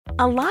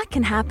A lot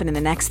can happen in the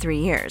next 3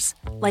 years.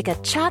 Like a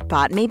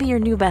chatbot may be your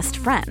new best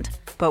friend.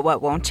 But what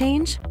won't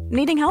change?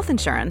 Needing health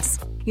insurance.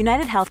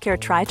 United Healthcare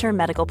Tri-Term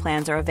Medical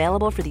Plans are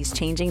available for these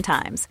changing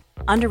times.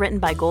 Underwritten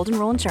by Golden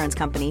Rule Insurance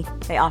Company,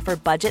 they offer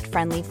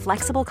budget-friendly,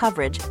 flexible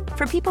coverage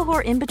for people who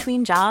are in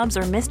between jobs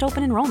or missed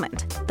open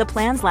enrollment. The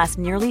plans last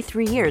nearly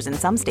 3 years in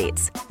some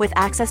states, with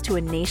access to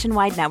a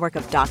nationwide network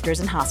of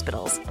doctors and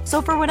hospitals.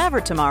 So for whatever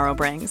tomorrow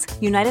brings,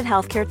 United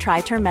Healthcare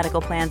Tri-Term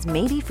Medical Plans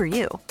may be for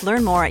you.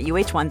 Learn more at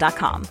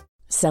uh1.com.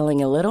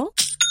 Selling a little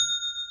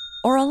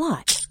or a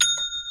lot?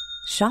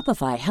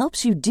 Shopify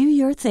helps you do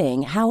your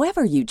thing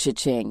however you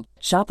cha-ching.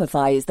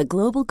 Shopify is the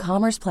global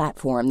commerce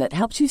platform that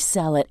helps you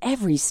sell at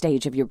every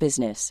stage of your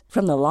business.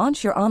 From the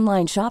launch your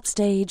online shop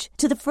stage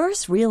to the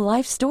first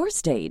real-life store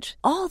stage,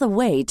 all the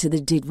way to the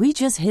did we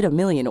just hit a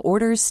million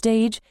orders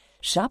stage.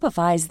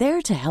 Shopify is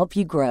there to help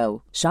you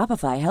grow.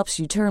 Shopify helps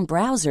you turn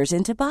browsers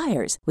into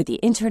buyers with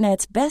the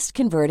internet's best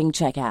converting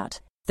checkout.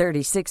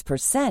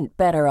 36%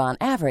 better on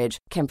average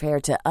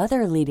compared to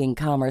other leading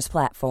commerce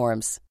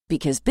platforms.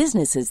 Because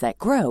businesses that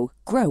grow,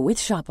 grow with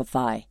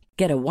Shopify.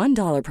 Get a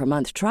 $1 per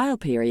month trial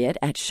period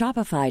at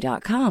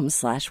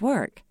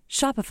shopify.com/work.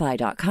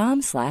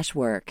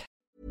 Shopify.com/work.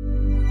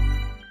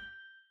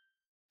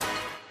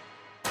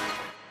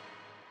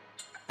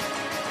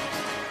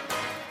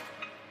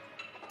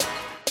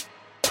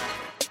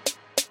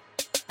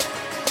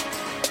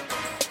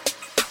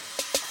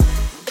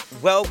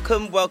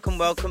 Welcome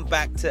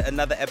back to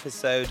another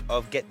episode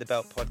of Get the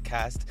Belt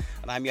podcast.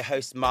 And I'm your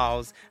host,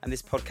 Miles, and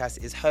this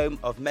podcast is home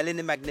of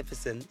Melanin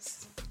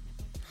Magnificence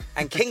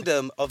and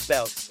Kingdom of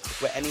Belts,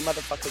 where any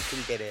motherfucker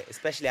can get it,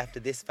 especially after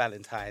this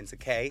Valentine's,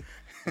 okay?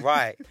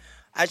 Right.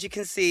 As you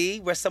can see,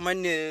 we're somewhere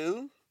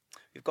new.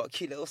 We've got a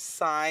cute little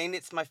sign.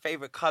 It's my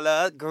favorite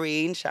color,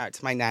 green. Shout out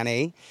to my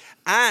nanny.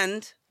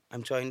 And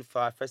I'm joined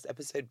for our first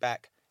episode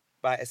back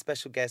by a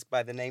special guest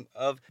by the name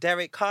of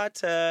Derek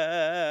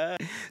Carter.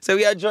 So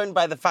we are joined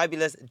by the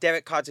fabulous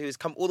Derek Carter, who's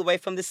come all the way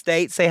from the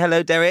States. Say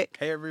hello, Derek.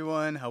 Hey,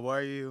 everyone. How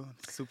are you?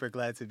 Super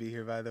glad to be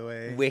here, by the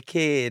way.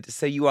 Wicked.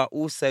 So you are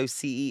also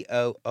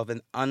CEO of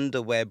an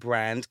underwear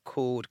brand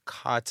called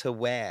Carter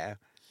Wear.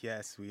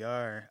 Yes, we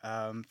are.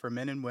 For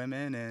men and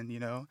women, and, you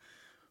know,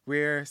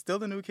 we're still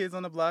the new kids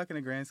on the block in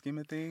the grand scheme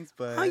of things,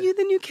 but... Are you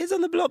the new kids on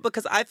the block?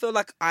 Because I feel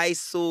like I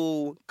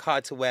saw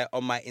Carter Wear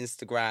on my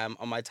Instagram,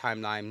 on my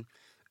timeline,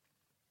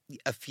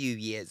 a few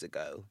years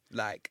ago.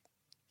 Like,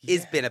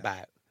 it's been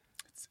about.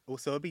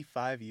 So it'll be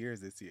 5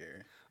 years this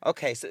year.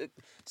 Okay, so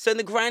in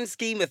the grand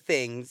scheme of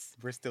things,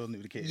 we're still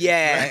new to kids.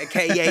 Yeah,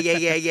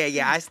 okay,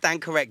 yeah. I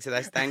stand corrected.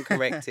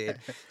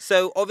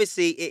 So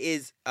obviously it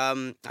is,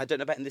 I don't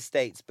know about in the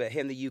States, but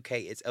here in the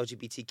UK, it's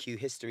LGBTQ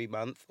History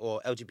Month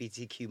or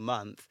LGBTQ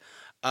Month.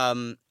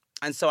 And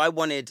so I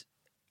wanted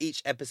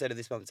each episode of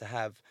this month to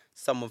have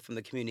someone from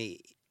the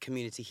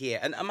community here.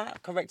 And am I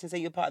correct in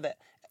saying you're part of that?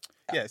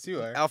 Yes,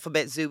 you are.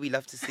 Alphabet Zoo, we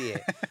love to see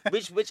it.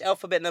 Which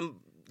alphabet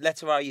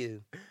letter are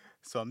you?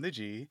 So I'm the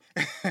G.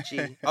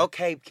 G.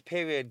 Okay,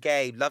 period,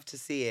 gay. Love to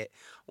see it.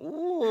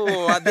 Ooh,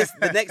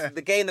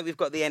 the game that we've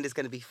got at the end is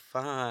going to be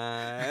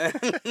fun.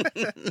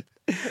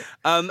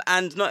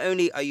 And not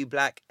only are you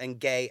black and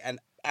gay and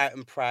out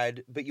and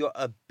proud, but you're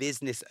a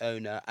business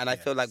owner. And I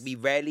feel like we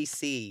rarely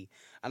see,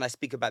 and I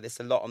speak about this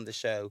a lot on the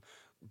show,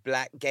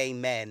 black gay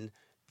men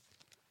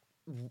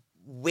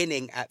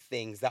winning at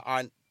things that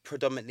aren't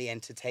predominantly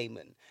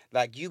entertainment.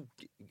 Like you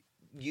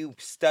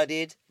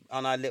studied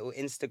on our little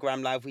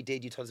Instagram live we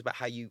did. You told us about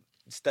how you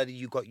studied,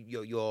 you got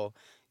your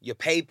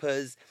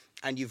papers,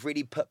 and you've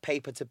really put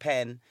paper to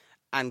pen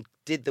and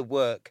did the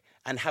work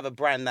and have a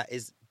brand that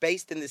is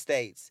based in the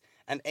States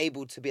and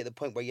able to be at the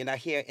point where you're now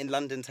here in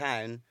London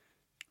town.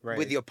 Right.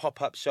 With your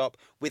pop-up shop,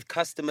 with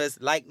customers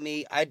like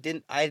me.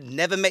 I'd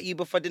never met you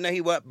before, didn't know who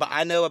you were, but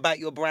I know about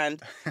your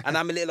brand, and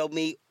I'm a little old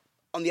me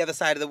on the other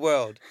side of the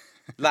world.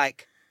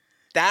 Like,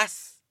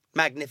 that's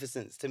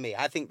magnificence to me.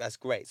 I think that's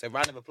great. So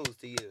round of applause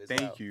to you as well.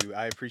 Thank you.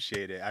 I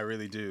appreciate it. I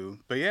really do.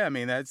 But yeah, I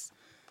mean, that's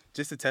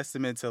just a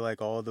testament to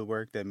like all the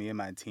work that me and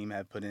my team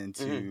have put in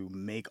to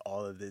make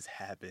all of this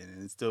happen.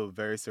 And it's still a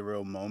very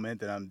surreal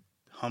moment that I'm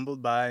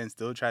humbled by and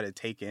still try to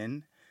take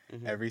in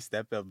every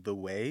step of the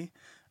way.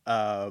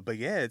 But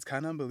yeah, it's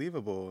kind of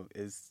unbelievable.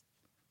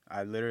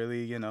 I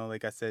literally, you know,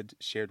 like I said,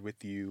 shared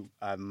with you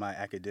my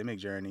academic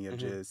journey of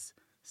just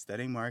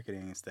studying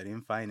marketing,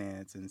 studying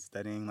finance, and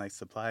studying like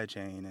supply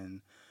chain.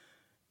 And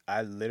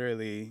I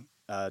literally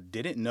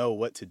didn't know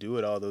what to do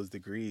with all those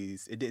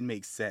degrees. It didn't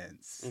make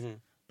sense.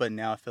 But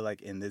now I feel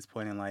like in this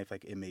point in life,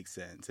 like it makes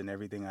sense. And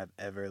everything I've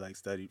ever like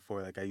studied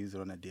for, like I use it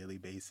on a daily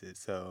basis.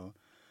 So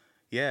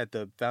yeah,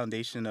 the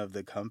foundation of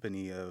the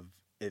company of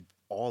it,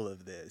 all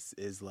of this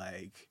is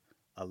like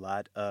a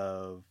lot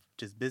of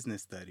just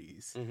business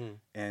studies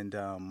and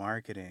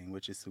marketing,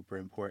 which is super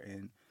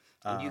important.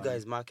 And you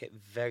guys market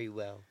very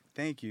well.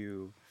 Thank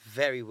you.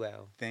 Very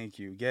well. Thank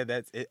you. Yeah,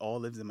 that's it. All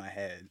lives in my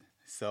head.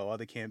 So all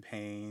the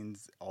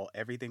campaigns,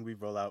 everything we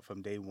roll out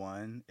from day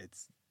one,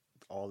 it's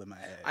all in my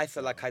head. I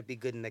feel like I'd be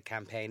good in the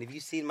campaign. Have you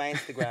seen my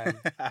Instagram?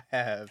 I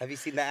have. Have you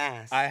seen the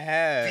ass? I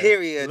have.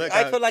 Period. Look,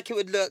 I feel like it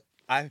would look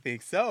I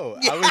think so.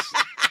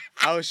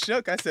 I was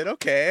shook. I said,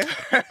 okay.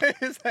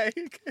 It's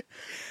like,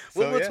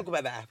 We'll talk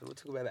about that after. We'll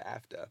talk about that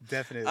after.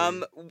 Definitely.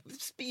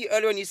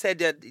 Earlier on, you said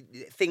that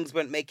things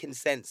weren't making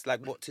sense,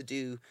 like what to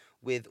do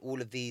with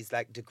all of these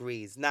like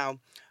degrees. Now,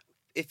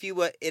 if you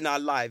were in our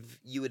live,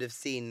 you would have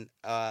seen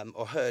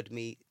or heard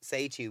me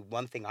say to you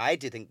one thing I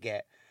didn't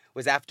get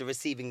was after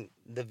receiving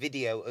the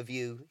video of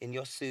you in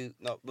your suit.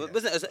 No, it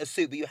wasn't a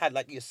suit, but you had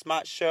like your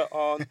smart shirt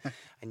on,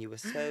 and you were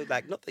so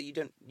like, not that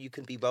you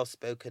can be well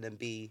spoken and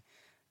be,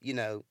 you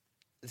know,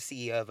 the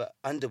CEO of an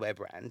underwear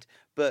brand,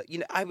 but you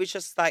know, I was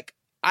just like,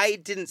 I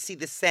didn't see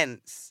the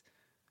sense,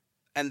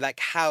 and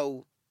like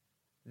how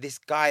this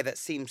guy that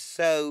seemed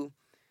so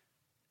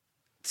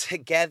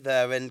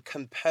together and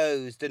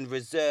composed and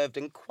reserved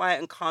and quiet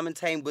and calm and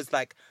tame was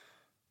like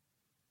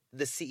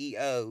the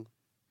CEO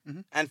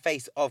and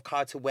face of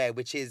Carter Wear,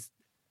 which is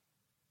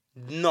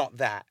not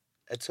that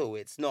at all.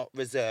 It's not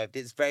reserved.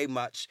 It's very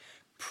much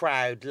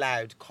proud,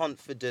 loud,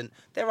 confident.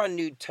 There are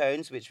nude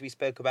tones, which we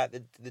spoke about,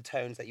 the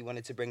tones that you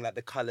wanted to bring, like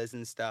the colours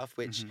and stuff,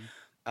 which,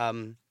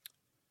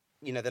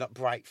 you know, they're not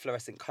bright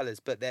fluorescent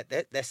colours, but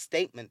they're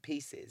statement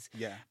pieces.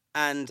 Yeah.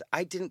 And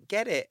I didn't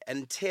get it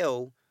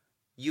until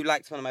you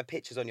liked one of my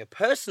pictures on your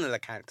personal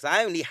account, because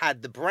I only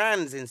had the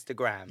brand's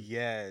Instagram.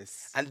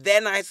 Yes. And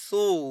then I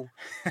saw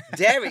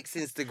Derek's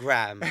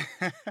Instagram,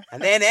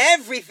 and then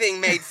everything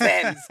made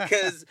sense,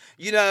 because,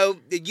 you know,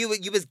 you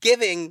was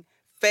giving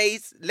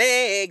face,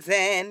 legs,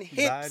 and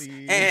hips,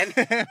 body. and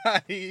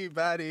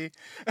body.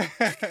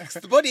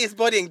 the body is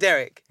bodying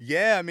Derek.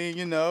 Yeah, I mean,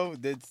 you know,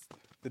 the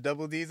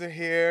double D's are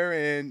here,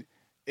 and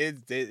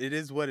it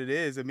is what it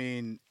is. I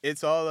mean,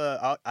 it's all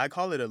I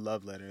call it a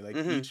love letter. Like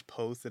each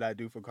post that I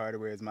do for Carter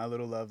Wear is my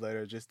little love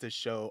letter, just to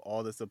show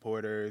all the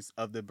supporters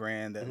of the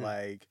brand that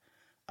like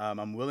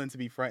I'm willing to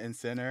be front and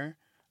center.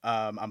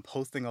 I'm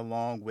posting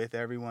along with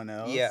everyone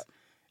else. Yeah.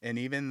 And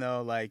even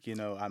though, like, you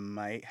know, I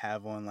might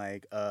have on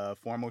like a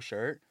formal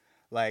shirt,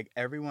 like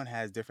everyone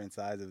has different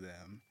sides of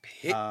them.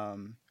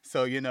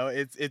 So, you know,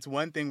 it's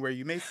one thing where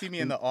you may see me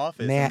in the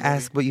office. May I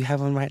ask what you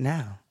have on right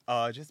now?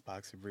 Just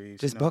boxer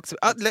briefs. Just you know. boxer.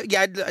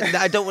 Yeah,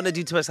 I don't want to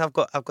do too much. I've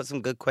got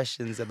some good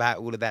questions about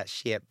all of that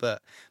shit,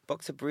 but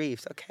boxer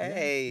briefs,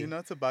 okay. Yeah, you know,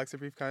 it's a boxer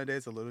brief kind of day.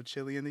 It's a little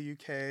chilly in the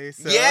UK,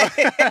 so yeah.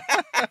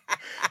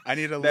 I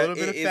need a little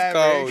bit of is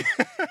fabric.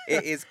 cold.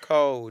 It is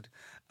cold.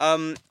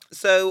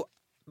 So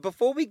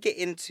before we get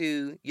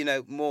into, you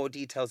know, more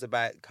details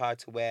about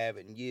Carter Wear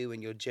and you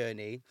and your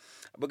journey,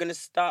 we're going to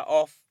start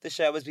off the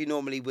show as we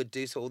normally would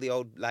do. So all the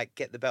old, like,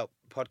 Get the Belt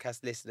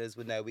podcast listeners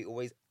would know we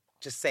always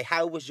just say,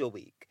 how was your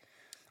week?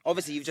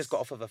 Obviously, you've just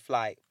got off of a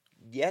flight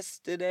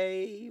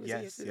yesterday. Was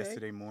it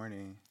yesterday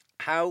morning.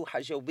 How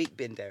has your week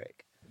been,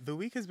 Derek? The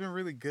week has been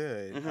really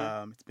good.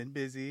 It's been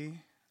busy,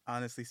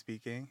 honestly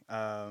speaking.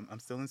 I'm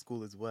still in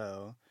school as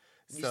well.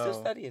 You still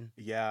studying?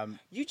 Yeah.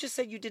 You just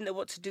said you didn't know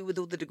what to do with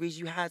all the degrees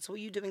you had. So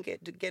what are you doing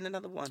getting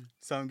another one?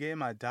 So I'm getting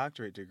my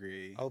doctorate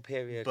degree. Oh,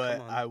 period. But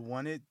Come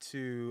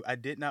on. I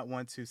did not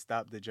want to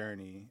stop the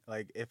journey.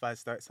 Like, if I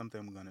start something,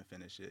 I'm going to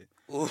finish it.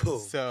 Ooh.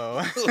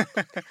 So,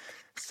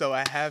 so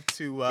I have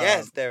to...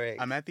 yes, Derek.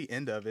 I'm at the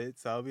end of it,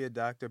 so I'll be a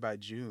doctor by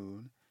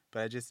June.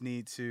 But I just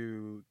need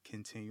to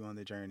continue on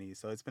the journey.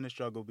 So it's been a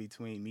struggle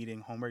between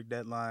meeting homework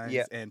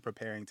deadlines and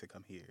preparing to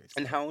come here. So.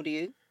 And how old are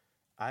you?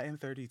 I am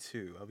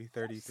 32. I'll be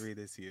 33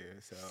 this year.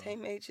 So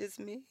same age as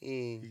me.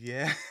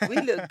 Yeah. We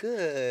look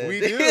good. We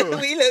do.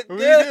 We look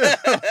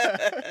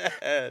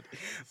good.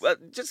 Well,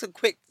 just a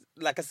quick,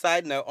 like a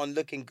side note on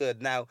looking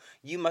good. Now,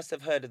 you must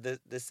have heard of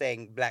the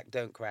saying, black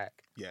don't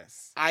crack.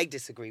 Yes. I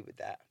disagree with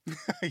that.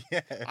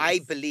 Yes.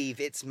 I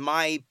believe, it's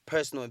my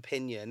personal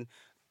opinion,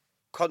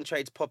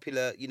 contrary to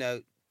popular, you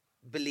know,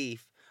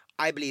 belief,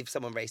 I believe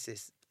someone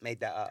racist made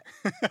that up.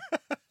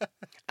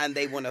 And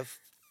they want to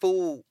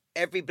fool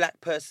every black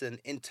person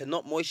into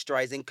not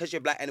moisturizing because you're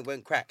black and it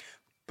won't crack.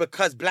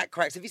 Because black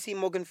cracks. Have you seen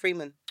Morgan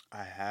Freeman?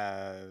 I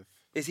have.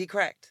 Is he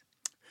cracked?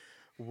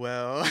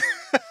 Well.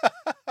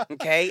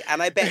 Okay,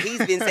 and I bet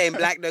he's been saying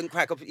black don't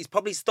crack. He's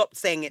probably stopped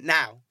saying it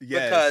now.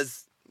 Yes.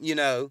 Because, you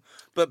know,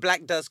 but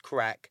black does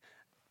crack.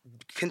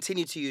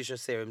 Continue to use your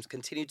serums.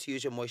 Continue to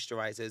use your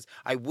moisturizers.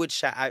 I would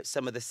shout out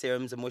some of the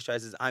serums and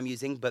moisturizers I'm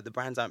using, but the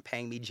brands aren't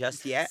paying me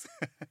just yet.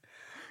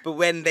 But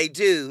when they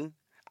do,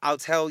 I'll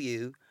tell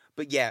you.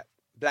 But yeah,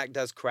 black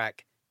does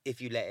crack if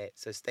you let it.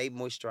 So stay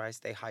moisturized,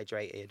 stay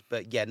hydrated.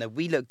 But yeah, no,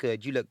 we look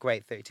good. You look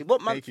great, 32. What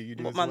month? Thank you. You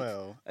do what as month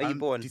well. are you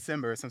born?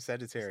 December. Some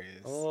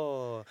Sagittarius.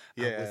 Oh,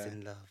 yeah. I was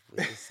in love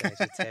with the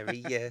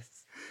Sagittarius. Yes.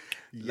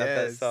 Yes. Love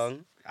that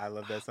song. I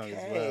love that song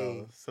as Okay.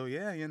 well. So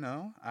yeah, you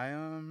know,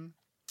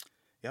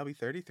 I'll be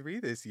 33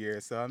 this year.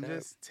 So I'm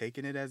just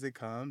taking it as it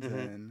comes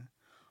and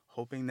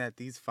hoping that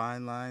these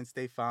fine lines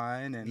stay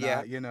fine and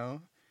not, you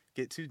know,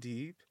 get too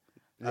deep.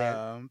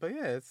 Yeah. But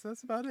yeah,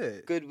 that's about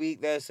it. Good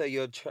week there. So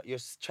your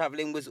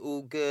traveling was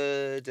all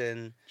good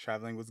and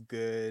Traveling was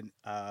good.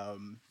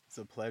 It's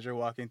a pleasure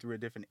walking through a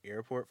different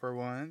airport for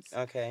once.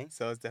 okay.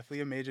 So it's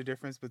definitely a major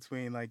difference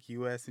between like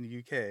US and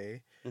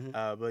UK.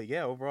 But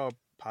yeah, overall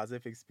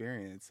positive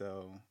experience.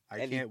 So I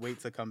And can't wait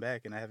to come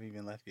back, and I haven't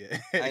even left yet.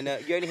 I know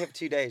you only have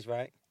 2 days,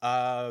 right?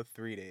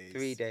 3 days.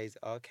 3 days.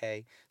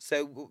 Okay.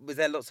 So was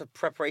there lots of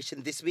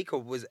preparation this week,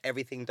 or was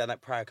everything done at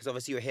prior? Because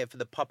obviously you're here for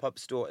the pop-up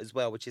store as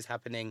well, which is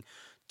happening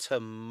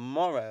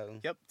tomorrow.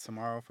 Yep,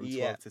 tomorrow from 12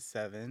 Yeah. to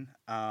 7.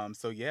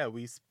 So yeah,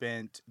 we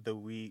spent the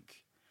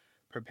week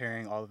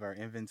preparing all of our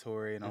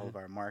inventory and all of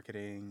our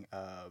marketing.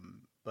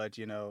 But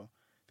you know,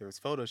 there was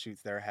photo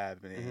shoots that are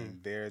happening.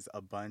 There's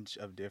a bunch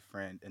of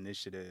different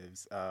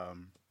initiatives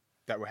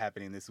that were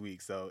happening this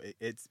week. So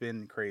it's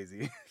been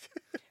crazy.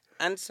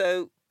 And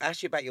so,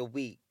 ask you about your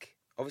week.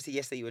 Obviously,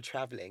 yesterday you were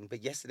traveling,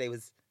 but yesterday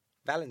was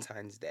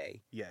Valentine's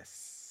Day.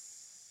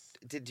 Yes.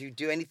 Did you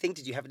do anything?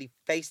 Did you have any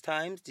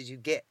FaceTimes? Did you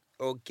get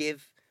or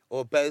give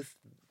or both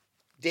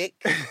dick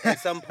at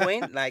some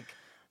point? Like,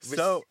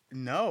 So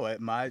no,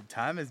 my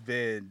time has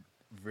been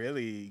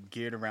really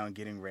geared around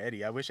getting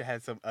ready. I wish I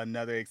had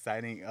another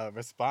exciting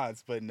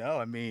response, but no,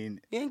 I mean,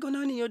 you ain't got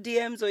none in your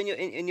DMs or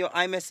in your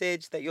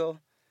iMessage that you're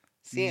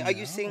seeing. Are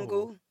you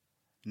single?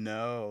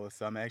 No.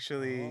 So I'm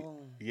actually,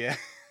 Oh. yeah.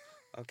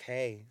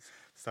 Okay.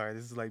 Sorry,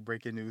 this is like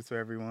breaking news for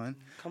everyone.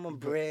 Come on,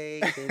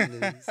 breaking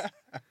news.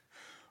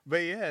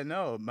 But yeah,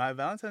 no, my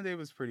Valentine's Day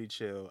was pretty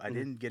chill. I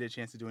didn't get a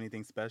chance to do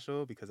anything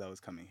special because I was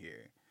coming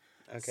here.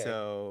 Okay.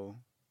 So,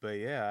 but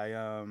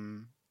yeah,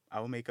 I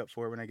will make up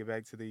for it when I get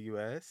back to the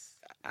U.S.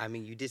 I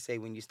mean, you did say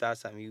when you start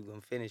something, you're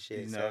going to finish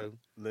it. You know, So,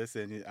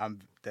 listen,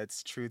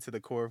 that's true to the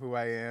core of who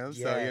I am. So,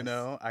 you Yes.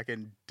 know, I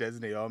can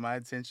designate all my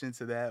attention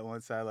to that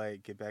once I,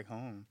 like, get back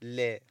home.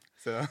 lit.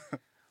 So,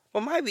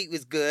 Well, my week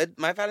was good.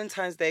 My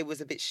Valentine's Day was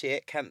a bit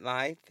shit, can't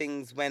lie.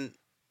 Things went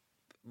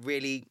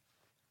really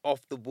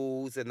off the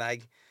walls, and I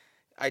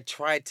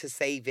tried to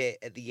save it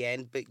at the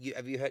end. But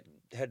have you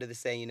heard of the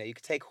saying, you know, you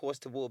could take horse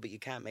to water, but you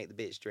can't make the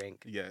bitch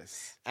drink.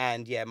 yes.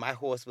 And yeah, my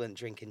horse wasn't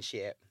drinking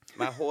shit.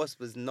 My horse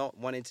was not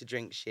wanting to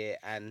drink shit,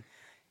 and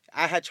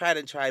I had tried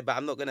and tried, but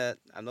I'm not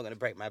gonna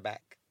break my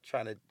back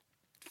trying to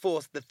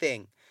force the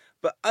thing.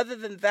 But other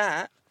than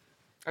that,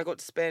 I got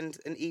to spend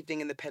an evening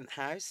in the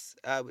penthouse,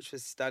 which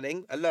was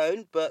stunning,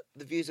 alone, but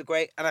the views are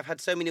great. And I've had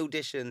so many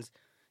auditions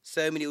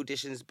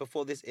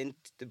before this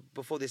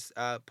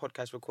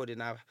podcast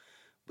recording. I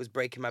was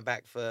breaking my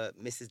back for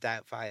Mrs.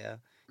 Doubtfire.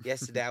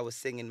 Yesterday, I was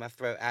singing my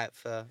throat out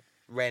for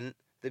Rent,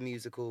 the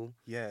musical.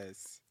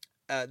 Yes.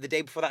 The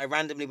day before that, I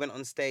randomly went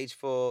on stage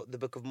for the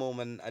Book of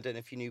Mormon. I don't know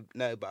if you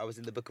know, but I was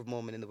in the Book of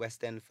Mormon in the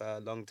West End for a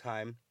long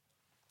time.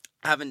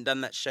 I haven't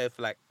done that show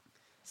for like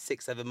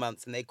 6-7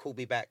 months, and they called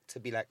me back to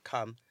be like,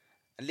 come.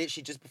 And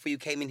literally just before you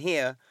came in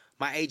here,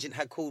 my agent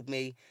had called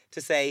me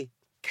to say,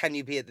 can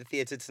you be at the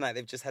theatre tonight?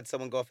 They've just had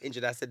someone go off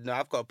injured. I said, no,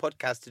 I've got a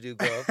podcast to do,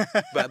 girl.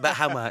 but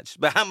how much?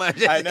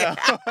 I know.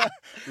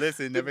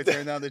 Listen, never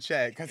turn down the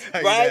check. I'll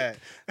tell you Right? that.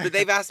 But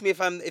they've asked me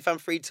if I'm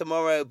free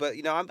tomorrow. But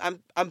you know,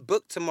 I'm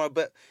booked tomorrow.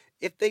 But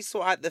if they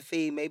sort out the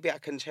fee, maybe I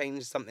can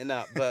change something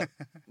up. But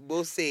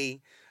we'll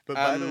see. But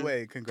by the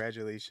way,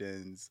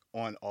 congratulations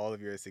on all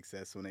of your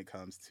success when it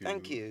comes to...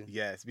 Thank you.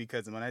 Yes,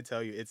 because when I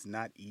tell you it's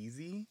not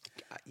easy,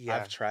 Yeah.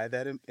 I've tried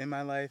that in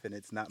my life, and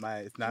it's not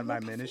my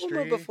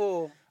ministry.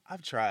 Before.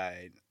 I've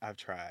tried.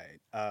 Then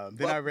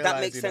Well, I realized, that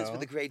makes sense know,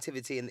 with the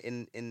creativity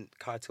in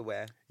Carter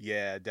wear.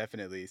 Yeah,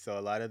 definitely. So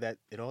a lot of that,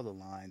 it all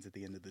aligns at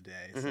the end of the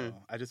day. So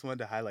I just wanted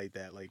to highlight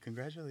that. Like,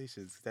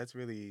 congratulations. That's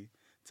really...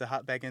 To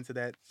hop back into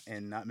that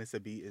and not miss a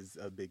beat is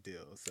a big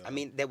deal. So I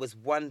mean, there was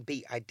one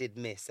beat I did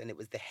miss, and it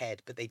was the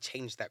head, but they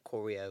changed that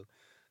choreo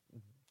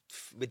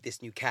with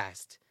this new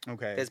cast.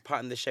 okay. There's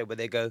part in the show where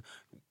they go,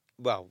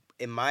 well,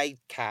 in my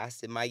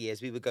cast, in my years,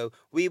 we would go,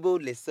 we will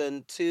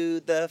listen to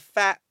the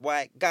fat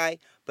white guy.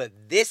 But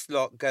this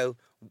lot go,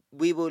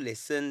 we will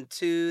listen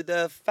to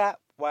the fat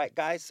white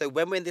guy. So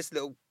when we're in this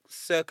little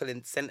circle in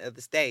the center of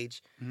the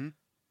stage,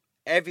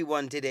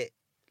 everyone did it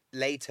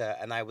later,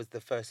 and I was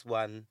the first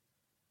one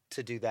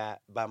to do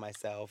that by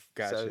myself.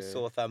 Gotcha. So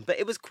sore thumb. But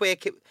it was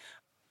quick. It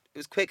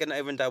was quick and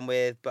over and done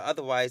with. But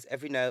otherwise,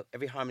 every note,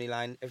 every harmony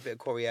line, every bit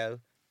of choreo,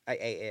 I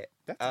ate it.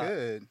 That's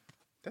good.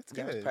 That's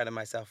Yeah, I good. was proud of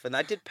myself. And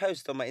I did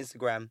post on my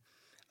Instagram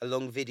a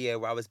long video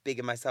where I was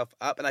bigging myself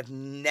up. And I've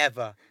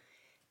never,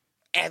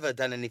 ever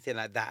done anything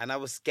like that. And I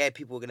was scared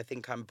people were going to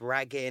think I'm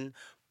bragging.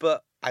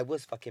 But I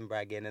was fucking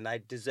bragging. And I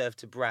deserve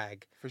to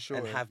brag. For sure.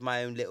 And have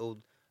my own little,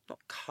 not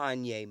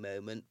Kanye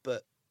moment,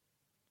 but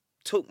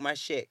talk my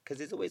shit. Because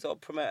it's always all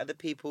promote other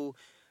people,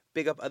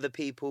 big up other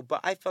people. But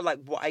I felt like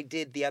what I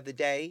did the other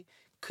day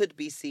could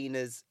be seen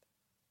as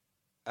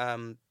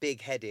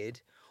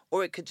big-headed,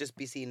 or it could just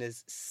be seen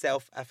as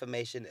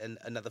self-affirmation and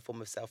another form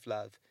of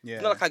self-love. Yeah.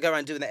 It's not like I go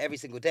around doing that every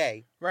single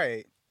day.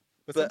 Right.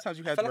 But sometimes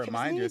you I have felt to like it was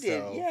remind needed.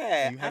 yourself.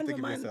 Yeah, You have and to give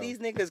remind yourself. these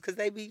niggas because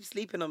they be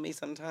sleeping on me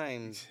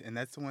sometimes. And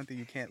that's the one thing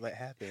you can't let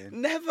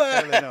happen.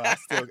 Never. No,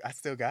 I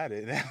still got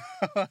it.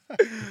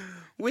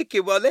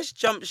 Wicked. Well, let's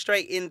jump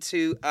straight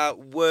into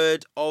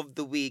word of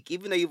the week.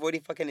 Even though you've already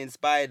fucking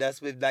inspired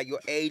us with like your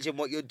age and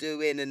what you're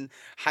doing and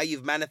how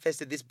you've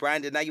manifested this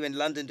brand, and now you're in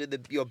London doing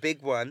your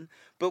big one.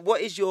 But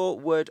what is your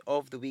word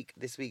of the week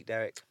this week,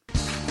 Derek?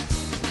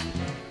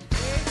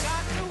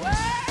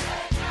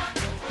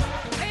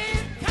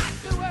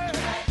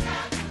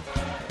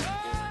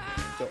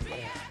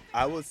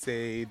 I will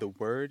say the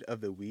word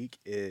of the week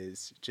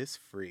is just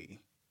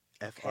free.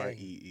 Okay.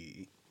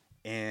 Free.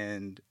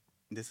 And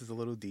this is a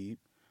little deep,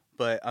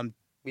 but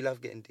We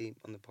love getting deep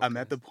on the podcast. I'm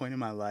at the point in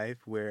my life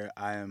where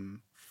I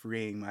am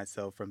freeing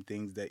myself from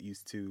things that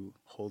used to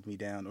hold me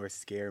down or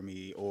scare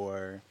me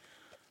or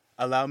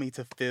allow me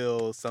to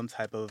feel some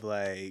type of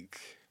like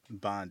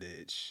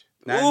bondage.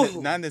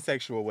 Not in the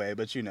sexual way,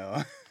 but you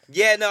know.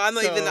 Yeah, no, I'm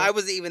not So- even. I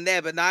wasn't even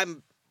there, but now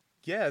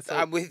Yeah, so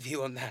I'm with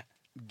you on that.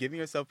 giving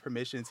yourself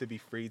permission to be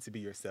free to be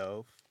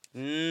yourself.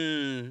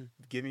 Mm.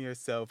 Giving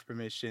yourself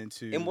permission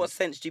to... In what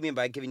sense do you mean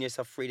by giving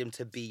yourself freedom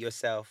to be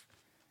yourself?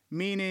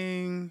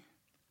 Meaning,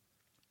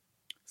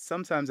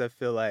 sometimes I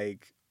feel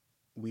like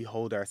we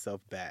hold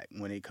ourselves back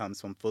when it comes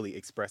from fully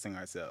expressing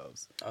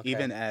ourselves, Okay.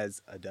 even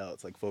as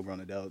adults, like full-grown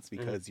adults,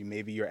 because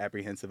maybe you're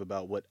apprehensive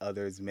about what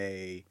others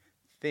may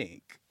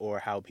think or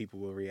how people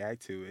will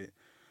react to it.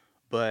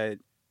 But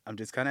I'm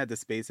just kind of at the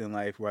space in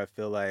life where I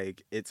feel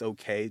like it's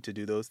okay to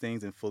do those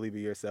things and fully be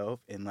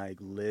yourself and like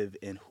live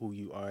in who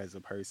you are as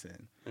a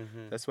person.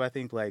 Mm-hmm. That's why I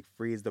think like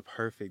free is the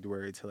perfect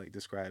word to like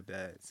describe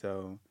that.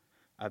 So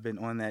I've been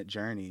on that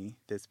journey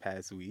this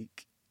past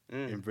week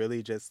and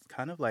really just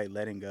kind of like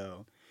letting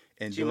go.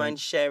 And Do you mind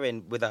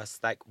sharing with us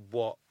like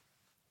what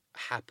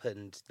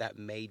happened that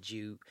made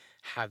you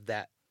have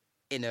that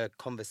inner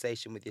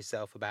conversation with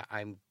yourself about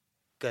I'm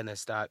gonna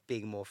start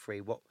being more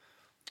free? What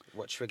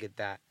triggered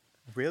that?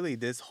 really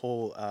this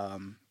whole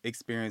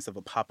experience of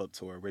a pop-up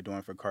tour we're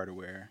doing for Carter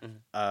Wear,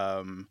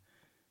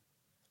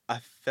 I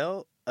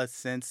felt a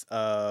sense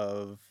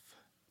of,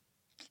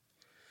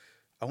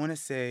 I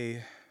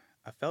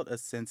felt a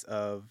sense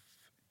of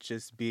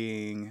just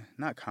being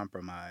not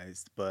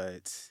compromised,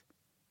 but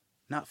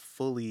not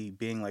fully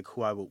being like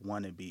who I would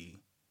want to be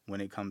when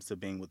it comes to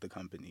being with the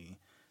company.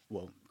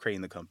 Well,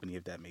 creating the company,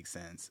 if that makes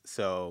sense.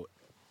 So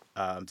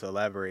to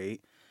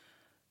elaborate,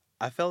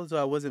 I felt as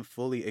though I wasn't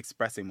fully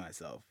expressing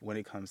myself when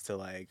it comes to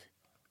like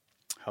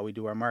how we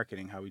do our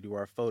marketing, how we do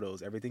our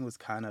photos. Everything was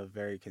kind of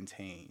very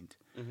contained.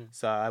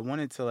 So I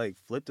wanted to like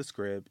flip the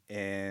script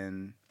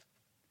and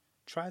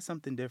try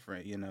something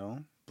different, you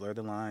know, blur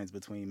the lines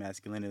between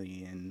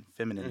masculinity and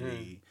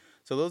femininity.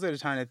 So those are the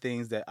kind of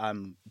things that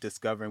I'm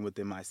discovering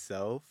within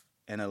myself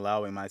and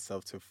allowing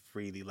myself to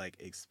freely like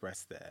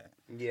express that.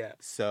 Yeah.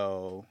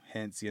 So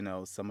hence, you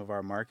know, some of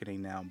our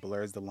marketing now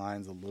blurs the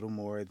lines a little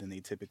more than they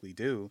typically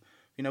do.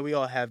 You know, we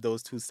all have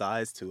those two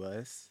sides to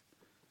us.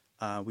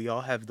 But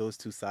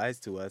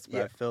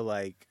Yeah. I feel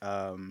like,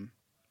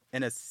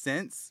 in a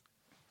sense,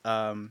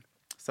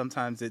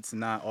 sometimes it's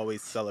not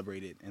always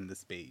celebrated in the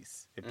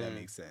space, if that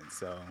makes sense.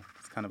 So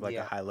it's kind of like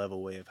Yeah. a high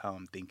level way of how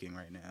I'm thinking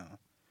right now.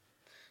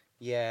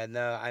 Yeah,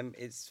 no,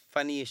 it's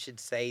funny you should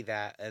say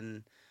that,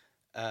 and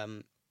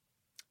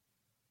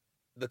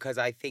because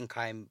I think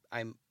I'm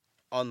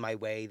on my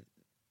way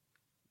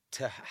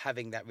to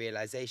having that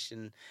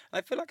realization.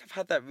 I feel like I've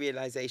had that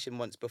realization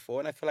once before,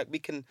 and I feel like we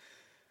can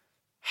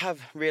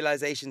have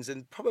realizations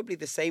and probably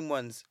the same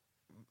ones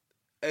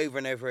over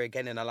and over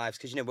again in our lives,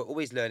 because, you know, we're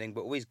always learning,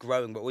 we're always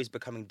growing, we're always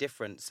becoming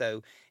different.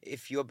 So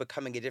if you're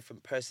becoming a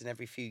different person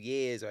every few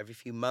years or every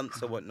few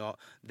months or whatnot,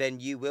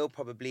 then you will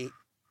probably...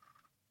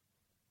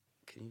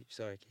 Can you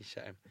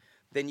shut him?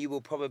 Then you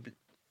will probably...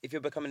 If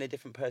you're becoming a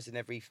different person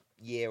every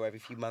year or every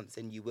few months,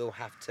 then you will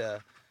have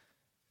to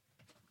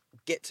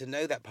get to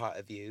know that part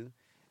of you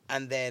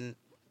and then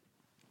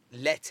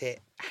let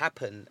it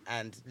happen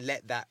and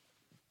let that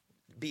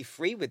be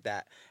free with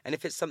that. And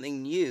if it's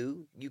something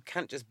new, you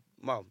can't just...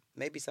 Well,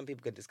 maybe some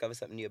people could discover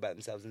something new about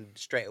themselves and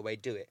straight away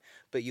do it.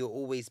 But you'll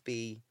always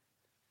be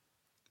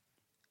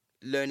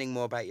learning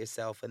more about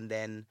yourself, and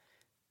then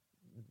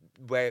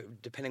where,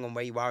 depending on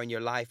where you are in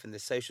your life and the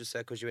social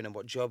circles you're in and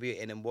what job you're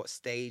in and what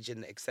stage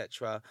and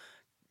etc.,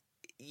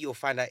 you'll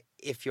find out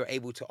if you're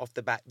able to off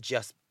the bat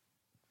just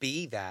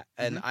be that.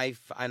 And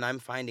I'm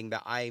finding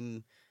that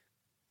I'm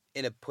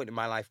in a point in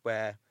my life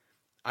where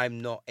I'm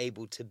not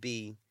able to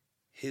be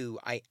who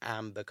I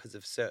am because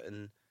of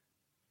certain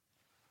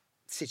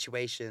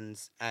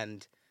situations,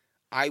 and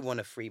I want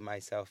to free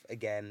myself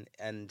again.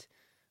 And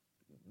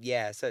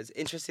yeah, so it's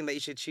interesting that you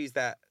should choose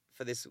that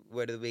for this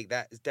word of the week.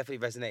 That has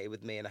definitely resonated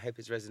with me, and I hope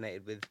it's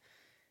resonated with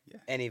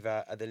any of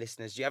our other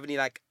listeners. Do you have any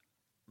like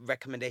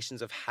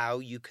recommendations of how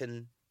you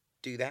can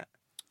do that?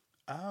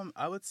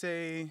 I would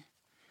say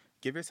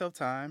give yourself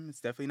time.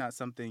 It's definitely not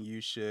something you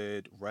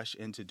should rush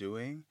into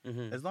doing.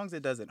 As long as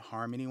it doesn't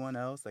harm anyone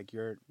else, like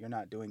you're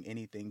not doing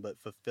anything but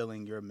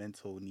fulfilling your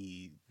mental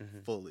need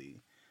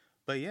fully.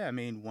 But yeah, I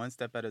mean, one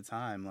step at a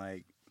time.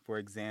 Like, for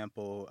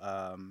example,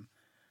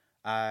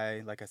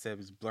 like I said,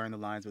 was blurring the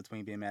lines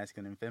between being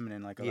masculine and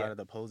feminine. Like a lot of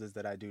the poses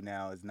that I do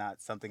now is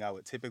not something I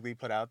would typically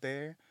put out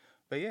there.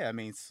 But yeah, I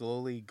mean,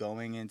 slowly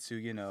going into,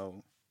 you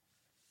know,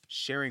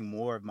 sharing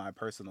more of my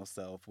personal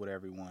self with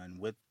everyone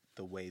with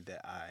the way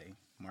that I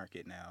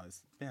market now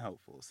has been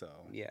helpful. So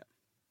Yeah.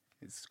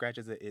 it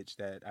scratches an itch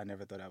that I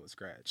never thought I would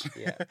scratch.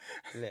 Yeah.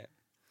 Lit.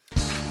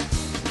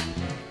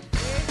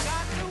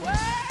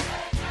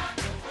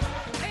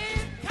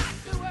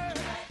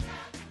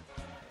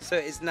 So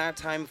it's now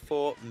time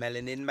for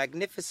Melanin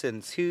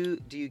Magnificence. Who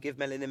do you give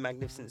Melanin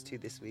Magnificence to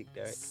this week,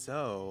 Derek?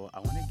 So I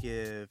want to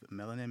give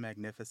Melanin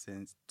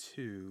Magnificence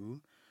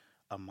to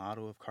a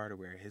model of Carter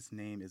wear. His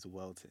name is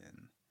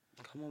Welton.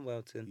 Come on,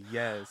 Welton.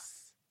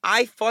 Yes.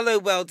 I follow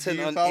Welton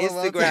Do you on follow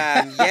Instagram.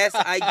 Welton? Yes,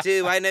 I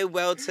do. I know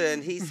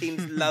Welton. He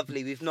seems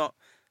lovely. We've not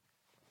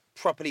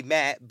properly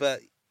met, but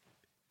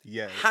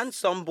Yes.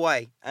 handsome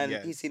boy, and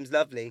he Yes. seems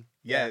lovely.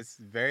 Yes,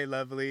 very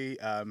lovely.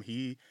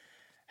 He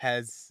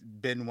has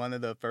been one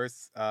of the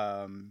first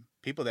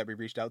people that we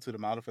reached out to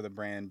model for the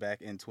brand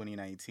back in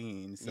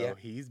 2019. So Yeah.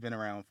 he's been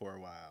around for a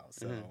while.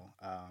 So,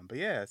 but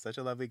yeah, such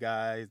a lovely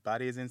guy. His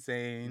body is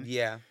insane.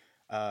 Yeah,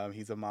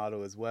 He's a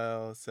model as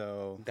well.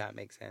 So that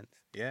makes sense.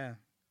 yeah,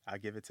 I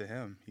give it to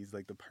him. He's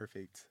like the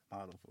perfect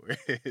model for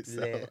it.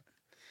 So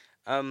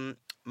Lit.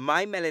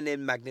 My Melanin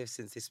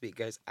Magnificence this week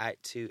goes out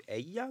to a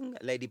young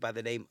lady by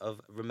the name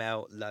of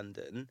Ramel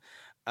London.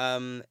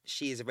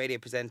 She is a radio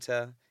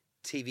presenter,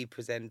 TV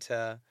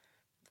presenter,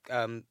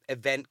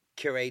 event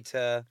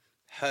curator,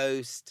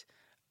 host.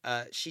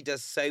 She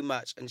does so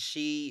much, and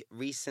she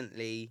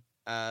recently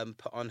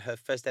put on her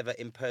first ever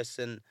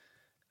in-person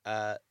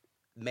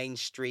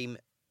mainstream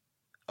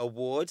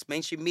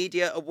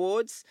media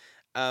awards.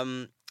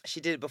 She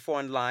did it before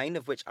online,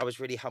 of which I was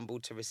really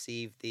humbled to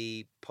receive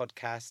the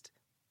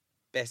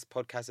best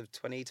podcast of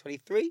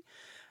 2023.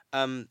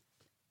 And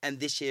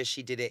this year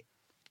she did it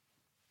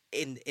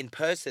in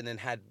person and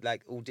had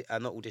like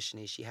not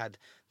auditioning. She had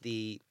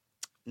the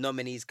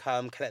nominees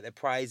come collect their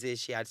prizes.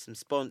 She had some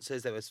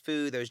sponsors. There was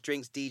food. There was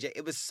drinks. DJ.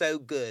 It was so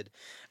good,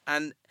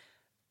 and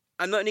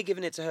I'm not only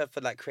giving it to her for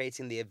like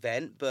creating the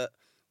event, but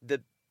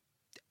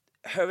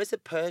her as a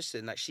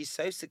person. Like, she's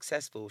so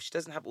successful. She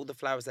doesn't have all the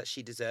flowers that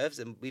she deserves,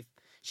 and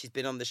she's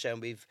been on the show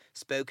and we've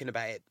spoken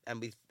about it,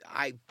 and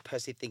I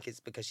personally think it's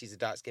because she's a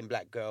dark-skinned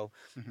black girl.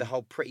 The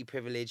whole pretty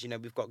privilege,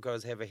 we've got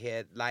girls over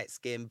here, light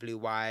skin,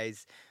 blue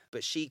eyes,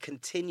 but she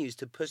continues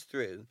to push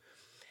through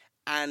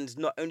and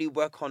not only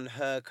work on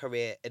her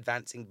career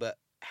advancing, but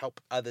help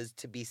others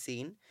to be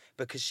seen,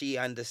 because she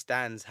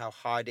understands how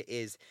hard it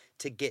is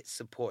to get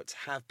support, to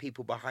have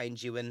people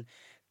behind you, and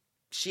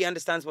she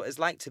understands what it's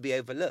like to be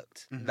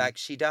overlooked, like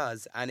she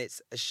does, and it's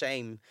a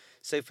shame.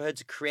 So for her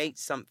to create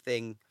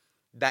something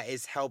that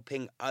is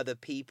helping other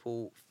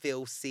people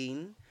feel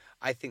seen,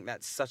 I think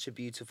that's such a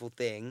beautiful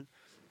thing.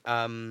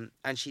 And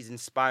she's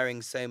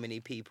inspiring so many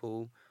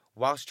people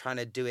whilst trying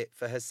to do it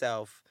for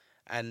herself.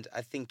 And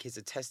I think is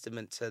a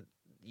testament to,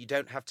 you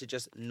don't have to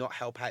just not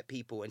help out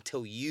people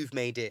until you've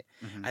made it.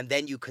 And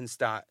then you can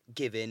start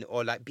giving,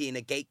 or like being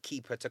a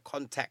gatekeeper to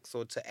contacts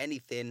or to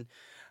anything.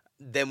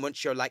 Then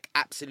once you're like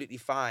absolutely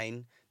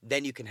fine,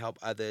 then you can help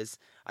others.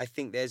 I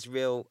think there's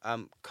real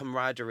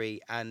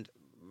camaraderie and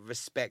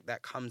respect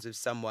that comes with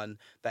someone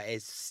that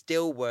is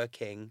still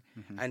working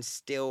and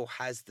still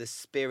has the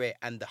spirit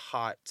and the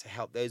heart to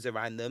help those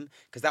around them,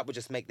 because that would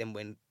just make them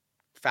win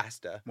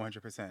faster.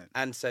 100%.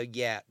 And so,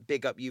 yeah,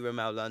 big up you,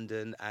 Ramel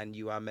London, and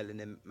you are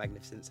Melanin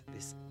Magnificence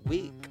this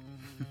week.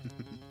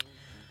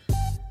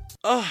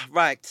 Oh,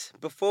 right.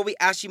 Before we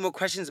ask you more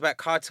questions about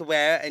Carter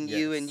Wear and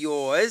you and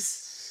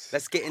yours,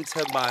 let's get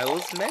into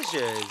Miles'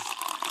 measures.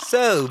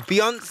 So,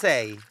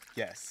 Beyonce.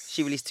 Yes.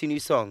 She released 2 new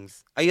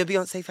songs. Are you a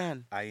Beyonce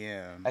fan? I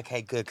am.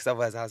 Okay, good, because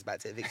otherwise I was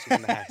about to evict you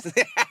from the house.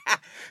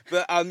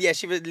 But yeah,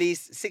 she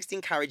released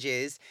 16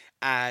 Carriages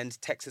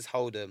and Texas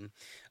Hold'em.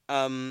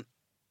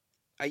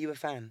 Are you a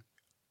fan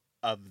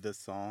Of the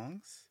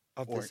songs?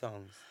 of the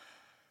songs?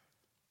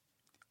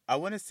 I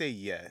want to say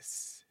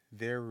yes.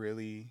 They're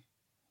really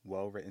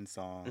well-written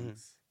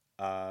songs.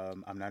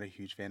 I'm not a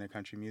huge fan of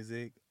country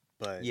music,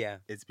 but Yeah.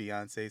 it's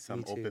Beyonce, so I'm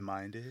Me too.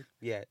 open-minded.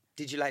 Yeah.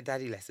 Did you like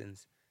Daddy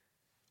Lessons?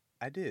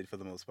 I did, for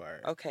the most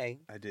part. Okay.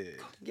 I did.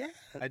 Yeah.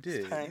 I it's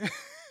did. fine.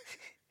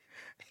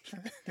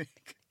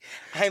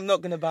 I'm not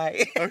going to buy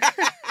it. Okay.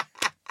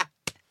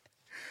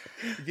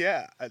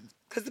 Yeah.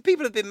 Because the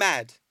people have been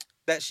mad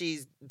that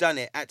she's done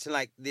it, acting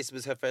like this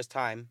was her first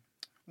time.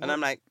 And Well-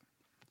 I'm like,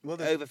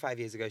 Well, over 5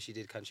 years ago, she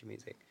did country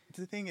music.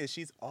 the thing is,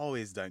 she's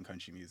always done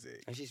country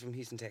music. And she's from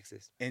Houston,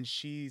 Texas. And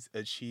she's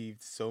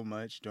achieved so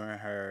much during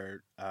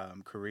her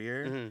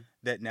career Mhm.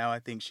 that now I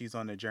think she's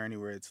on a journey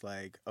where it's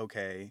like,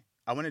 okay,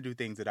 I want to do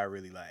things that I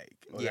really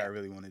like or that Yeah. I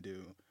really want to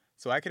do.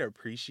 So I can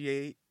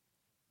appreciate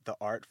the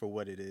art for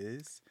what it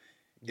is.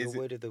 Your Is it-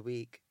 word of the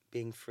week,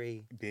 being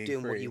free. Being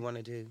doing what free. you want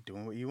to do.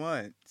 Doing what you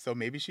want. So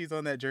maybe she's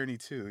on that journey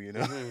too, you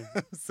know?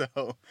 Mhm.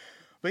 So,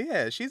 but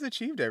yeah, she's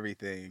achieved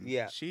everything.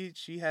 Yeah. She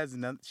has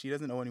none, she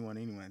doesn't owe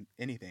anyone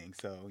anything.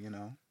 So, you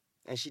know,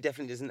 And she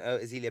definitely doesn't owe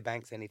Azealia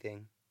Banks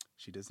anything.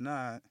 she does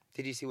not.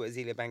 Did you see what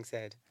Azealia Banks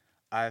said?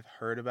 I've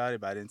heard about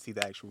it, but I didn't see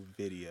the actual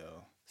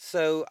video.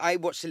 So I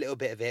watched a little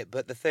bit of it,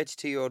 but the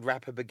 32-year-old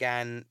rapper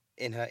began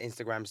in her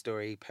Instagram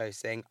story post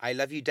saying, "I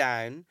love you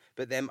down,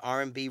 but them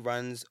R&B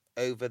runs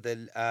over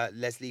the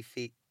Leslie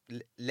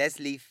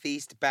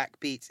Feast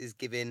backbeats is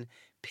giving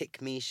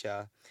pick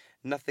Misha.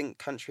 Nothing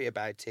country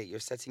about it. You're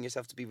setting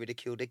yourself to be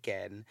ridiculed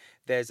again.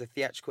 There's a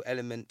theatrical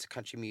element to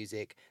country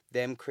music.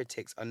 Them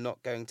critics are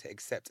not going to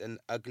accept an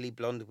ugly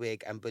blonde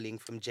wig and bullying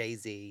from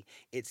Jay-Z.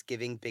 It's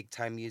giving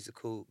big-time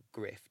musical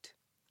grift.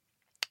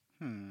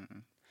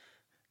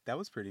 That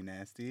was pretty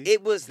nasty.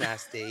 It was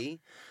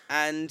nasty.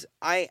 And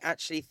I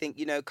actually think,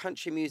 you know,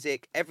 country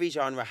music, every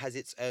genre has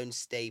its own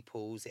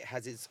staples. It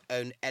has its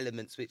own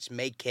elements which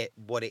make it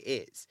what it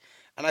is.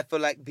 And I feel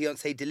like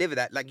Beyonce delivered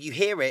that. Like, you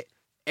hear it,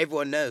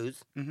 everyone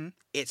knows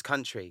it's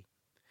country.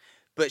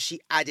 But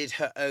she added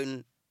her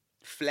own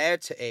flair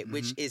to it,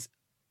 which is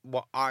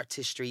what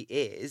artistry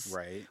is.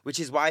 Right. Which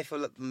is why I feel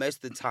like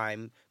most of the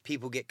time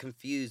people get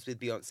confused with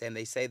Beyonce and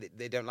they say that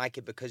they don't like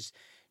it because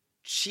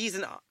she's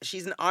an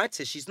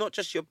artist. She's not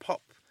just your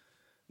pop.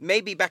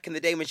 Maybe back in the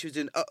day when she was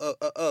doing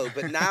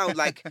but now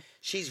like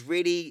she's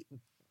really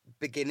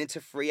beginning to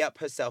free up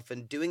herself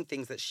and doing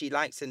things that she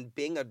likes and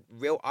being a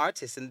real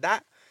artist, and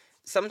that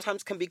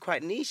sometimes can be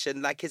quite niche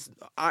and like his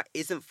art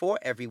isn't for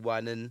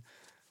everyone. And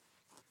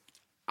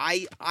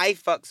I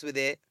fucks with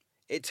it.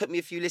 It took me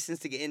a few listens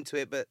to get into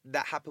it, but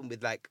that happened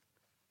with like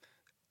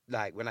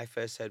when I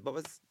first heard, what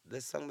was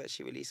the song that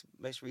she released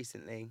most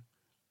recently?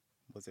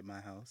 Was it My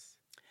House?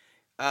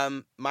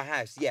 My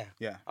House, yeah.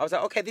 Yeah. I was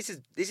like, okay, this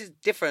is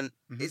different.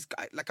 It's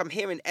like I'm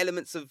hearing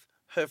elements of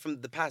her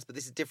from the past, but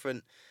this is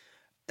different.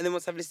 And then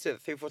once I've listened to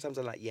it 3 or 4 times,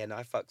 I'm like, yeah, no,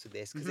 I fucked with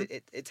this because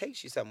it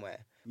takes you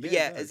somewhere. But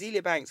yeah,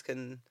 Azealia Banks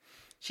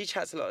she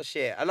chats a lot of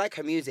shit. I like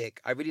her music.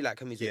 I really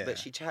like her music, but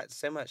she chats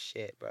so much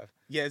shit, bro.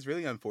 Yeah, it's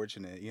really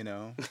unfortunate, you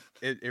know?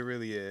 it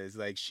really is.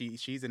 Like,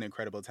 she's an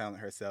incredible talent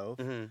herself.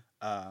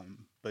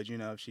 But, you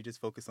know, if she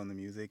just focused on the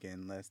music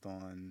and less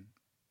on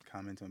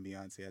comment on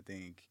Beyonce, I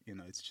think, you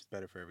know, it's just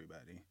better for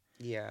everybody.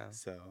 Yeah.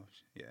 So,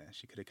 yeah,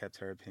 she could have kept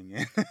her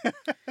opinion.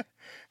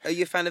 Are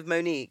you a fan of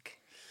Monique?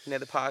 You know,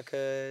 the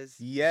Parkers?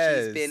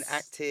 Yes. She's been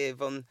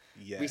active on...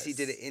 Yes.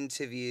 Recently did an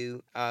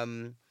interview.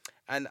 And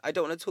I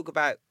don't want to talk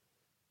about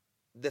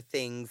the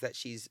things that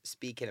she's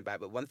speaking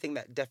about, but one thing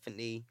that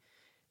definitely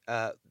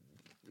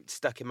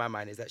stuck in my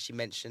mind is that she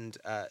mentioned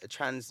a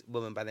trans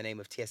woman by the name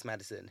of T.S.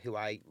 Madison, who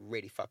I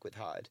really fuck with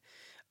hard,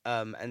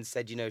 and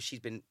said, you know,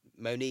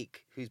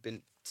 Monique, who's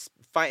been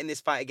fighting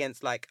this fight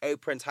against like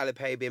Oprah and Tyler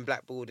Perry being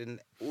blackballed and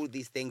all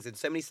these things, and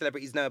so many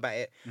celebrities know about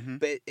it,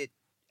 but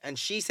and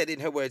she said in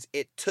her words,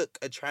 it took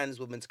a trans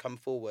woman to come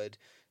forward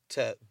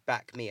to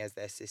back me as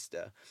their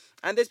sister.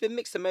 And there's been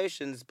mixed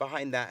emotions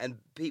behind that, and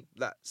people,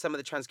 like, some of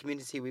the trans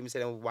community were even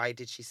saying, oh, why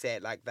did she say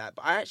it like that?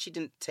 But I actually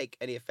didn't take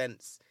any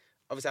offense.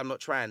 Obviously, I'm not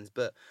trans,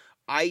 but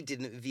I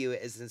didn't view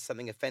it as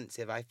something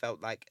offensive. I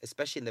felt like,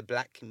 especially in the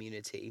black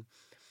community,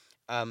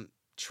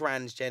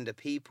 transgender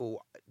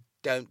people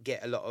don't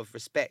get a lot of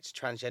respect.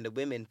 Transgender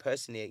women,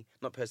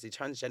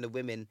 transgender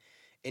women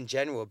in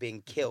general are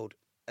being killed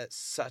at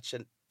such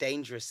a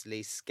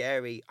dangerously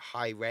scary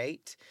high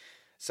rate.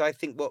 So I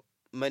think what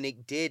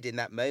Monique did in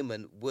that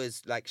moment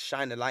was like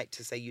shine a light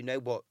to say, you know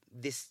what,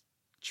 this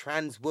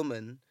trans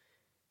woman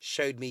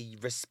showed me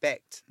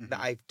respect that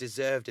I've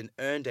deserved and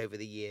earned over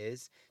the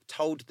years,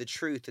 told the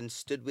truth and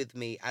stood with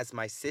me as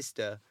my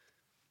sister.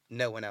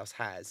 No one else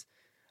has.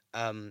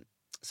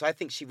 So I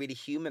think she really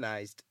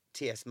humanized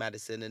T.S.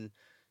 Madison and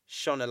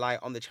shone a light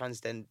on the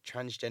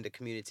transgender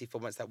community for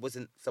once. That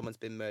wasn't someone's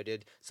been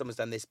murdered, someone's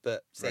done this,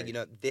 but saying, you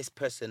know, this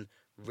person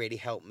really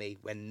helped me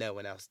when no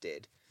one else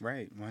did.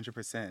 Right,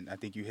 100%. I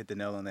think you hit the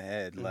nail on the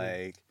head.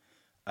 Like,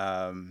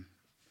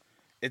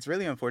 it's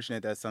really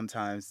unfortunate that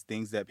sometimes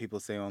things that people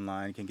say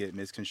online can get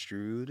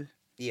misconstrued.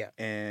 Yeah.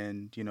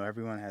 And, you know,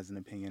 everyone has an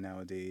opinion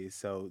nowadays.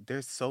 So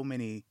there's so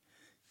many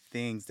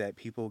things that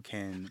people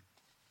can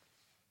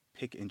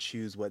pick and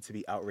choose what to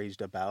be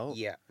outraged about.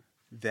 Yeah.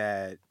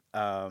 That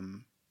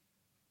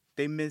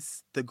they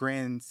miss the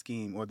grand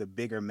scheme or the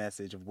bigger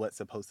message of what's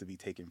supposed to be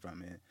taken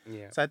from it.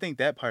 Yeah. So I think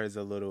that part is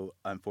a little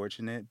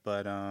unfortunate,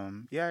 but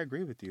yeah, I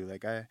agree with you.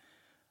 Like I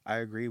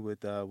agree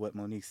with what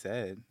Monique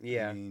said.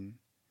 Yeah. I mean,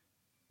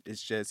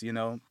 it's just, you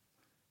know,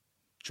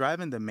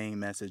 driving the main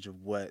message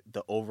of what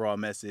the overall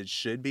message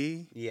should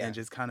be, and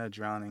just kind of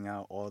drowning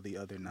out all the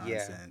other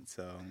nonsense.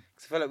 So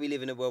 'cause I feel like we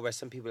live in a world where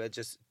some people are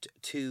just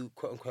too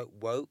quote unquote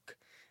woke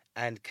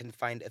and can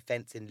find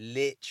offense in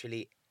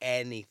literally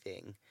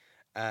anything.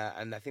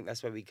 And I think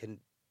that's where we can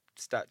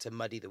start to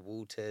muddy the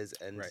waters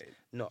and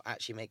not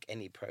actually make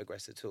any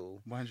progress at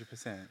all.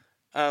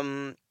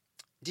 100%.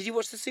 Did you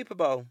watch the Super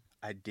Bowl?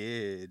 I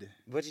did.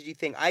 What did you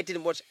think?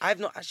 I've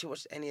not actually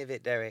watched any of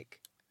it, Derek.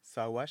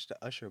 So I watched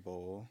the Usher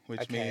Bowl,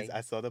 which means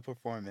I saw the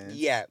performance.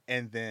 Yeah.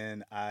 And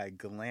then I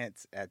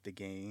glanced at the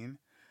game.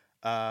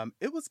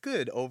 It was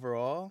good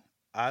overall.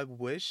 I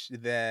wish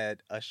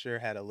that Usher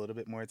had a little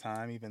bit more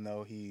time, even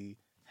though he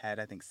had,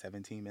 I think,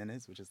 17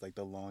 minutes, which is like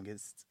the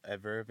longest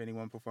ever of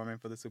anyone performing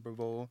for the Super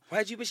Bowl.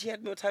 Why do you wish he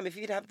had more time? If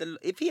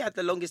he had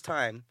the longest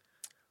time,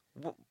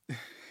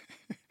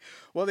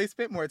 well, they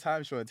spent more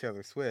time showing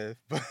Taylor Swift,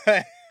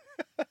 but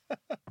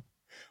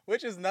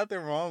which is nothing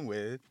wrong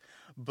with.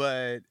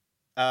 But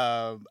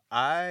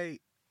Usher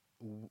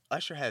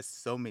has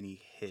so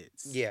many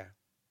hits. Yeah.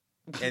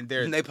 And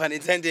there's no pun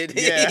intended.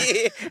 Yeah.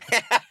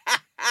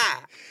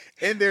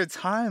 and they're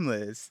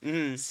timeless.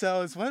 Mhm.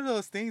 So it's one of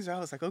those things where I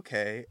was like,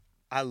 okay,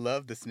 I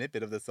love the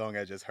snippet of the song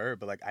I just heard,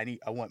 but like I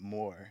want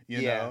more, you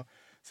Yeah. know?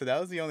 So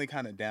that was the only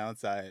kind of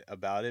downside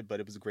about it,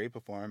 but it was a great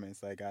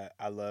performance. Like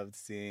I loved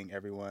seeing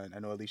everyone. I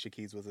know Alicia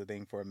Keys was a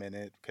thing for a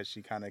minute because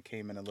she kind of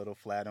came in a little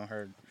flat on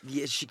her.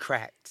 Yeah, she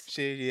cracked.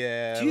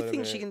 Yeah. Do a you little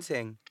think she bit. can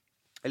sing?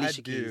 I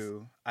Alicia Keys.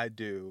 do. I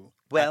do.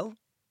 Well,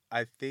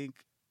 I think.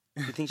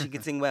 you think she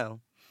can sing well?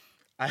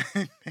 I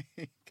think.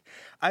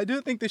 I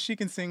do think that she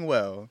can sing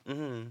well.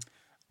 Mm-hmm.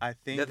 I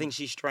think. Do you think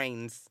she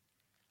strains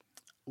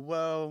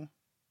Well,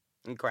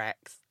 and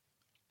cracks?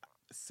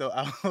 so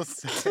I will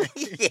say.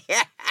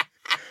 Yeah.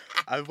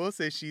 I will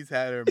say she's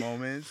had her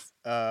moments,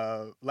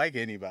 like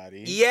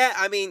anybody. Yeah,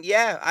 I mean,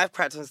 yeah, I've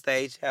cracked on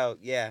stage. Hell,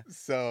 yeah.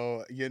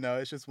 So,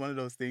 it's just one of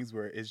those things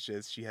where it's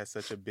just she has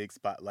such a big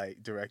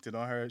spotlight directed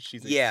on her.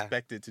 She's Yeah.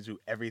 expected to do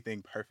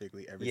everything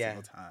perfectly every Yeah.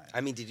 single time.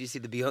 I mean, did you see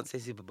the Beyonce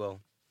Super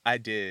Bowl? I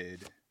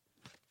did.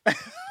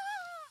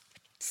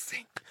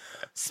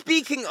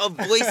 Speaking of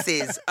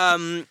voices,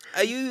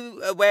 are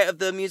you aware of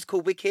the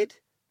musical Wicked?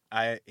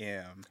 I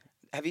am.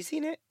 Have you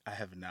seen it? I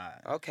have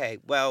not. Okay,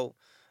 well,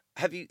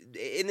 have you,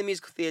 in the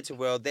musical theatre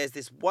world, there's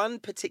this one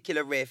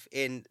particular riff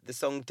in the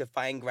song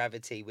Defying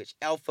Gravity, which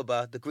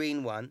Elphaba, the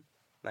green one,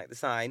 like the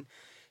sign,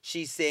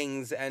 she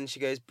sings and she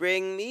goes,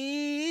 bring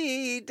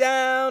me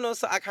down, or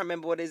so, I can't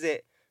remember, what is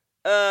it?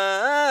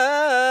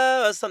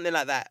 Or something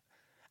like that.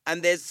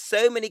 And there's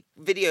so many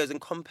videos and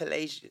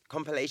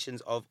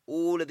compilations of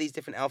all of these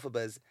different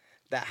Elphabas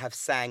that have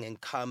sang and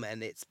come,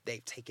 and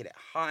they've taken it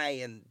high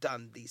and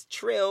done these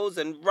trills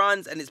and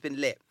runs, and it's been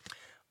lit.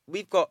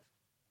 We've got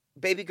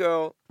baby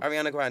girl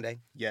Ariana Grande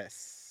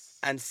Yes.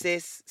 and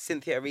sis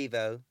Cynthia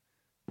Erivo,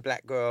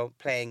 black girl,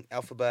 playing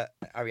Elphaba,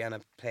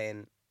 Ariana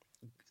playing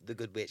the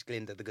good witch,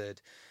 Glinda the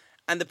Good.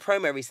 And the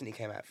promo recently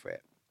came out for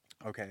it.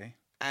 Okay.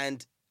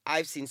 And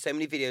I've seen so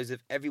many videos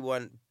of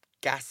everyone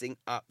gassing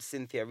up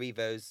Cynthia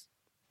Erivo's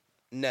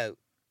note.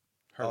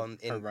 Her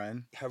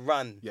run. Her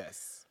run.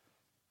 Yes.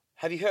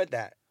 Have you heard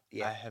that?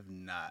 Yeah. I have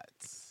not.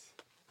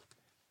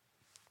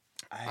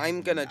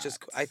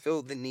 I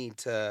feel the need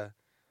to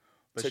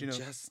But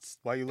just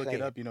while you look play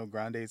it up,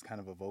 Grande is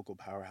kind of a vocal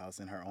powerhouse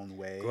in her own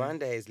way.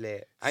 Grande is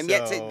lit. I'm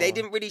yet to. They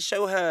didn't really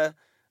show her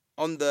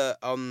on the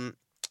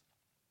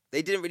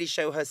They didn't really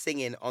show her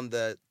singing on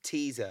the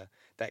teaser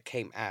that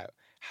came out.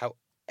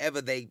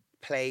 However, they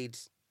played.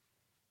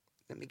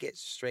 Let me get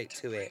straight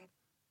to it.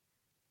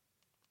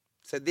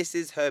 So this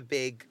is her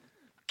big.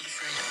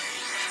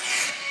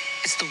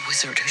 It's the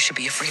wizard who should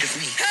be afraid of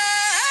me.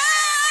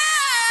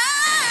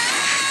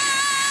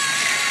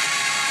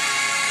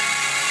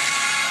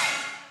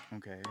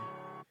 Okay.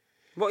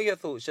 What are your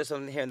thoughts just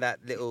on hearing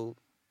that little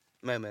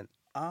moment?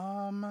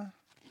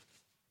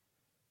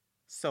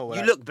 So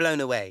You look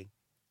blown away.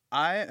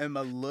 I am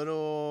a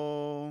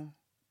little.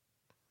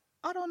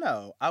 I don't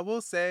know. I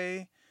will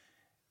say,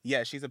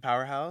 yeah, she's a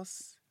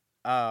powerhouse.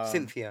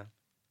 Cynthia.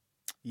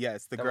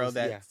 Yes, the That girl was-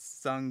 that yeah.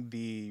 sung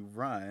the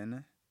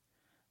run.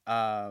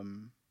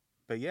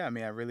 But yeah, I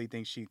mean, I really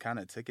think she kind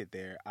of took it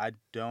there. I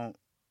don't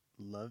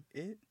love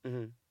it.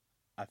 Mm-hmm.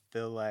 I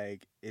feel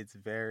like it's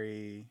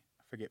very.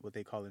 I forget what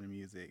they call it in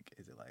music.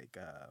 Is it like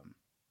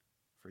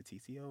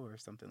fortissimo or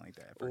something like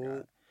that? I forgot.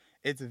 Ooh.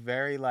 It's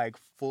very like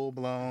full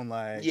blown.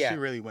 Like Yeah. she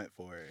really went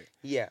for it.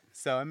 Yeah.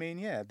 So I mean,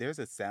 yeah, there's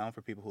a sound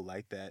for people who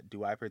like that.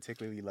 Do I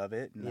particularly love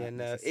it? Yeah, Not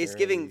no. It's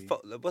giving.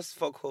 necessarily. What's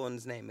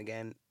Foghorn's name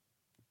again?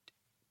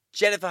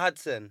 Jennifer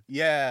Hudson.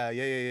 Yeah.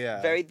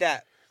 Very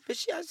that. But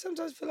I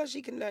sometimes feel like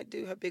she can like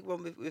do her big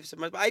one with some.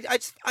 But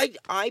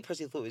I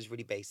personally thought it was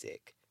really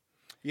basic.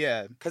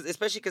 Yeah.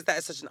 Especially because that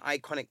is such an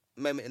iconic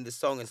moment in the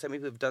song, and so many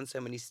people have done so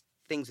many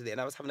things with it.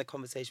 And I was having a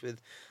conversation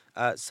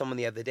with someone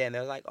the other day, and they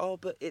were like, "Oh,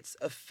 but it's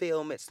a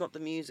film. It's not the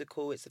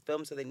musical. It's a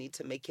film, so they need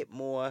to make it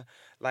more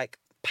like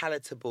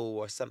palatable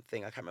or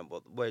something." I can't remember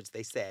what words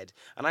they said.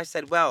 And I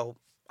said, "Well,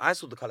 I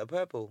saw The Color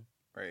Purple,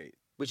 Right.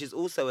 which is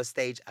also a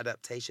stage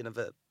adaptation of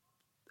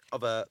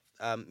a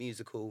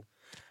musical,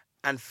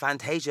 and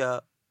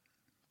Fantasia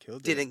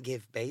Killed it. didn't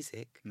give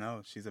basic."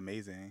 No, she's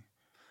amazing.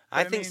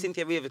 I But I think mean-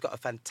 Cynthia Erivo's got a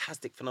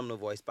fantastic, phenomenal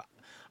voice, but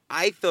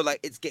I feel like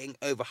it's getting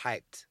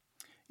overhyped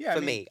Yeah. for I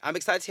mean, me. I'm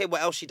excited to hear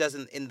what else she does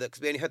in the,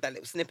 because we only heard that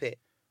little snippet.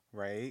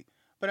 Right.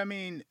 But I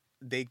mean,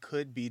 they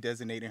could be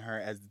designating her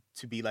as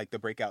to be like the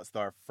breakout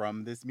star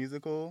from this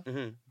musical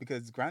Mm-hmm.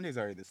 because Grande's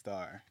already the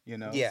star,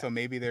 Yeah. So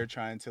maybe they're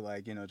trying to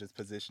like, just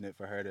position it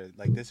for her to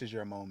like, this is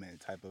your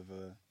moment type of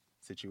a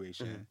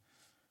situation. Mm-hmm.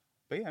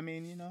 But yeah, I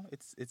mean,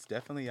 it's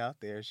definitely out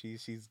there.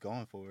 She's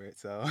going for it.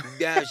 So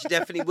Yeah, she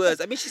definitely was.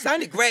 I mean, she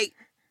sounded great.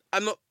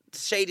 I'm not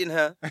shading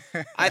her.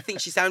 I think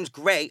she sounds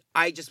great.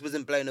 I just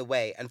wasn't blown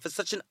away. And for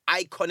such an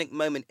iconic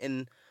moment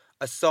in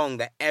a song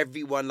that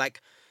everyone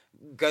like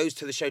goes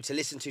to the show to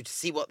listen to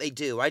see what they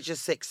do, I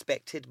just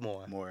expected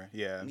more. more,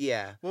 yeah.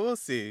 Yeah. Well, we'll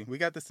see. We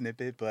got the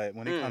snippet, but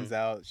when it comes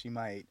out, she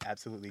might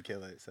absolutely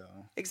kill it. So,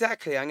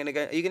 Exactly. I'm gonna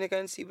go. Are you gonna go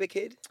and see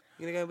Wicked?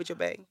 You gonna go with your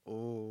bae?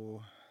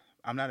 oh,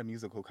 I'm not a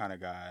musical kind of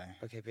guy.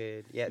 Okay,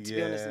 period. Yeah. To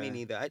be honest, me Yeah.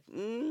 neither.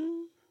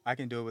 I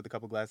can do it with a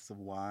couple glasses of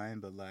wine,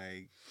 but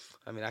like...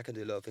 I mean, I can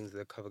do a lot of things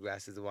with a couple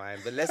glasses of wine,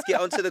 but let's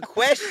get on to the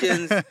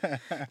questions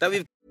that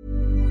we've...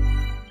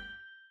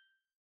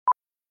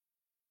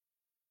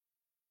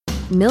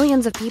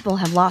 Millions of people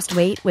have lost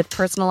weight with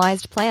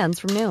personalized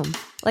plans from Noom.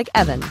 Like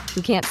Evan,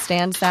 who can't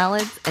stand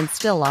salads and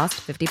still lost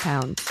 50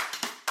 pounds.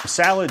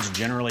 Salads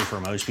generally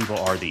for most people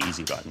are the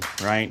easy button,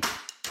 right?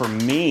 For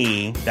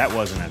me, that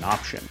wasn't an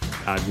option.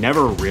 I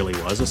never really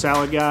was a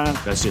salad guy.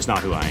 That's just not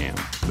who I am.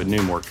 But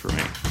Noom worked for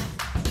me.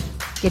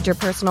 Get your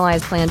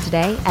personalized plan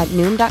today at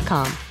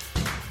Noom.com.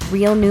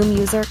 Real Noom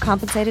user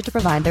compensated to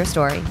provide their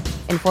story.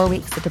 In 4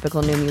 weeks, the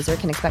typical Noom user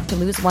can expect to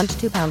lose 1 to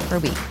 2 pounds per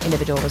week.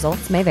 Individual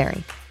results may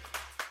vary.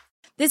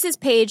 This is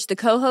Paige, the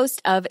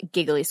co-host of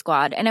Giggly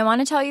Squad, and I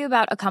want to tell you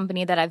about a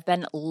company that I've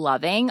been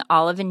loving,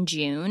 Olive &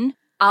 June.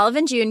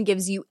 Olive & June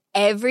gives you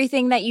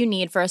everything that you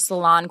need for a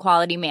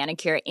salon-quality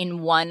manicure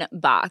in one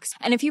box.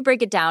 And if you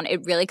break it down,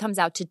 it really comes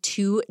out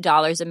to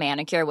 $2 a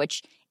manicure,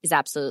 which is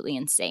absolutely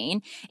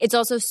insane. It's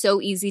also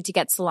so easy to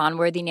get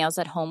salon-worthy nails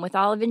at home with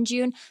Olive &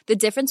 June. The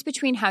difference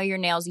between how your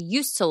nails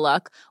used to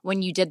look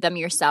when you did them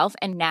yourself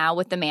and now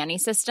with the Mani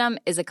system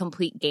is a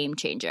complete game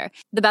changer.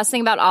 The best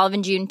thing about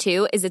Olive & June,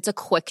 too, is it's a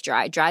quick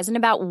dry. Dries in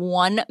about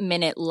 1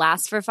 minute,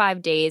 lasts for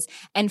 5 days,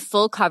 and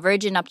full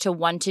coverage in up to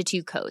 1 to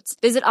 2 coats.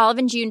 Visit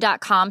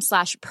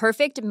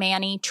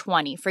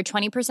oliveandjune.com/perfectmani20 for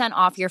 20%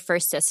 off your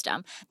first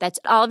system. That's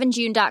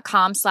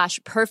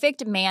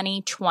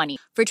oliveandjune.com/perfectmani20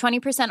 for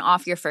 20%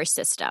 off your first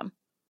system.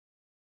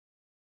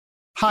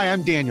 Hi,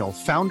 I'm Daniel,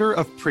 founder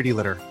of Pretty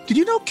Litter. Did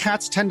you know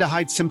cats tend to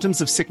hide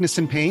symptoms of sickness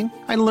and pain?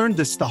 I learned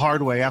this the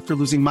hard way after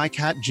losing my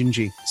cat,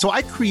 Gingy. So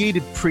I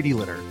created Pretty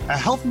Litter, a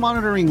health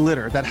monitoring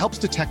litter that helps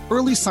detect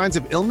early signs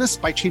of illness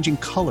by changing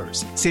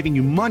colors, saving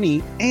you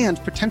money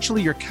and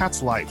potentially your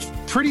cat's life.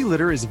 Pretty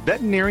Litter is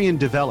veterinarian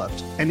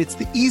developed, and it's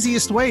the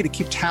easiest way to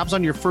keep tabs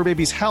on your fur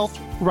baby's health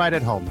right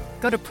at home.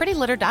 Go to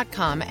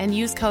prettylitter.com and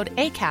use code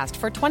ACAST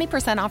for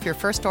 20% off your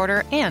first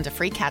order and a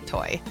free cat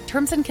toy.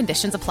 Terms and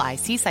conditions apply.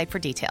 See site for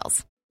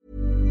details.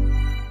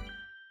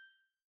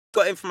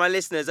 Got in from my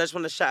listeners. I just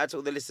want to shout out to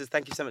all the listeners.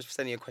 Thank you so much for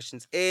sending your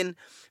questions in.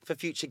 For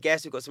future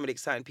guests, we've got some really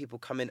exciting people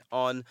coming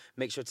on.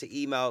 Make sure to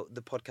email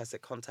the podcast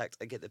at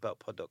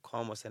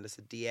contact@getthebeltpod.com or send us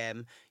a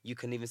DM. You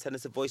can even send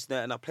us a voice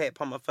note and I'll play it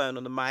upon my phone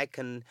on the mic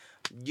and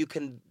you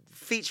can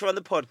feature on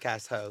the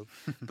podcast, ho.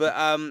 But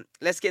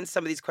let's get into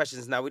some of these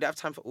questions now. We don't have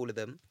time for all of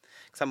them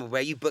because I'm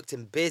aware you booked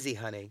and busy,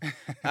 honey.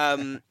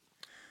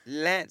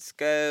 Let's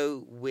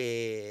go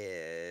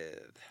with...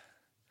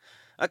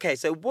 Okay,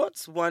 so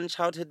what's one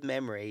childhood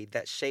memory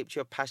that shaped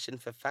your passion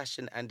for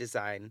fashion and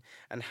design,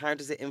 and how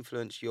does it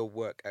influence your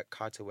work at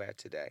Carter Wear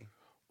today?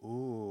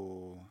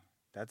 Ooh,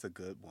 that's a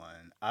good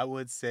one. I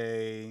would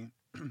say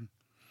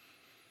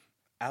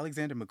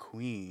Alexander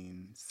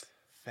McQueen's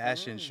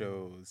fashion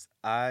shows.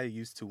 I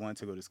used to want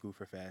to go to school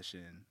for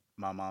fashion.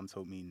 My mom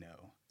told me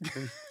no.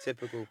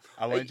 Typical.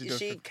 I wanted to go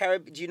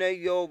do you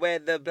know where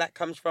the black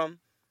comes from?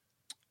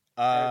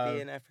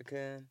 Caribbean,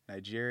 African,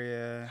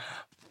 Nigeria.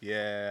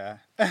 Yeah.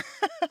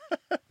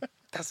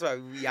 That's why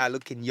we are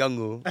looking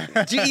young.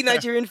 Do you eat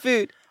Nigerian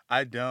food?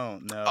 I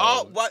don't know.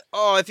 Oh, what?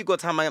 Oh, if you got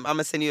time, I'm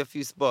gonna send you a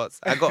few spots.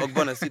 I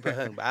got a super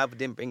home, but I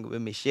didn't bring it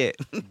with me. Shit.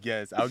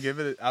 Yes, I'll give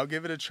it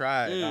a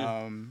try.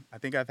 I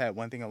think I've had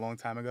one thing a long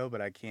time ago, but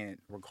I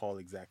can't recall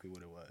exactly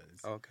what it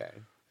was.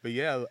 Okay. But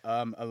yeah,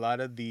 a lot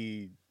of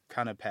the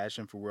kind of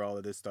passion for where all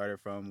of this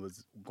started from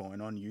was going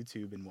on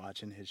YouTube and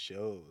watching his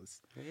shows.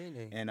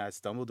 Really? And I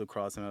stumbled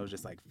across him. I was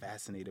just like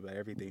fascinated by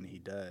everything he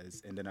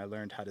does. And then I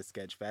learned how to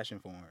sketch fashion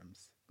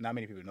forms. Not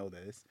many people know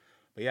this.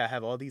 But yeah, I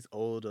have all these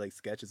old like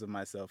sketches of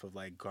myself of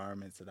like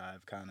garments that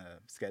I've kind of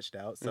sketched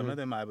out. Some of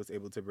them I was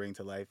able to bring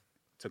to life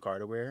to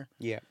Carter Wear.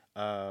 Yeah.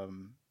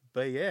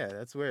 But yeah,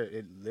 that's where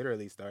it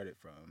literally started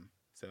from.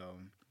 So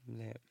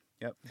yeah.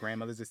 Yep,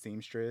 grandmother's a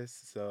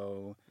seamstress,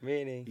 so...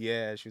 Really?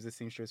 Yeah, she was a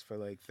seamstress for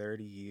like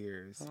 30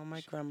 years. Oh,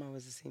 my grandma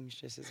was a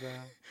seamstress as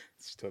well.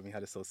 She taught me how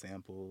to sew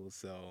samples,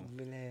 so...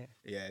 Really?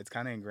 Yeah, it's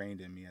kind of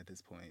ingrained in me at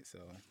this point, so...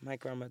 My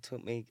grandma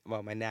taught me,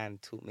 my nan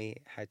taught me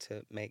how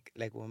to make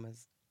leg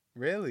warmers.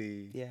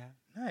 Really? Yeah.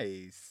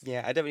 Nice.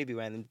 Yeah, I don't really be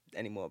wearing them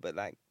anymore, but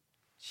like,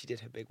 she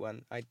did her big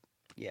one.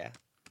 Yeah.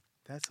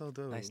 That's so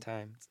dope. Nice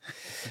times.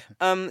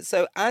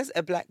 So as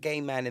a black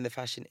gay man in the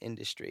fashion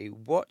industry,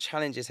 what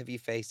challenges have you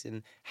faced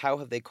and how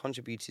have they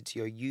contributed to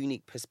your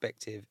unique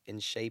perspective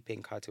in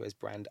shaping Carter Wear's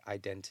brand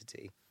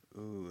identity?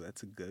 Ooh,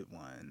 that's a good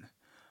one.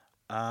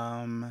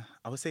 I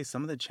would say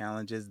some of the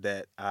challenges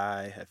that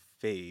I have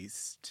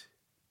faced...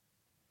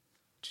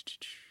 I'm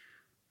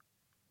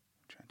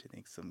trying to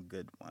think some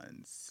good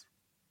ones.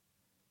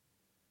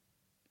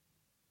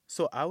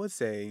 So I would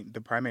say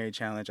the primary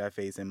challenge I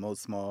face, and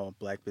most small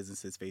black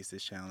businesses face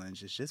this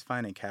challenge, is just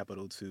finding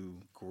capital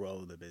to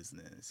grow the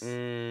business.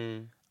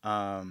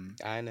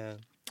 I know.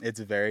 It's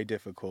very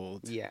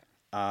difficult. Yeah.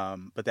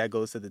 But that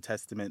goes to the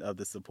testament of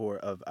the support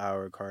of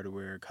our Carter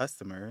Wear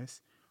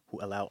customers who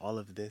allow all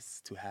of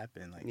this to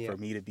happen. Like for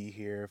me to be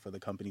here, for the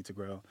company to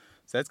grow.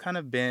 So that's kind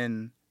of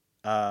been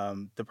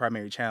the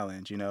primary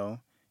challenge, you know?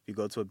 If you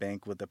go to a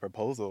bank with a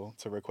proposal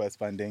to request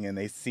funding and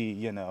they see,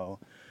 you know,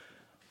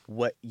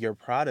 what your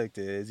product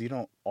is, you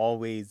don't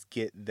always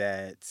get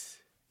that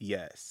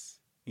yes,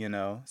 you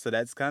know? So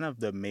that's kind of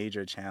the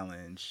major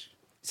challenge.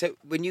 So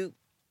when you,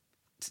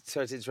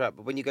 sorry to interrupt,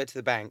 but when you go to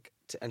the bank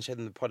and show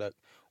them the product,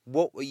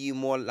 what were you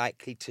more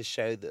likely to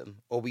show them?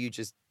 Or will you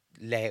just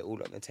lay it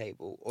all on the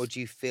table? Or do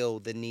you feel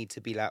the need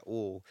to be like,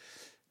 oh,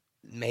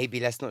 maybe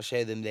let's not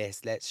show them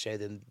this, let's show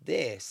them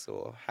this?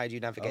 Or how do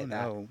you navigate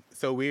that? No.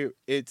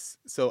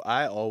 So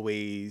I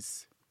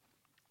always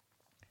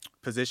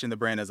position the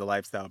brand as a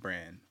lifestyle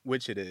brand,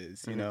 which it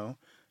is, you know.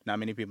 Not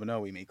many people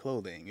know we make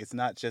clothing. It's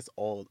not just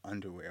all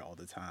underwear all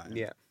the time.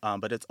 Yeah.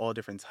 But it's all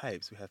different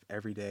types. We have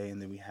everyday,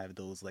 and then we have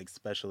those like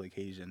special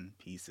occasion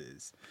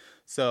pieces.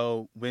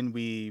 So when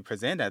we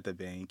present at the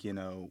bank, you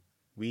know,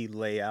 we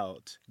lay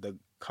out the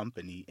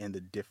company in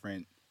the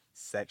different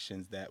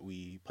sections that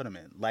we put them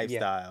in.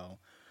 Lifestyle,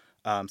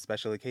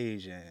 special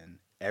occasion,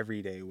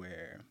 everyday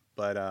wear.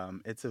 But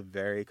it's a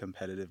very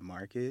competitive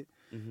market.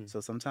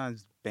 So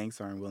sometimes banks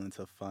aren't willing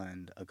to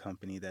fund a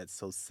company that's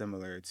so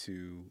similar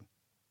to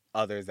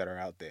others that are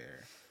out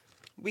there.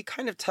 We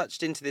kind of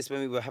touched into this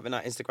when we were having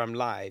our Instagram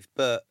live,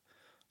 but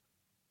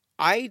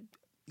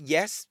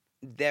yes,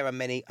 there are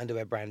many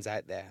underwear brands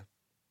out there.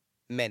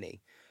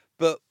 Many.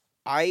 But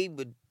I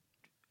would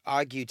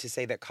argue to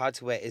say that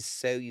Carterwear is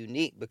so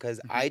unique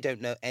because I don't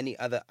know any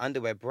other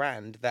underwear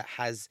brand that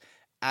has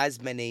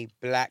as many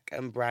black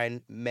and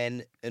brown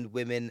men and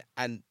women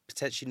and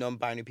potentially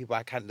non-binary people.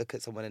 I can't look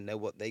at someone and know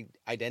what they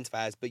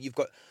identify as, but you've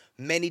got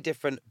many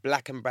different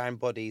black and brown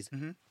bodies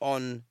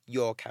on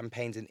your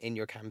campaigns and in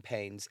your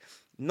campaigns.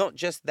 Not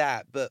just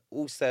that, but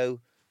also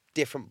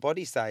different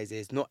body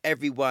sizes. Not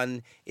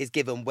everyone is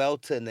given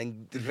Welton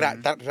and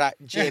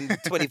gym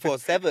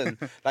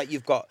 24/7. Like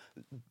you've got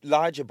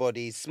larger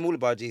bodies, smaller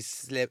bodies,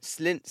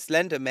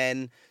 slender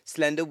men,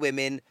 slender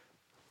women,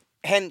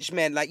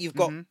 henchmen. Like you've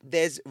got,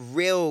 there's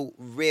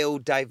real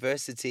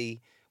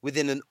diversity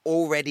within an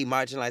already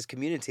marginalized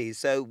community.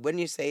 So when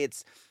you say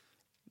it's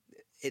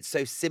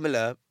so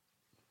similar,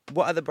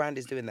 what other brand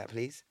is doing that,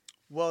 please?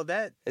 Well,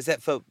 that...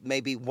 Except for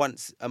maybe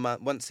once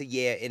a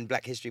year in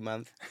Black History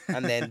Month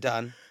and then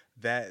done.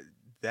 That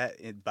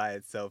by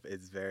itself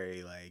is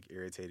very like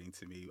irritating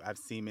to me. I've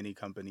seen many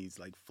companies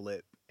like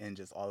flip and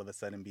just all of a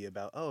sudden be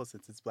about, oh,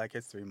 since it's Black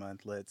History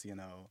Month, let's, you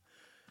know,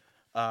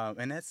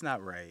 and that's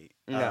not right.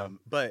 No.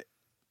 But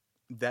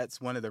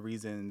that's one of the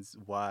reasons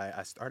why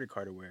I started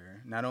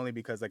Carterwear. Not only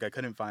because like I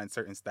couldn't find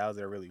certain styles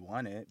that I really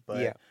wanted,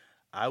 but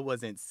I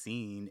wasn't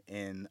seen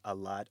in a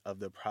lot of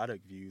the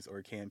product views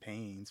or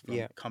campaigns from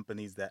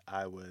companies that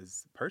I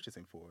was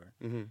purchasing for.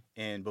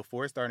 And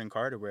before starting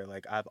Carterwear,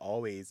 like I've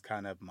always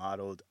kind of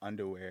modeled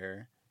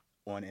underwear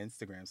on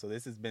Instagram. So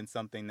this has been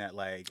something that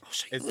like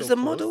it's so a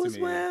model as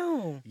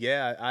well.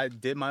 Yeah, I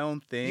did my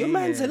own thing. Your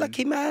man's a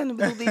lucky man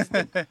with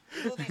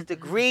all these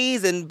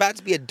degrees and about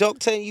to be a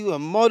doctor and you a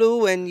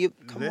model and you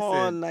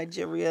on,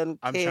 Nigerian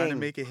I'm king. trying to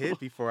make it hit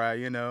before I,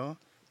 you know,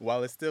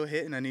 while it's still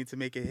hitting, I need to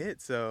make it hit.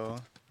 So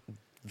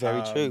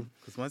very true.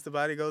 Because once the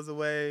body goes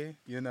away,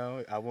 you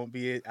know, I won't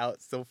be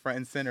out so front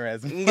and center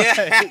as much.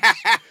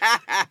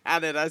 I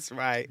know that's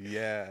right.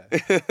 Yeah.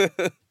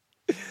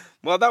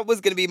 Well, that was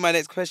going to be my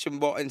next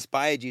question. What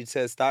inspired you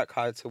to start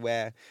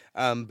Carterwear?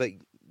 But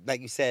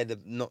like you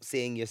said, not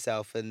seeing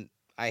yourself, and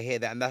I hear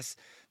that. And that's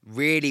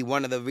really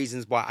one of the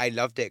reasons why I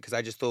loved it, because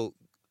I just thought,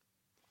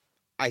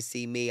 I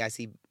see me, I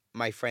see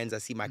my friends, I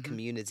see my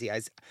community.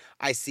 I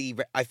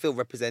feel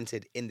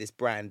represented in this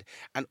brand.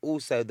 And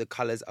also the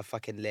colours are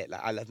fucking lit.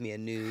 Like, I love me a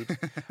nude.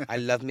 I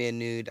love me a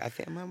nude. I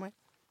think, am I right?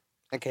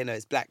 Okay, no,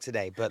 it's black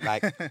today. But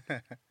like,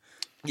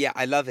 yeah,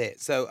 I love it.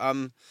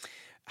 So,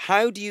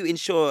 how do you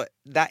ensure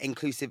that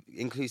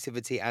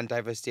inclusivity and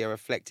diversity are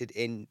reflected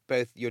in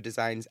both your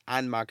designs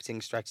and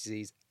marketing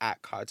strategies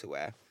at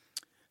Carterwear?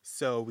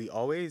 So we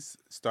always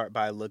start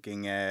by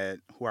looking at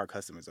who our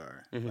customers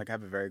are. Like I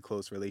have a very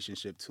close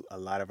relationship to a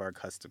lot of our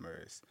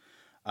customers.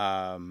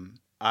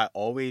 I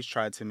always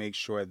try to make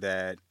sure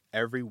that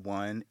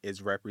everyone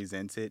is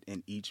represented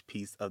in each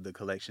piece of the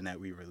collection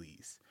that we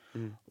release.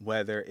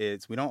 Whether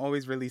it's, we don't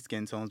always release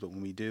skin tones, but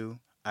when we do,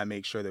 I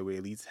make sure that we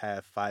at least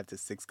have 5 to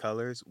 6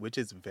 colors, which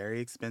is very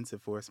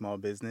expensive for a small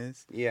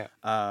business. Yeah.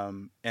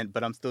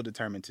 But I'm still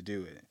determined to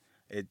do it.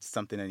 It's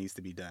something that needs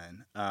to be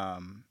done.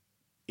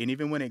 And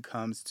even when it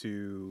comes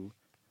to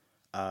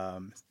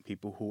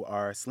people who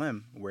are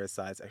slim, wear a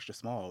size extra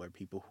small, or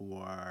people who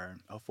are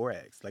a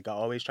 4X. Like I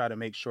always try to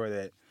make sure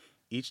that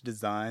each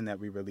design that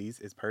we release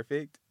is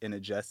perfect and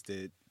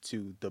adjusted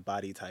to the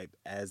body type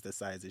as the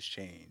sizes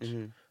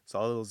change. So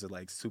all of those are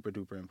like super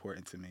duper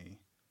important to me.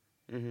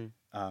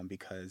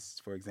 Because,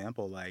 for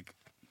example, like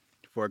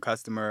for a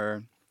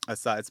customer, a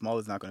size small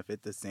is not going to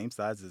fit the same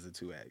size as a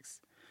 2X.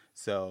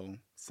 So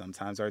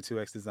sometimes our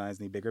 2X designs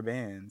need bigger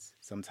bands.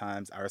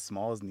 Sometimes our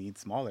smalls need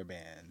smaller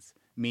bands,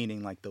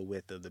 meaning like the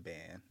width of the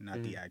band,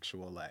 not the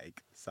actual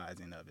like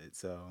sizing of it.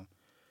 So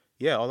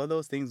yeah, all of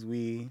those things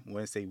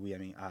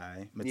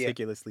I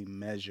meticulously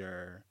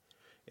measure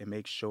and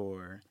make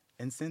sure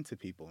and send to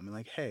people. I mean,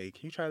 like, hey,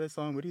 can you try this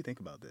on? What do you think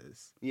about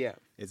this? Yeah.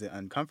 Is it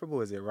uncomfortable?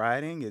 Is it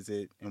riding? Is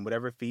it, and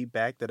whatever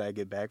feedback that I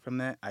get back from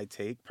that, I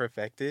take,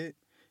 perfect it,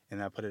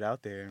 and I put it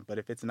out there. But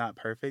if it's not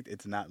perfect,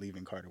 it's not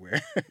leaving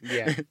Carterwear.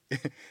 Yeah.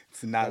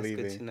 It's not That's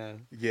leaving. good to know.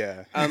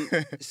 Yeah.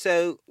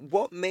 So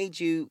what made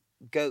you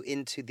go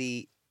into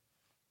the,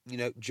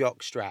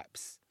 jock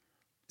straps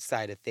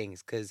side of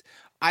things? Because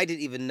I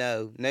didn't even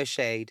know, no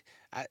shade,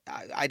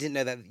 I didn't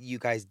know that you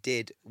guys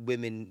did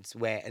women's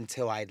wear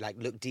until I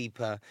looked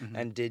deeper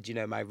and did,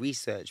 my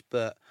research.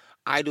 But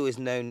I'd always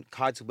known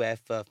Carterwear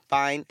for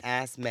fine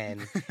ass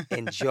men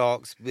in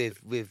jocks with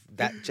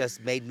that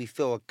just made me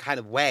feel a kind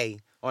of way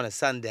on a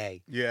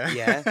Sunday. Yeah.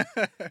 Yeah.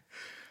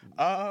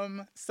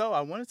 So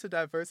I wanted to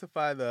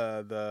diversify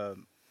the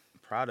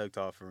product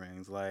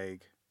offerings.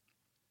 Like,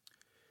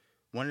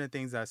 one of the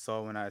things I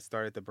saw when I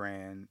started the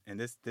brand, and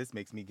this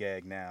makes me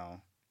gag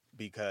now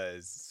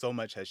because so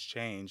much has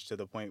changed to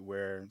the point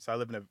where, so I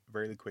live in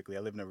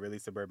a really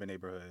suburban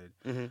neighborhood.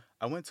 Mm-hmm.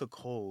 I went to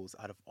Kohl's,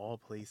 out of all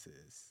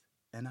places,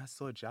 and I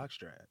saw jock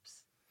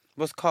straps.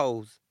 What's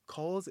Kohl's?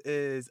 Kohl's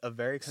is a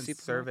very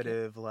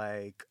conservative,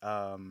 Supermarket?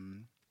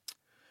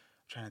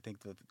 trying to think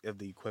of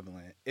the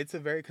equivalent. It's a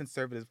very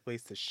conservative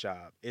place to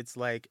shop. It's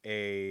like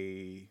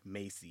a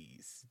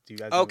Macy's. Do you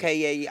guys know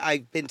Okay, yeah,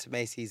 I've been to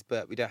Macy's,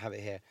 but we don't have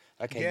it here.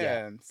 Okay,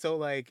 yeah.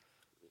 So,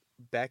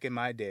 back in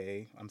my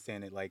day, I'm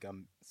saying it like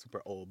I'm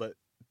super old, but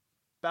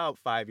about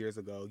 5 years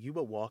ago, you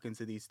would walk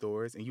into these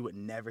stores and you would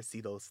never see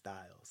those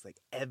styles,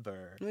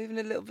 ever. Not even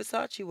a little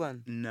Versace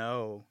one?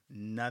 No,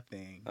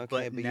 nothing.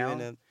 Okay, but now,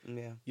 you're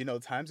in a...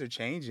 times are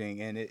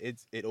changing, and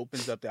it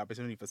opens up the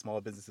opportunity for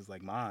small businesses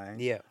like mine.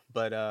 Yeah.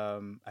 But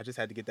I just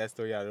had to get that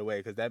story out of the way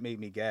because that made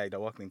me gagged. I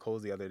walked in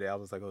Kohl's the other day. I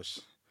was like, oh,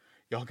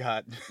 y'all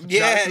got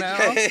jocks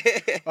now?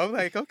 I'm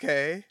like,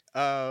 okay.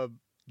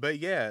 But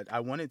yeah,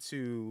 I wanted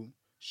to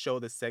show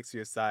the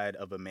sexier side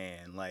of a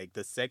man. Like,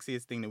 the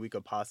sexiest thing that we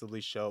could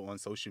possibly show on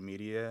social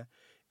media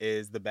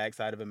is the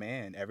backside of a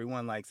man.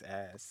 Everyone likes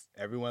ass.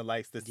 Everyone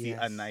likes to see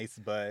a nice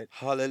butt.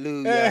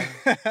 Hallelujah.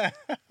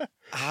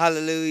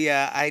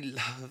 Hallelujah. I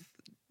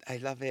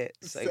love it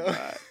so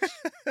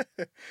much.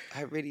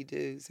 I really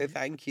do. So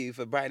thank you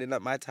for brightening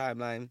up my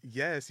timeline.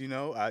 Yes,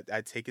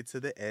 I take it to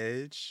the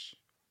edge,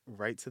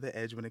 right to the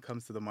edge when it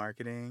comes to the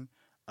marketing.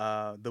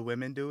 The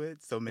women do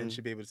it, so men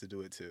should be able to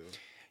do it too.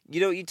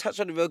 You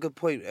touched on a real good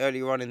point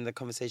earlier on in the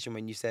conversation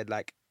when you said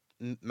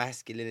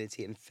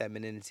masculinity and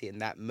femininity and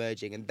that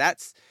merging, and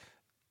that's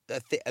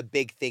a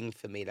big thing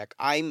for me.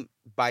 I'm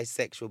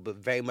bisexual, but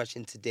very much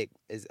into dick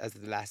as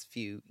the last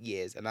few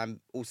years, and I'm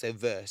also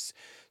verse,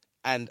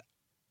 and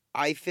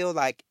I feel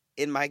like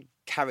in my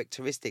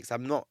characteristics,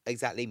 I'm not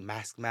exactly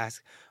mask.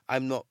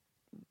 I'm not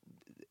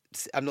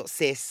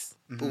cis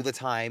all the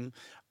time.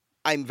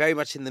 I'm very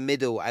much in the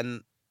middle,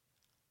 and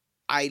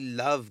I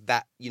love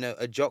that,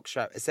 a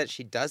jockstrap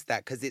essentially does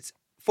that because it's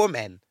for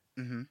men.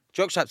 Mm-hmm.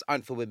 Jockstraps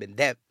aren't for women.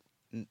 They're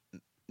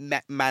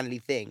manly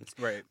things.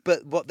 Right.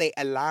 But what they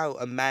allow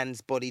a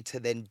man's body to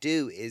then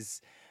do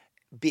is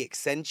be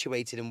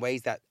accentuated in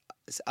ways that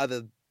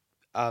other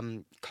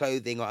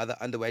clothing or other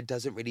underwear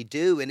doesn't really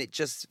do. And it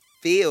just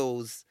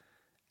feels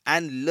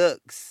and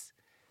looks...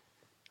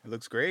 It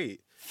looks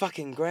great.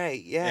 Fucking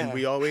great, yeah. And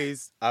I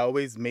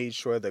always made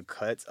sure the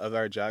cuts of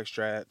our jock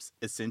straps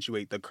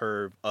accentuate the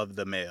curve of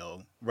the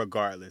male,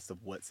 regardless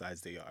of what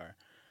size they are.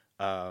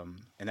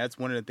 And that's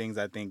one of the things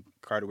I think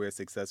Carterwear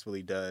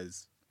successfully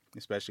does,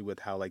 especially with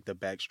how the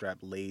back strap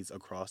lays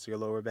across your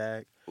lower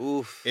back.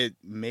 Oof. It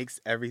makes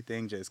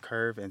everything just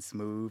curve and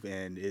smooth,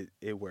 and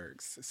it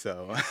works.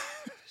 So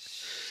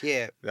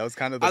shit. That was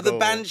kind of the Are goal. the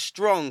bands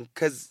strong?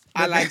 Because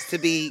I like to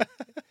be...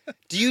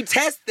 Do you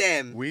test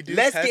them? We do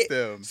test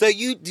them. So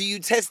do you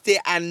test it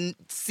and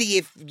see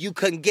if you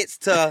can get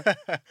to...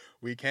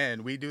 We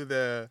can. We do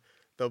the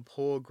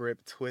pull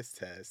grip twist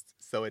test.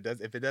 So if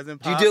it doesn't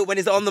pop... Do you do it when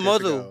it's on the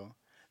model?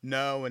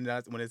 No, when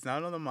it's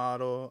not on the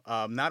model,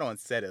 not on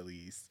set at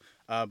least.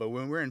 But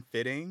when we're in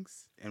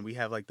fittings and we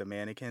have the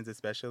mannequins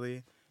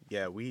especially,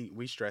 yeah,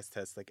 we stress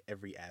test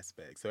every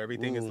aspect. So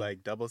everything is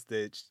double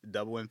stitched,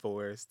 double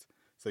enforced.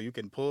 So you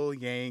can pull,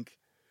 yank.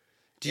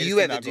 Do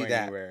you ever do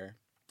that? Anywhere.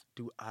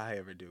 Do I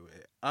ever do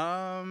it?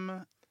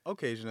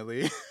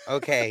 Occasionally.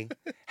 Okay.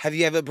 Have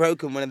you ever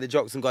broken one of the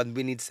jocks and gone,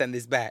 we need to send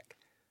this back?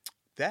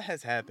 That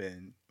has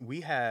happened.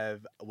 We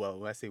have, well,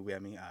 when I say we, I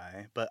mean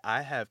but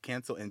I have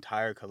canceled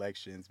entire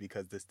collections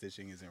because the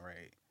stitching isn't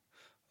right.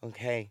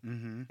 Okay.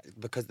 Mm-hmm.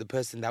 Because the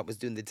person that was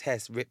doing the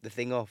test ripped the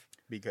thing off.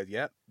 Because,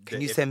 yep. Can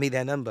you send me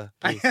their number,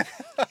 please?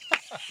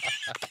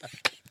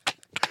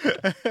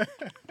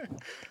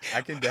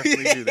 I can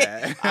definitely do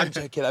that. I'm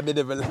joking. I'm in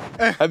a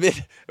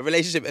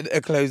relationship, a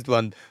closed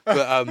one.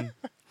 But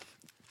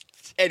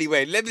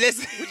anyway,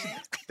 let's.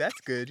 That's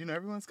good.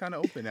 Everyone's kind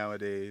of open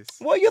nowadays.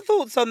 What are your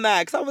thoughts on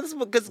that?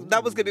 Because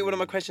that was going to be one of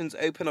my questions: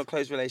 open or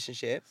closed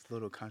relationship. It's a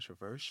little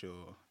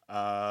controversial.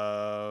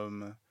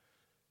 I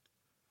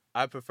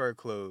prefer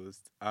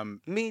closed.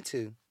 Me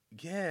too.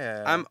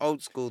 Yeah. I'm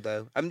old school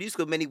though. I'm new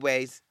school in many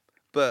ways,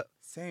 but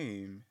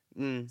same.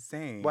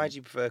 Why do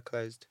you prefer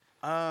closed?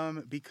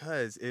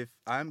 Because if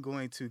I'm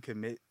going to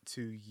commit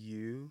to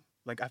you,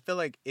 like I feel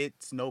like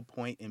it's no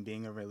point in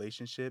being in a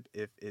relationship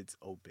if it's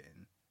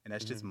open. And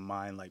that's just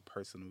mine, like,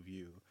 personal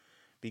view.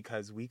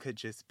 Because we could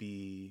just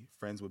be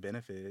friends with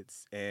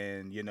benefits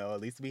and, you know, at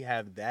least we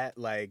have that,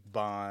 like,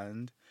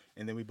 bond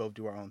and then we both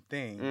do our own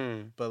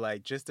thing. But,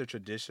 like, just the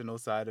traditional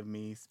side of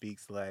me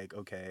speaks like,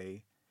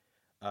 okay,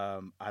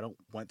 I don't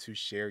want to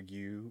share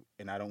you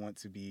and I don't want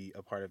to be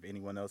a part of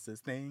anyone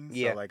else's thing.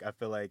 Yeah. So, like, I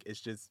feel like it's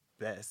just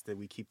best that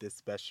we keep this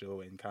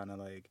special and kind of,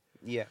 like,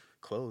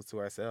 close to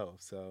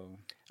ourselves. So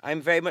I'm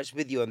very much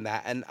with you on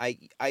that. And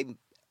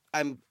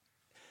I'm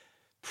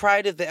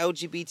proud of the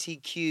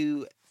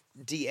LGBTQ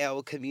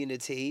DL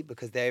community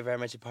because they're very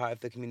much a part of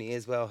the community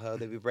as well.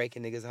 They be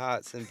breaking niggas'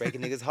 hearts and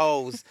breaking niggas'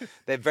 holes.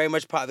 They're very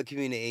much part of the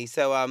community.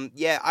 So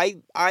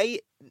I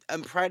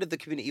am proud of the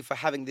community for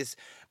having this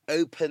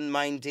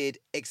open-minded,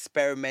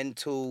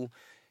 experimental,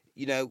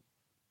 you know,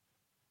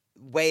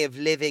 way of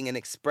living and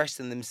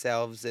expressing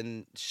themselves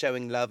and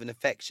showing love and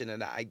affection.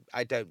 And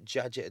I don't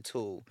judge it at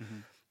all.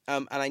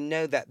 And I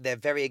know that they're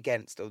very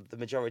against, or the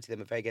majority of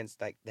them are very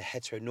against, like the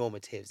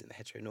heteronormatives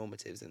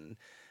and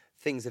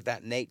things of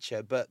that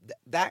nature. But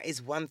that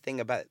is one thing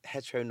about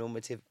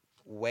heteronormative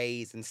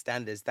ways and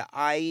standards that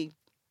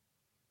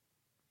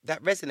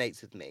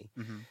resonates with me.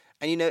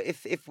 And, you know,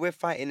 if we're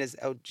fighting as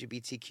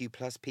LGBTQ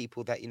plus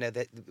people that, you know,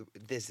 that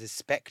there's a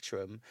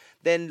spectrum,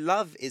 then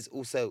love is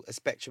also a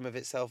spectrum of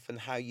itself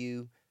and how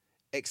you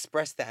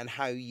express that and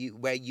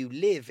where you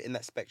live in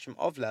that spectrum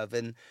of love.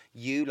 And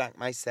you, like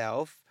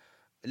myself,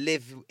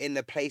 live in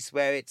a place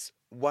where it's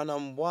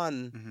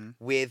one-on-one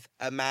with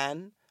a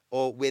man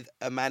or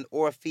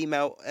a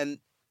female, and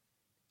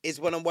is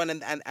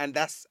one-on-one, and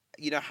that's,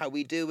 you know, how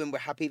we do, and we're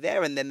happy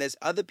there. And then there's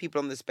other people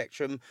on the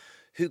spectrum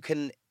who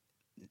can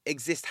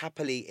exist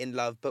happily in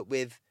love, but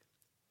with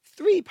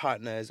 3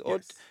 partners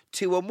or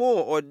 2 or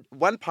more, or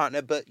 1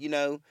 partner, but, you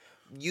know,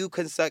 you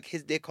can suck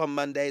his dick on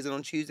Mondays and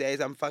on Tuesdays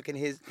I'm fucking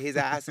his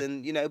ass,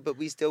 and, you know, but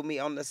we still meet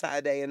on the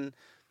Saturday and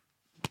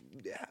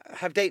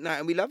have date night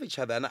and we love each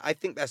other. And I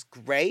think that's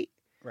great.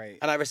 Right.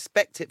 And I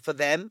respect it for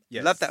them.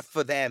 Yes. Love that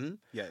for them.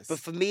 Yes. But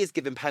for me, it's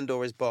giving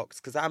Pandora's box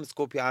because I'm a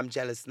Scorpio, I'm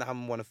jealous, and I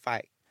want to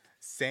fight.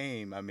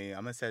 Same. I mean,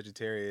 I'm a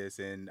Sagittarius,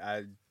 and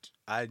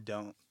I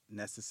don't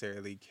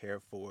necessarily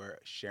care for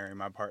sharing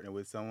my partner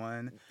with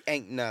someone.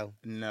 No,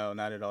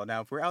 not at all.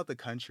 Now, if we're out the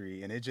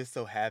country and it just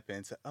so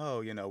happens,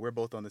 you know, we're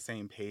both on the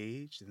same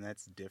page, then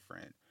that's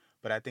different.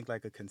 But I think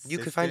like a consistent...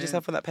 You could find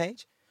yourself on that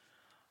page?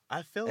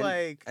 I feel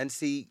like... And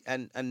see,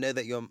 and know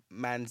that your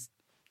man's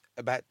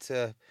about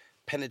to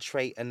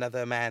penetrate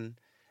another man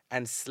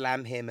and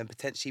slam him and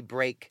potentially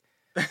break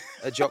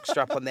a jock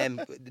strap on them.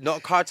 Not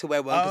a Carter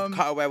wear one, because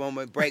Carter wear one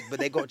won't break, but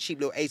they got a cheap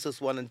little ASOS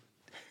one. And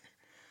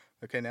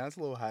okay, now it's a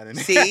little hot in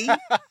there. See?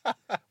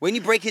 When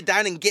you break it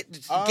down and get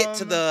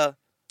to the...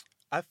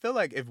 I feel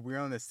like if we're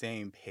on the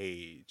same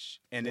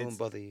page and it won't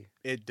bother you.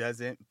 It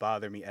doesn't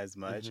bother me as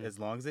much as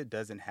long as it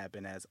doesn't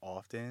happen as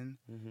often.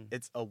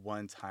 It's a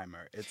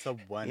one-timer. It's a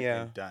one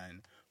and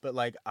done. But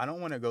like, I don't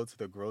want to go to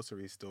the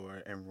grocery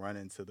store and run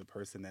into the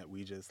person that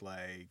we just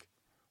like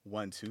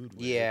 1-2'd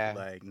with. Yeah.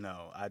 Like,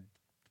 no,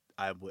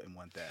 I wouldn't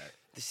want that.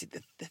 See,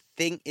 the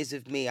thing is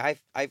with me,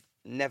 I've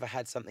never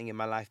had something in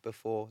my life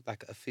before,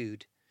 like a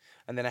food,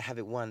 and then I have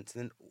it once,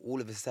 and then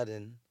all of a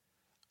sudden,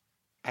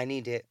 I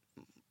need it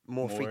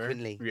more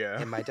frequently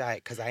in my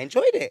diet because I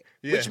enjoyed it,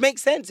 which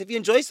makes sense. If you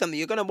enjoy something,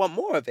 you're going to want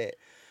more of it.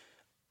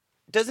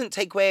 Doesn't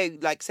take away,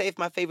 like, say if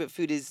my favorite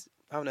food is,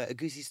 I don't know, a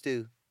goosey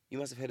stew. You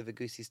must have heard of a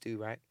goosey stew,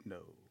 right? No.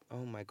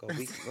 Oh my God,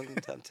 we're going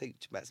to tell you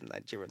about some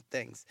Nigerian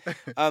things.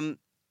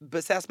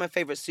 But say that's my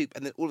favorite soup,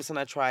 and then all of a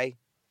sudden I try,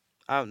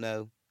 I don't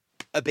know,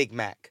 a Big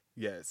Mac.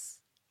 Yes.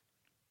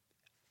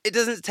 It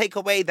doesn't take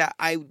away that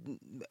a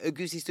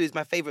goosey stew is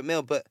my favorite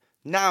meal, but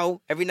now,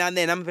 every now and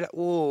then, I'm like,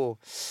 oh,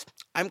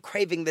 I'm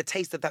craving the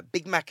taste of that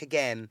Big Mac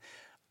again.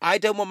 I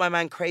don't want my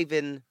man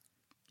craving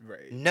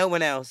no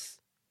one else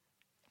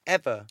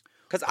ever.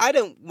 Because I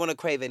don't want to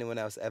crave anyone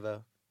else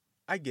ever.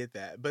 I get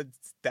that. But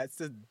that's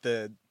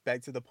the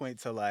back to the point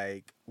to,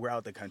 like, we're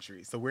out the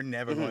country. So we're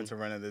never going to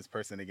run into this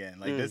person again.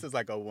 Like, this is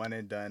like a one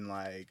and done,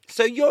 like...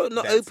 So you're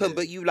not open,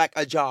 but you like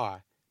a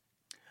jar?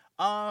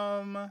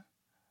 I'll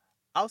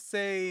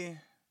say...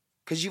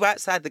 Because you're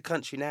outside the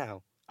country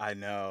now. I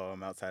know,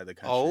 I'm outside the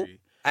country. Oh,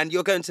 and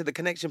you're going to the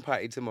connection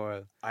party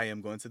tomorrow. I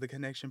am going to the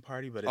connection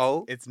party, but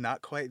it's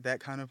not quite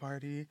that kind of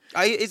party.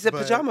 It's a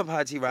pajama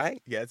party,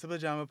 right? Yeah, it's a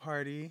pajama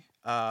party.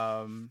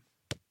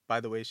 By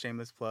the way,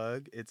 shameless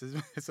plug, it's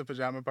a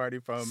pajama party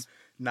from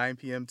 9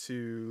 p.m.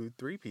 to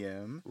 3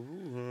 p.m.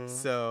 Ooh.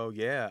 So,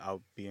 yeah,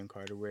 I'll be in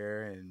Carter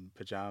wear and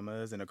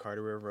pajamas and a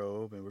Carter wear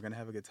robe, and we're going to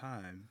have a good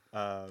time.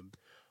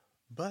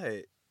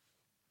 But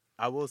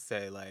I will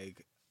say,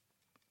 like,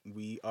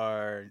 we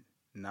are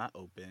not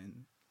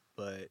open,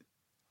 but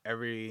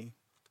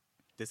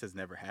this has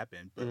never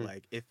happened, but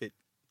like if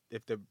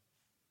the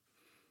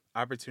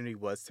opportunity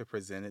was to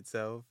present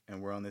itself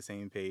and we're on the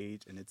same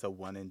page and it's a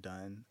one and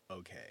done,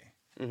 okay.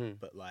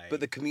 But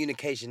the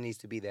communication needs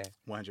to be there.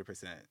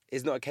 100%.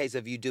 It's not a case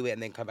of you do it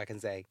and then come back and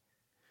say.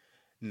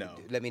 No.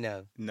 Let me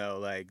know. No,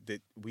 like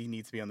we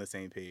need to be on the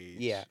same page.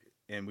 Yeah.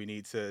 And we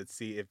need to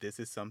see if this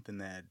is something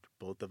that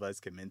both of us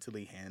can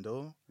mentally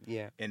handle.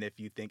 Yeah. And if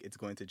you think it's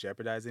going to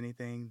jeopardize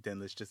anything, then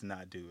let's just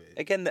not do it.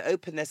 Again, the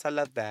openness, I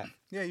love that.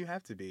 Yeah, you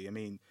have to be. I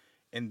mean,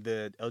 in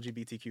the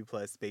LGBTQ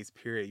plus space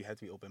period, you have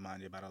to be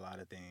open-minded about a lot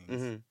of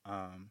things.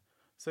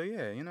 So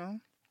yeah, you know,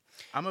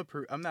 I'm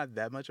not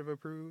that much of a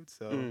prude,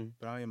 so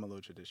but I am a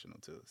little traditional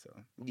too. So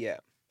yeah.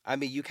 I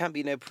mean, you can't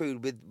be no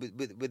prude with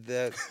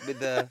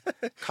the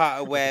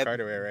Carter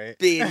Ware, right?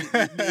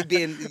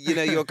 being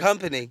your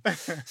company.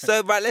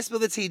 So right, let's spill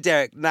the tea,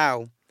 Derek.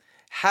 Now,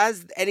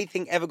 has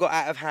anything ever got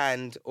out of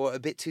hand or a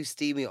bit too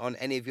steamy on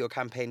any of your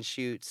campaign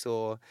shoots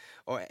or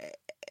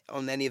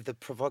on any of the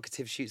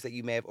provocative shoots that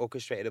you may have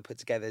orchestrated or put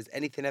together? Has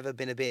anything ever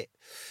been a bit,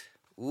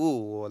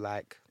 or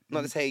like,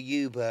 not to say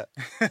you, but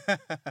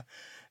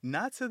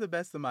not to the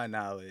best of my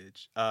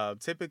knowledge.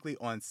 Typically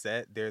on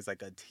set, there's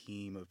like a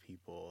team of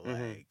people,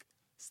 like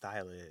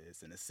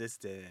stylists and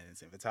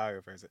assistants and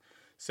photographers.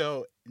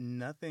 So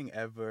nothing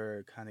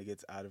ever kind of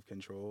gets out of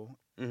control.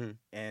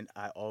 And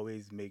I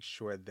always make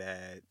sure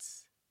that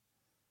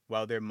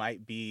while there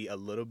might be a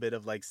little bit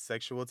of like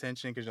sexual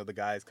tension, because the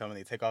guys come and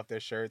they take off their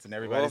shirts and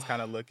everybody's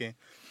kind of looking.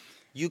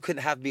 You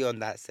couldn't have me on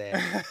that set.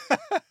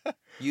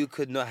 You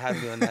could not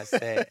have me on that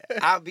set.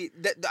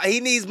 He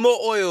needs more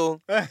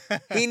oil.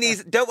 He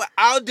needs.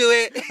 I'll do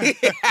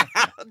it.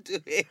 I'll do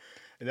it.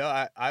 No,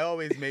 I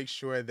always make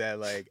sure that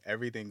like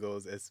everything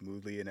goes as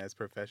smoothly and as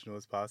professional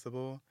as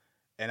possible.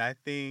 And I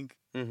think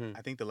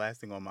the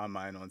last thing on my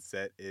mind on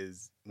set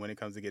is when it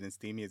comes to getting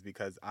steamy is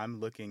because I'm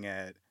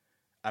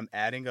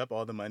adding up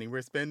all the money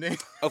we're spending.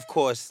 Of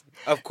course,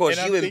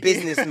 you in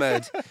business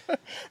mode.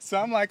 So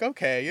I'm like,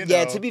 okay, you know.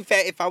 Yeah, to be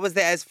fair, if I was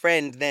there as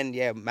friend, then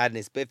yeah,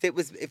 madness. But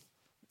if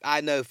I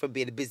know from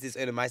being a business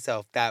owner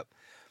myself that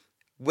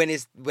when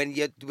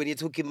you're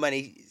talking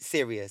money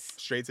serious,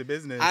 straight to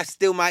business, I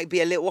still might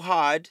be a little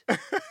hard,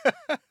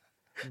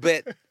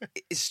 but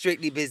it's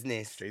strictly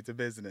business. Straight to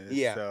business.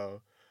 Yeah.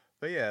 So,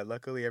 but yeah,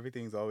 luckily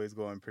everything's always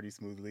going pretty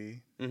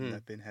smoothly.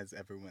 Nothing has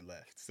ever went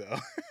left. So.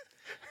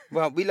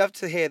 Well, we love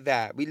to hear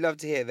that.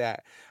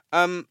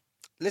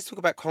 Let's talk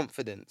about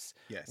confidence.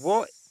 Yes.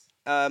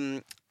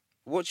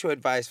 What's your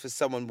advice for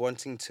someone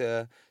wanting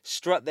to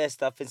strut their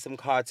stuff in some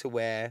Carter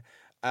Ware,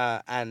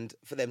 and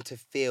for them to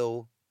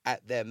feel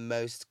at their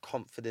most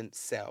confident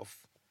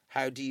self?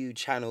 How do you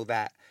channel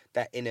that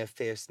inner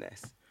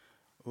fierceness?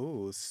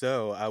 Ooh,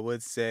 so I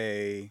would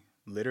say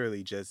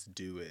literally just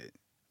do it.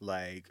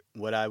 Like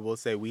what I will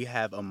say, we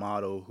have a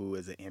model who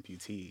is an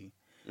amputee,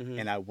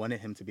 and I wanted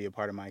him to be a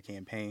part of my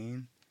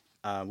campaign.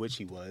 Which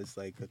he was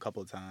like a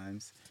couple of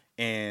times.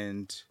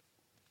 And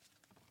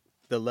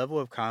the level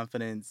of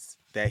confidence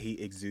that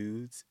he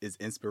exudes is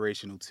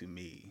inspirational to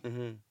me.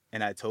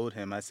 And I told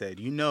him, I said,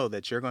 you know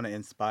that you're going to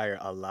inspire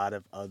a lot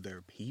of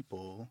other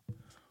people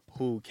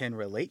who can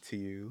relate to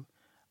you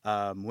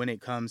when it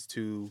comes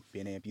to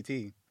being an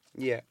amputee.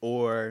 Yeah.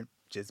 Or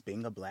just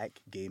being a black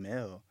gay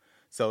male.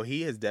 So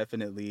he has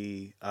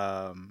definitely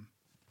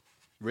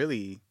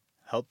really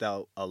helped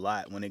out a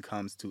lot when it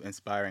comes to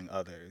inspiring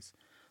others.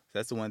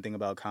 That's the one thing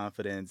about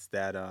confidence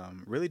that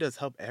really does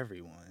help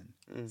everyone.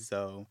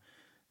 So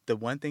the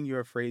one thing you're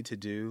afraid to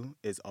do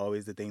is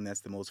always the thing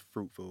that's the most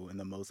fruitful and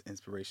the most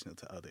inspirational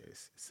to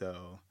others.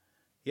 So,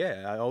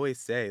 yeah, I always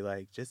say,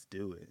 like, just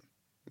do it.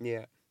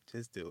 Yeah.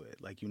 Just do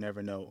it. Like, you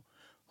never know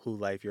who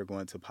life you're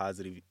going to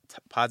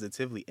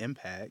positively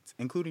impact,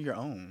 including your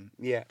own.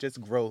 Yeah.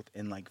 Just growth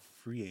and, like,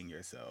 freeing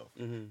yourself.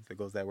 So it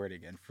goes that word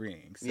again,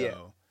 freeing.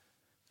 So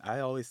I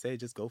always say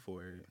just go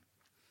for it.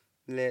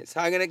 So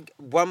I'm going to...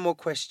 One more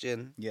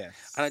question. Yes.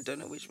 And I don't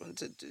know which one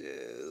to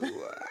do.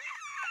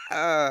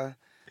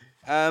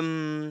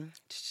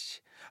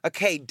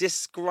 Okay,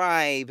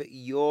 describe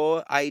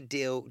your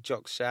ideal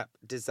jockstrap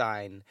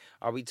design.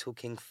 Are we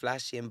talking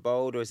flashy and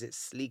bold, or is it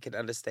sleek and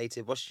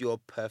understated? What's your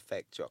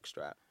perfect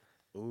jockstrap?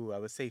 Ooh, I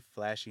would say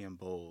flashy and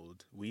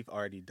bold. We've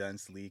already done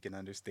sleek and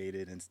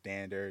understated and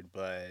standard,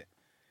 but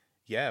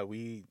yeah,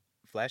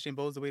 flashy and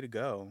bold is the way to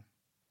go.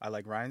 I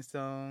like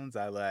rhinestones.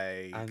 I'm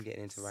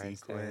getting into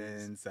sequins.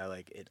 rhinestones. I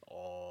like it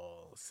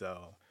all.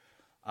 So,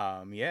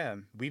 yeah,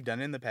 we've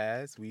done it in the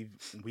past. We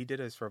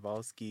did a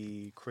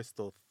Swarovski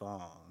crystal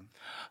thong.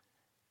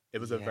 It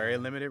was a very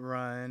limited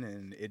run,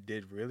 and it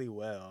did really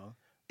well.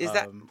 Is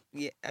that?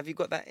 Yeah. Have you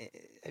got that?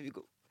 Have you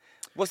got?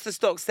 What's the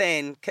stock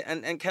saying?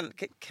 Can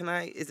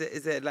I? Is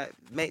it like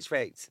mates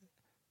rates?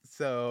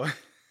 So.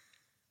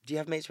 Do you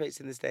have mates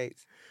rates in the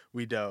States?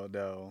 We don't,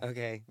 no.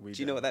 Okay. Do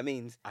you know what that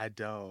means? I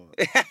don't.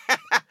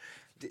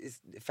 It's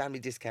family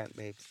discount,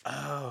 babes.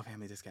 Oh,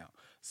 family discount.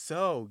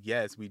 So,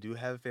 yes, we do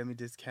have family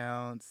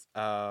discounts.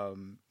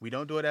 We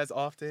don't do it as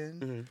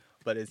often,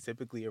 but it's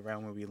typically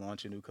around when we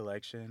launch a new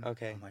collection.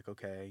 Okay. I'm like,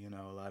 okay,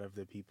 a lot of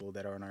the people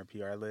that are on our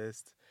PR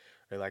list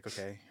are like,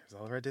 okay, here's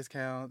all of our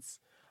discounts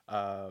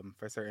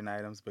for certain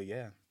items. But,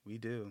 yeah, we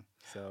do.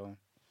 So...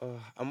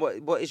 and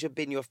what has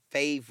been your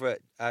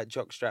favorite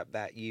jockstrap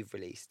that you've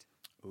released?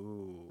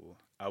 Ooh,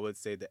 I would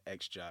say the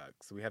X-Jock.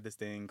 So we have this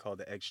thing called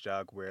the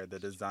X-Jock where the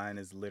design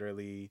is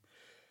literally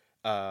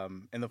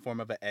in the form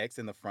of an X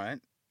in the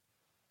front.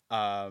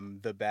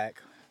 The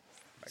back.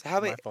 So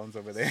how my phone's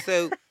over there.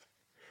 So,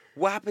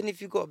 what happened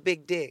if you got a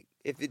big dick?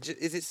 If it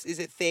is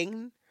it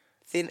thin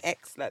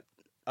X like?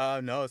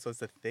 No, so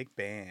it's a thick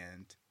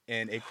band,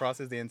 and it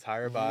crosses the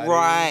entire body.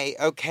 Right.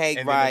 Okay.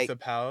 And right. then it's a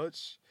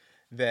pouch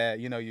that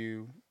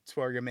you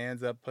twirl your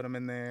mans up, put them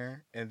in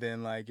there, and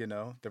then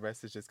the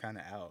rest is just kind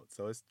of out.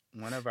 So it's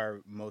one of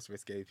our most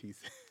risque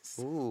pieces.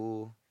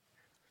 Ooh.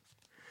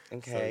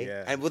 Okay. So,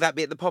 yeah. And will that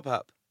be at the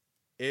pop-up?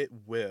 It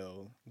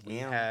will. We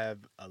Yeah. have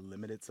a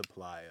limited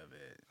supply of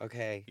it.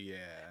 Okay.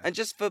 Yeah. And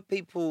just for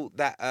people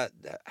that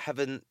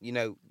haven't,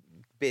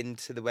 been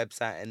to the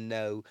website and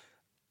know,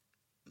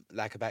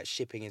 about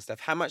shipping and stuff,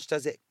 how much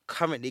does it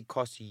currently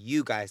cost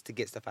you guys to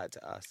get stuff out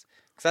to us?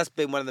 Because that's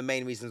been one of the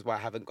main reasons why I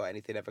haven't got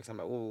anything ever. Because I'm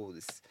like, oh,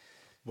 this.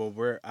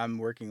 Well, I'm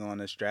working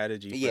on a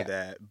strategy for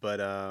that, but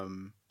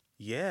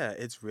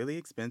it's really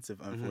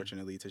expensive,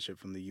 unfortunately, to ship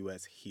from the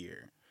U.S.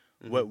 here.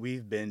 Mm-hmm. What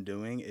we've been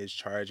doing is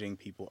charging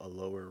people a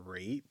lower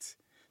rate,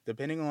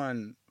 depending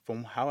on,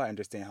 from how I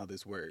understand how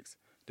this works,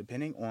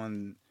 depending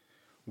on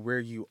where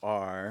you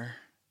are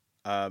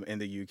in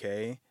the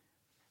UK,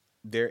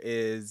 there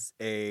is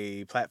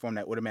a platform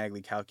that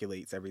automatically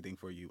calculates everything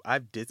for you.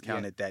 I've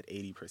discounted that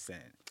 80%.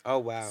 Oh,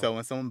 wow. So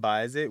when someone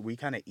buys it, we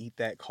kind of eat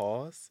that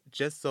cost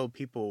just so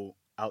people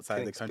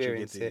outside the country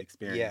get the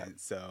experience. Yeah.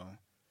 So,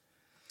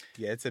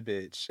 yeah, it's a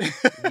bitch.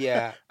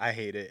 Yeah. I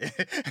hate it.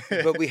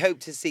 But we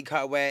hope to see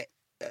Cartware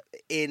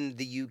in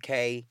the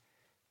UK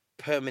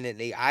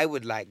permanently. I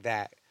would like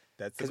that.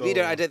 That's the because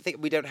goal. I don't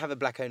think we don't have a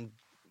black-owned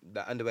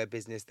underwear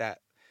business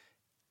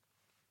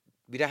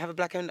we don't have a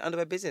black-owned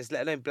underwear business,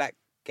 let alone black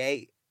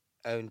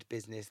gay-owned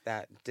business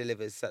that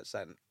delivers such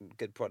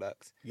good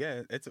products.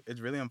 Yeah, it's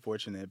really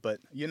unfortunate, but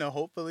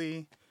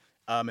hopefully,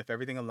 if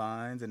everything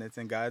aligns and it's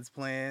in God's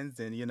plans,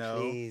 then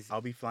Please. I'll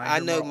be flying. I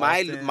know more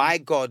often. my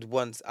God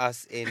wants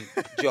us in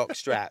jock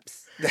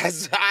straps.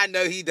 I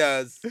know he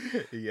does.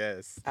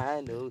 Yes,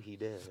 I know he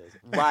does.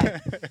 Right.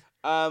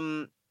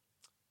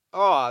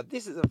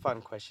 This is a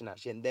fun question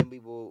actually, and then we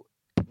will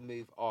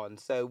move on.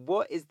 So,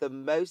 what is the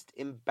most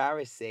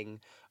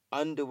embarrassing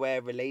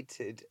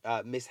underwear-related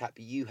mishap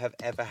you have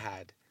ever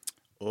had?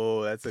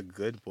 Oh, that's a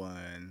good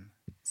one.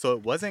 So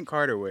it wasn't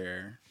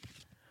Carterwear.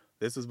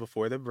 This was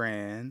before the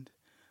brand.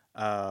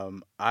 I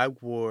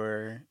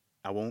won't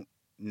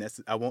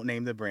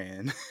name the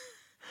brand,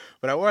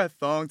 but I wore a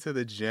thong to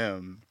the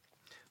gym.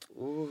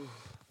 Ooh.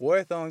 Wore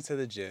a thong to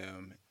the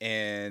gym,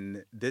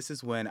 and this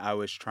is when I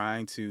was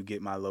trying to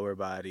get my lower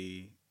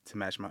body to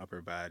match my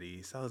upper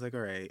body. So I was like, all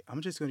right,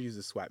 I'm just gonna use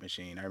a squat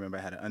machine. I remember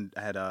I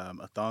had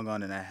a thong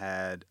on and I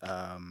had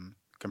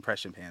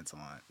compression pants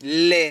on.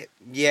 Lit,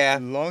 yeah.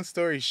 Long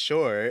story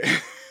short,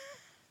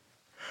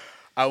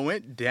 I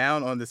went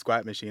down on the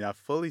squat machine. I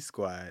fully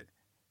squat,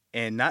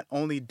 and not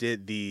only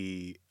did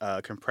the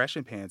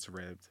compression pants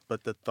ripped,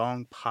 but the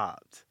thong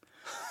popped.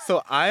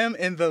 So I am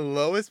in the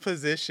lowest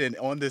position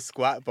on the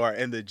squat bar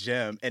in the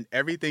gym, and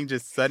everything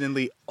just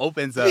suddenly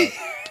opens up.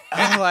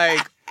 I'm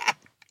like,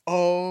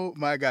 oh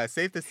my God.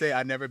 Safe to say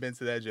I've never been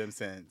to that gym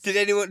since.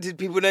 Did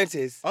people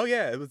notice? Oh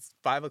yeah, it was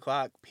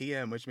 5:00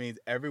 p.m., which means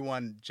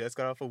everyone just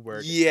got off of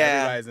work.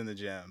 Yeah. Everybody's in the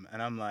gym.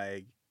 And I'm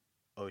like,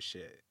 oh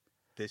shit.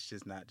 This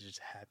just not just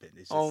happened.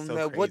 It's just so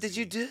crazy. What did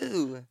you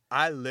do?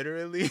 I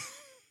literally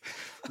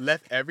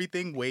left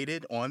everything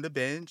weighted on the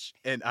bench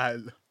and I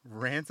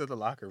ran to the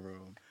locker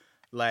room.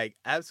 Like,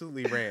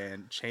 absolutely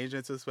ran, changed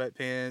into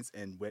sweatpants,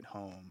 and went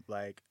home.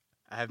 Like,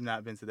 I have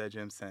not been to that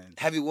gym since.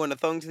 Have you worn a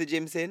thong to the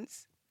gym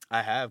since?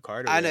 I have,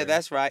 Carter. I know,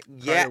 that's right.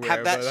 Yeah,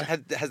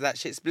 Carterwear, has that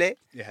shit split?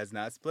 It has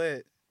not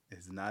split.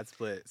 It's not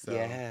split. So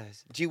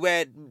yes. Do you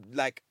wear,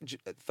 like,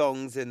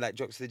 thongs and, like,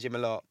 jocks to the gym a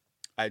lot?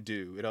 I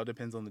do. It all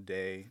depends on the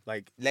day.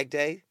 Like, leg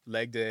day?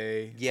 Leg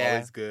day. Yeah.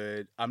 Always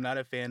good. I'm not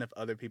a fan of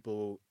other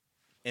people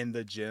in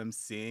the gym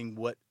seeing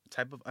what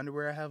type of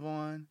underwear I have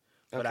on.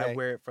 But I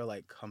wear it for,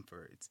 like,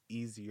 comfort. It's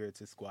easier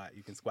to squat.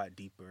 You can squat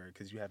deeper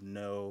because you have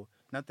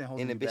nothing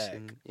holding you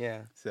back. Yeah.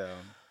 So.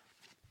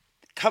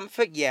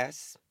 Comfort,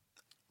 yes.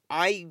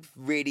 I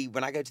really,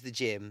 when I go to the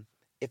gym,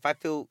 if I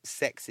feel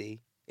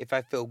sexy, if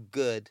I feel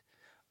good,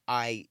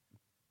 I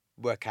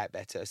work out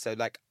better. So,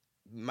 like,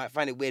 you might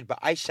find it weird, but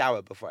I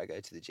shower before I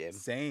go to the gym.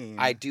 Same.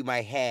 I do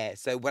my hair.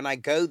 So when I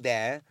go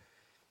there,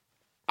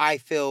 I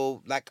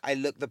feel like I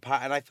look the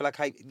part and I feel like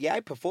I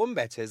perform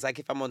better. It's like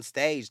if I'm on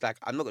stage, like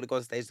I'm not going to go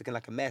on stage looking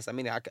like a mess. I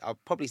mean, I'll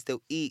probably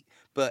still eat,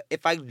 but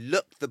if I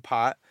look the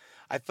part,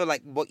 I feel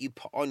like what you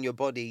put on your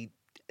body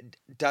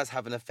does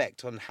have an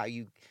effect on how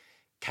you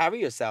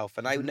carry yourself.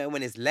 And I know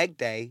when it's leg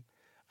day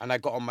and I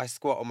got on my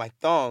squat or my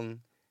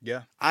thong,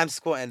 yeah, I'm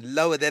squatting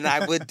lower than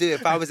I would do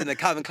if I was in a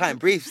Calvin Klein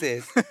brief,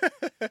 sis.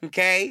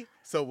 Okay?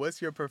 So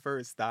what's your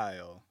preferred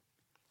style?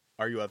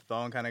 Are you a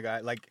thong kind of guy?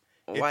 Like,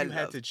 if you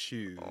had to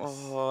choose.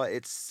 Oh,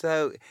 it's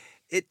so...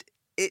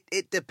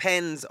 It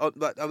depends on...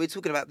 Are we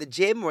talking about the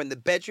gym or in the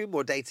bedroom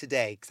or day to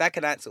day? Because I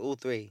can answer all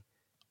three.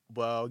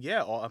 Well,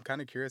 yeah, I'm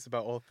kind of curious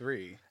about all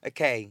three.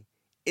 Okay.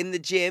 In the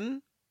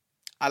gym,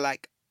 I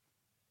like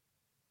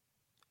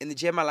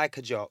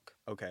a jock.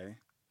 Okay.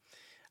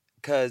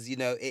 because, you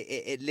know,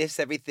 it lifts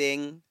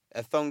everything.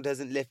 A thong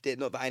doesn't lift it.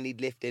 Not that I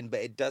need lifting, but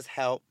it does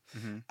help.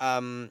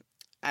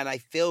 And I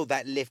feel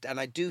that lift, and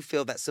I do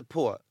feel that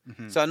support.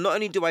 So not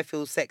only do I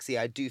feel sexy,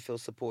 I do feel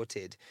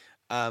supported.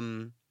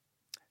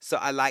 So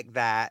I like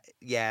that.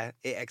 Yeah,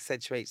 it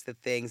accentuates the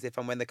things. If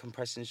I'm wearing the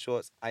compression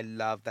shorts, I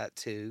love that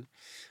too.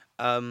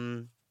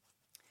 In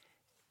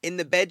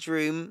the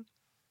bedroom,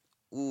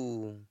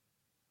 ooh,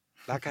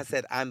 like I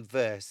said, I'm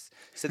verse.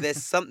 So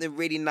there's something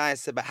really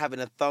nice about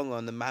having a thong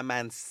on and my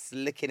man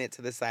slicking it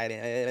to the side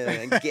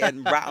and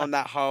getting right on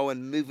that hole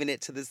and moving it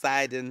to the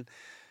side and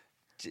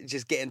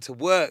just getting to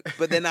work.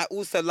 But then I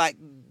also like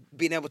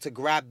being able to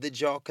grab the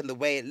jock and the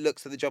way it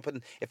looks at the jock.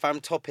 And if I'm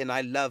topping, I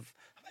love...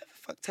 Have I ever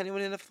fucked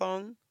anyone in a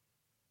thong?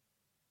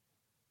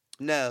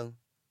 No.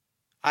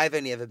 I've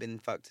only ever been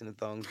fucked in a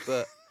thong,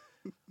 but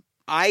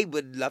I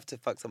would love to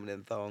fuck someone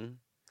in a thong.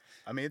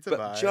 I mean, it's a but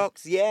vibe.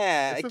 Jocks,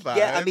 yeah. It's a vibe.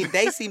 Yeah, I mean,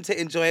 they seem to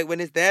enjoy it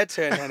when it's their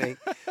turn, honey.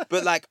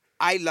 But, like,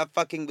 I love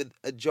fucking with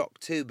a jock,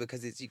 too,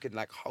 because you can,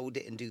 like, hold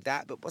it and do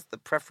that. But what's the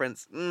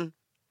preference?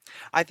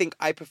 I think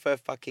I prefer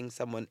fucking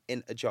someone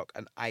in a jock,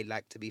 and I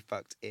like to be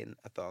fucked in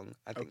a thong.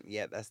 I think,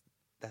 yeah, that's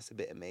a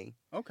bit of me.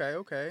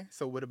 Okay.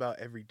 So what about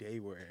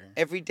everyday wear?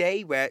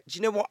 Everyday wear? Do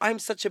you know what? I'm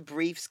such a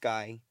briefs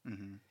guy.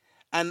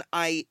 And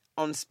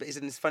and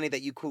it's funny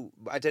that you call,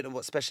 I don't know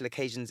what special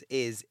occasions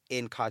is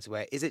in carter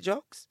wear. Is it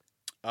jocks?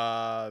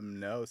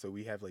 No. So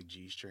we have like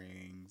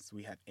G-strings.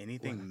 We have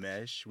anything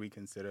mesh we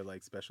consider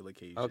like special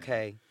occasion.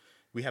 Okay.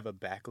 We have a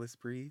backless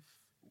brief,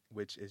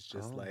 which is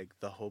just like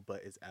the whole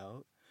butt is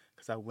out.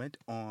 Because I went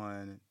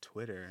on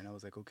Twitter and I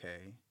was like,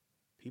 okay,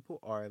 people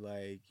are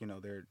like, you know,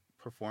 they're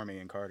performing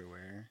in carter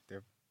wear.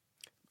 They're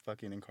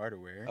fucking in carter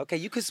wear. Okay,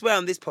 you can swear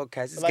on this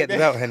podcast. Let's get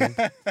them out, honey.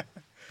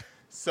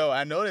 So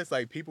I noticed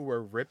like people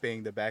were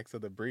ripping the backs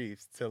of the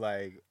briefs to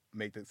like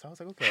make this. So I was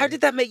like, okay. How did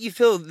that make you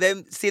feel?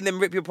 Seeing them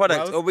rip your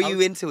product, or were you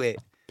into it?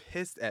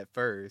 Pissed at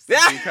first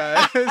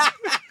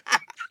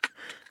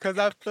because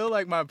I feel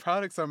like my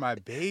products are my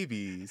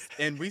babies,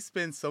 and we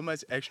spend so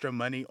much extra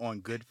money on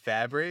good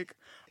fabric.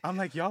 I'm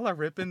like, y'all are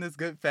ripping this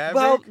good fabric.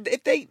 Well,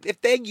 if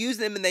they use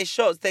them in their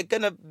shots, they're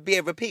gonna be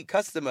a repeat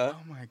customer.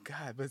 Oh my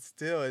God! But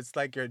still, it's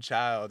like your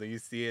child, and you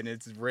see it and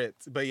it's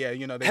ripped. But yeah,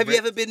 you know. Have you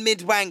ever been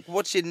mid-wank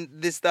watching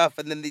this stuff,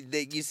 and then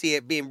you see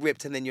it being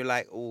ripped, and then you're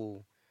like,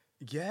 oh.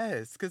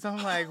 Yes, because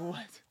I'm like,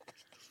 what?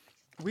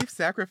 We've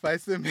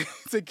sacrificed them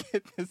to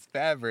get this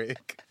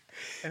fabric.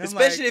 And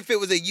especially if it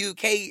was a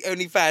UK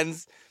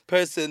OnlyFans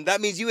person,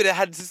 that means you would have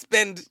had to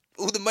spend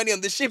all the money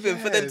on the shipping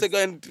for them to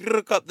go and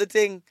hook up the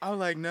thing. I was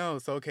like, no.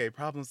 So, okay,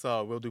 problem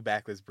solved. We'll do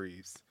backless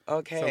briefs.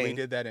 Okay. So we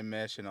did that in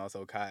mesh and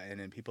also cotton,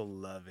 and people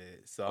love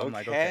it. So I'm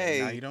like,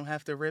 okay, now you don't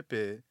have to rip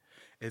it.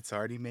 It's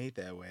already made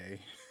that way.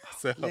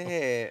 So,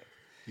 yeah.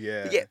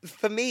 Yeah,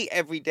 for me,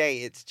 every day,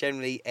 it's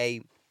generally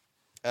a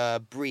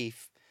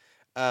brief.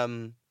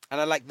 And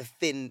I like the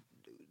thin...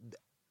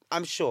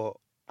 I'm short.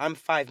 I'm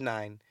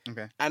 5'9".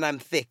 Okay. And I'm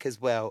thick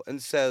as well.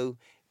 And so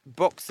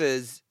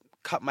boxers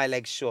cut my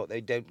legs short. They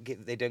don't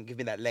give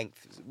me that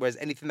length. Whereas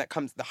anything that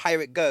comes, the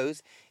higher it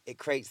goes, it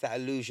creates that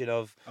illusion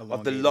of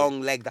the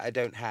long leg that I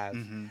don't have.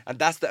 And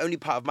that's the only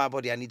part of my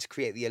body I need to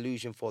create the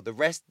illusion for. The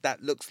rest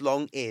that looks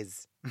long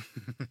is.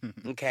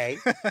 Okay?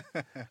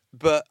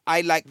 But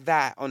I like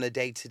that on a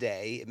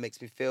day-to-day. It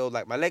makes me feel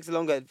like my legs are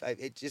longer.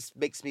 It just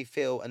makes me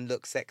feel and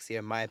look sexier,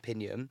 in my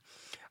opinion.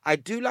 I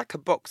do like a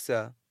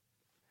boxer,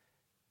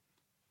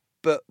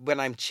 but when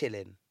I'm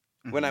chilling,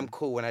 when I'm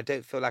cool, when I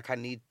don't feel like I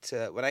need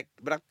to, when I'm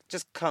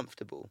just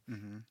comfortable.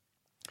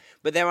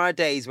 But there are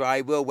days where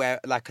I will wear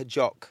like a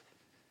jock,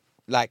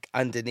 like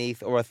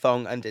underneath, or a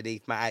thong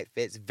underneath my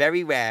outfits.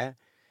 Very rare,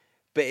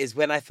 but it's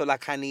when I feel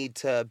like I need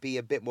to be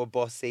a bit more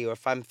bossy, or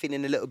if I'm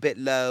feeling a little bit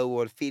low,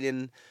 or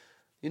feeling,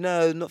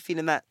 not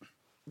feeling that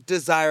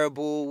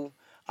desirable,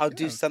 I'll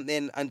do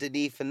something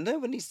underneath, and no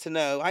one needs to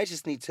know. I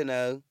just need to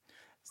know.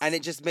 And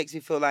it just makes me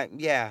feel like,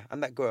 yeah, I'm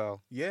that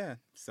girl. Yeah,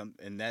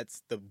 and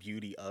that's the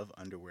beauty of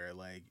underwear.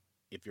 Like,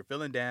 if you're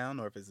feeling down,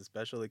 or if it's a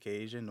special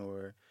occasion,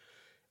 or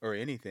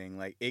anything,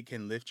 like, it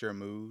can lift your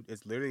mood.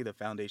 It's literally the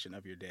foundation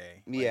of your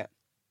day. Like, yeah.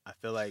 I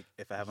feel like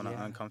if I have an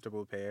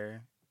uncomfortable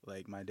pair,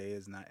 like, my day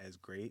is not as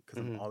great because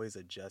I'm always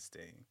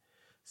adjusting.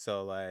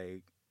 So,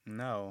 like,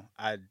 no,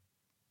 I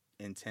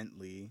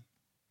intently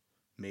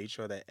made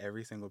sure that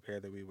every single pair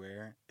that we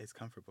wear is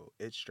comfortable.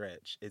 It's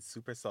stretch. It's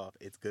super soft.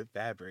 It's good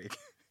fabric.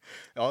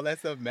 All that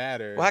stuff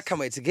matters. Well, I can't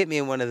wait to get me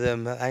in one of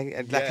them.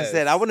 I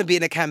said, I want to be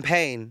in a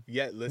campaign.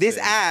 Yeah, listen. This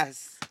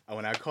ass.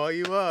 When I call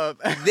you up.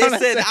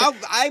 Listen,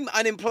 I'm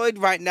unemployed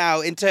right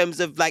now in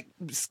terms of, like,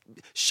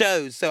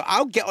 shows. So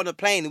I'll get on a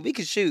plane and we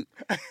can shoot.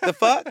 The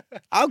fuck?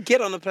 I'll get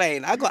on a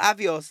plane. I got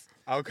Avios.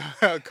 I'll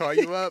call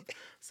you up.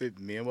 So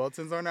me and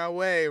Walton's on our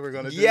way. We're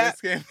going to do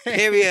this campaign.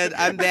 Period.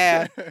 I'm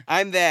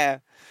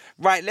there.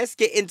 Right, let's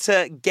get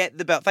into Get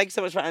the Belt. Thank you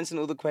so much for answering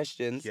all the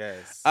questions.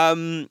 Yes.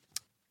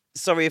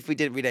 Sorry if we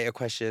didn't read out your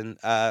question.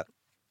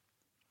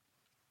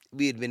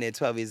 We had been here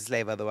 12 years a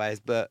slave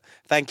otherwise, but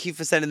thank you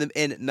for sending them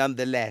in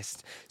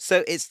nonetheless.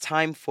 So it's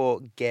time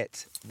for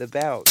Get the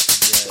Belt.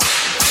 Yes.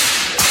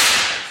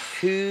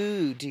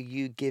 Who do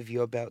you give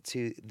your belt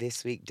to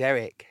this week,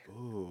 Derek?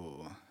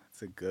 Ooh,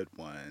 that's a good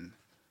one.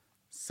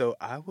 So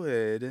I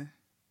would...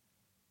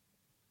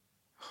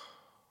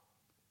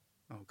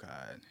 Oh,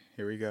 God.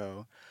 Here we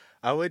go.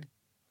 I would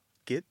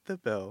get the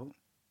belt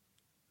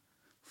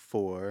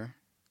for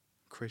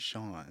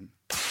Krishan.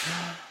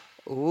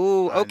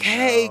 Ooh,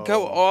 okay,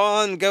 go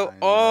on.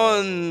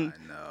 I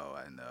know.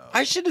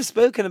 I should have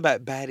spoken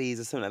about baddies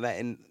or something like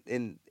that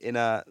in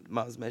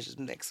Miles Measures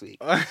next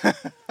week.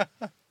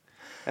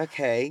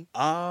 Okay.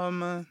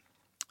 I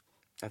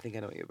think I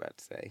know what you're about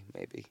to say,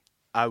 maybe.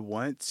 I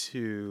want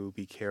to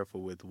be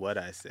careful with what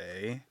I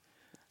say.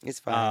 It's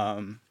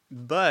fine.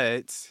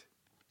 But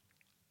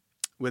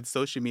with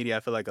social media, I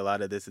feel like a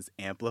lot of this is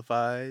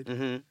amplified.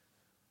 Mm-hmm.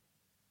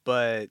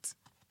 But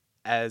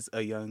as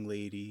a young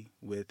lady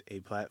with a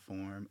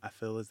platform, I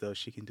feel as though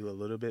she can do a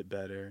little bit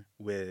better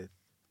with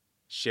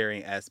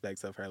sharing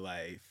aspects of her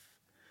life,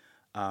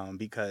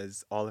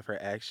 because all of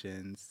her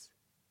actions,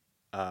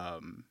 I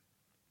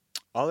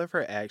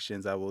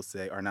will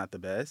say, are not the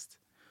best.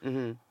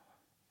 Mm-hmm.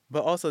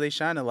 But also, they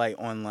shine a light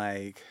on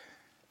like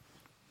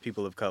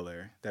people of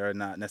color that are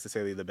not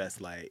necessarily the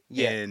best light,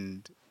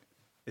 and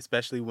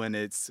especially when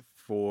it's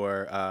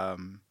for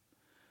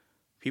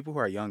people who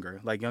are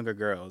younger, like younger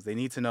girls. They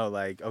need to know,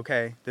 like,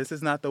 okay, this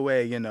is not the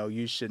way,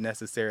 you should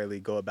necessarily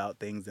go about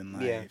things in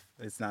life. Yeah.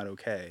 It's not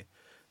okay.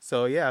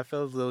 So yeah, I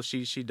feel as though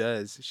she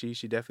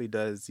definitely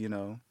does,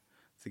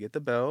 to get the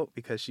belt,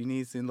 because she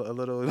needs a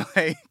little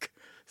like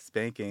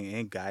spanking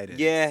and guidance.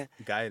 Yeah.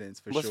 Guidance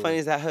for What's sure. funny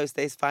is that her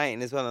stays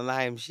fighting as well on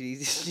Lime. She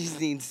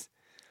needs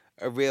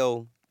a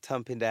real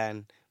thumping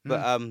down.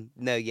 But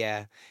no,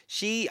 yeah.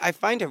 I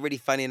find her really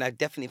funny, and I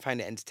definitely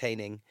find it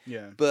entertaining.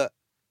 Yeah. But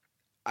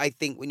I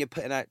think when you're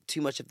putting out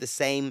too much of the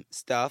same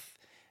stuff,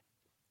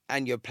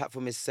 and your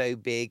platform is so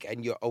big,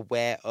 and you're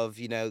aware of,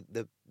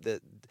 the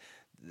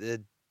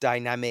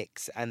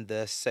dynamics and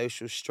the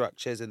social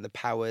structures and the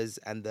powers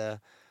and the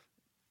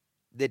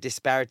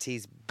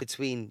disparities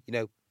between,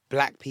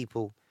 black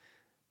people,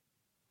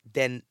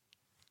 then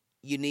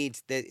you need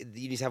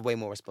to have way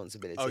more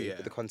responsibility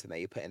with the content that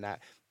you're putting out.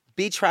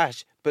 Be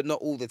trash, but not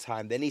all the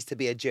time. There needs to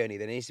be a journey.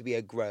 There needs to be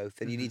a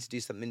growth, and you need to do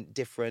something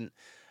different.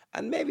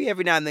 And maybe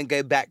every now and then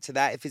go back to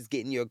that if it's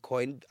getting you a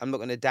coin. I'm not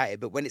going to doubt it.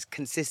 But when it's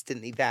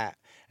consistently that,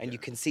 and you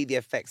can see the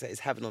effects that it's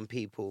having on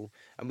people,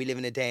 and we live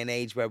in a day and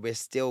age where we're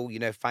still,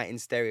 fighting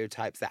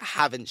stereotypes that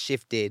haven't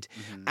shifted,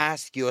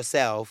 ask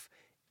yourself,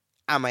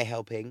 am I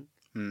helping?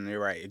 You're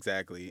right,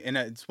 exactly. And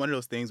it's one of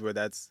those things where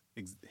that's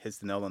hits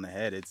the nail on the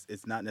head.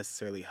 It's not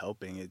necessarily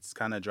helping. It's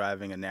kind of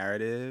driving a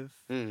narrative.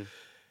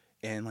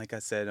 And like I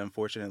said,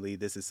 unfortunately,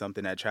 this is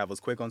something that travels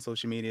quick on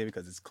social media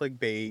because it's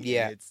clickbait.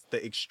 Yeah. And it's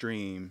the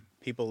extreme.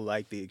 People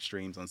like the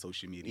extremes on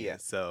social media. Yeah.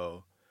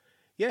 So,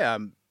 yeah,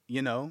 I'm,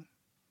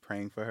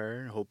 praying for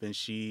her, hoping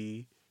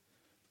she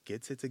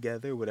gets it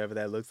together, whatever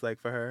that looks like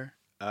for her.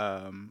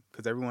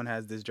 Because everyone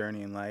has this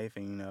journey in life,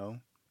 and,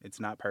 it's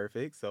not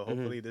perfect. So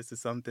hopefully this is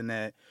something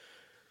that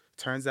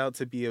turns out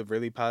to be a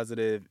really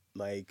positive,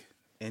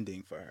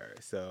 ending for her.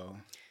 So,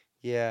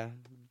 yeah.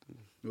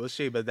 We'll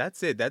see, but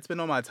that's it. That's been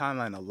on my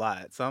timeline a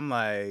lot. So I'm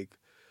like,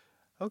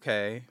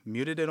 okay,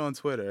 muted it on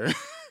Twitter.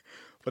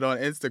 But on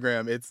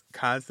Instagram, it's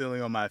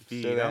constantly on my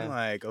feed. Sure. I'm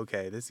like,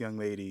 okay, this young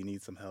lady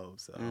needs some help.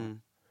 So,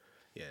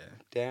 yeah.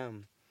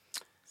 Damn.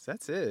 So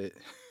that's it.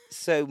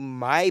 So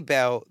my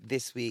belt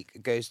this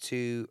week goes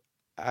to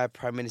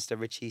Prime Minister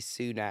Rishi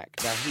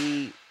Sunak. Now,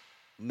 he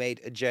made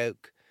a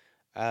joke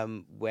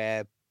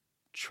where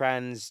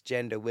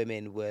transgender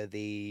women were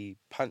the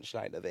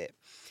punchline of it.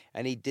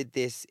 And he did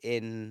this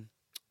in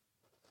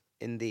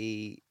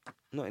the,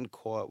 not in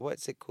court,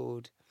 what's it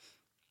called?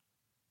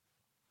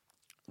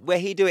 Where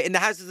he do it in the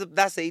Houses of,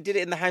 he did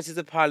it in the Houses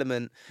of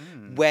Parliament,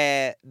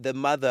 where the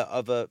mother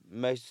of a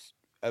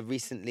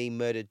recently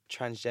murdered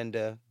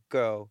transgender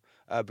girl,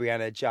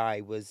 Brianna Jai,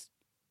 was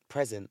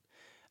present.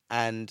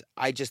 And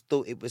I just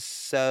thought it was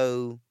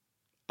so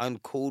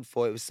uncalled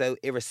for. It was so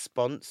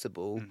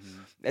irresponsible,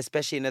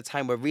 especially in a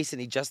time where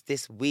recently, just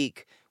this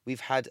week,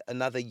 we've had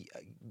another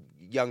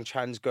young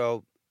trans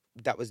girl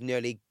that was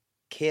nearly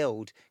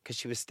killed because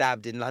she was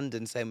stabbed in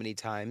London so many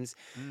times.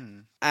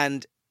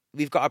 And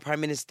we've got our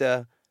Prime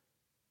Minister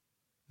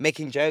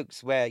making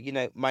jokes where,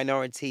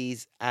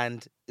 minorities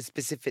and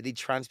specifically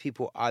trans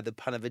people are the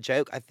pun of a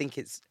joke. I think,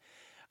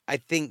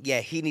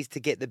 he needs to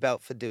get the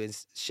belt for doing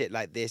shit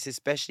like this,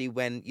 especially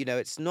when,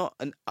 it's not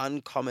an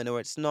uncommon, or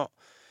it's not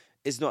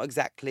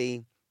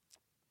exactly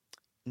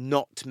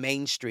not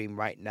mainstream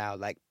right now.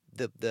 Like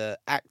the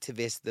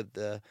activists,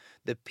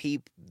 the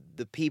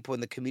people in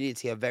the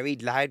community are very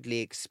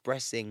loudly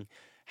expressing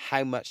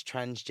how much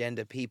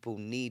transgender people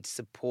need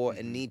support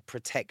and need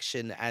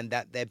protection, and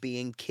that they're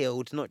being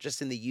killed, not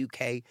just in the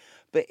UK,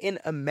 but in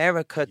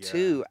America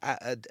too,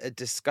 at a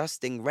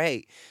disgusting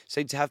rate.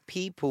 So to have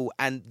people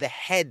and the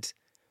head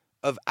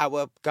of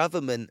our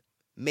government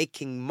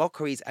making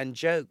mockeries and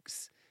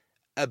jokes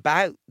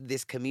about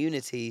this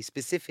community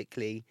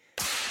specifically,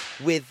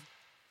 with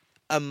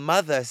a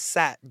mother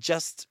sat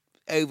just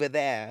over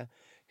there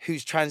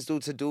whose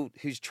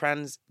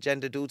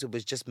transgender daughter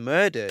was just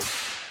murdered,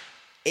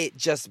 it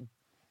just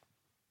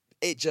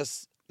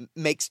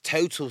makes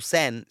total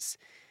sense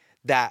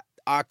that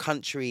our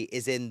country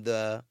is in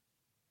the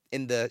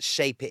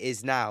shape it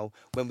is now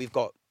when we've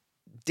got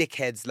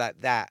dickheads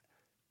like that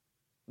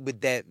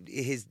with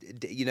his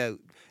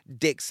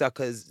dick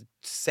suckers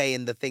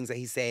saying the things that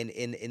he's saying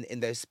in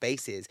those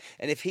spaces.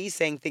 And if he's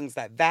saying things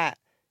like that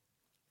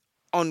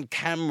on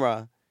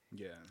camera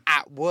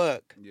at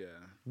work,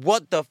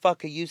 what the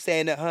fuck are you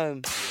saying at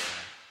home? Yeah,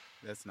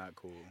 that's not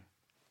cool.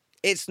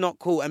 It's not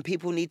cool, and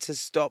people need to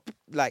stop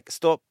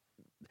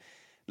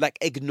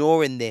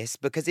ignoring this,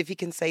 because if he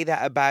can say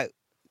that about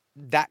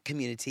that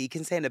community, he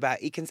can say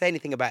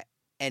anything about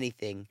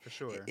anything. For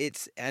sure.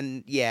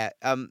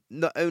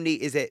 Not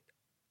only is it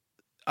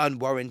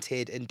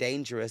unwarranted and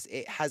dangerous,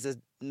 it has a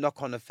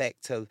knock-on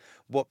effect to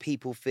what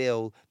people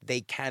feel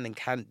they can and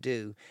can't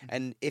do.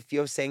 And if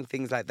you're saying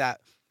things like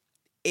that,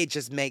 it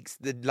just makes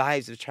the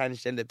lives of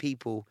transgender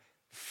people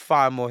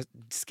far more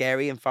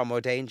scary and far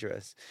more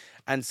dangerous.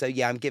 And so,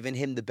 I'm giving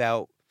him the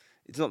belt.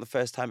 It's not the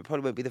first time. It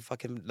probably won't be the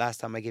fucking last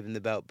time I give him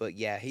the belt. But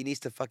yeah, he needs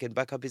to fucking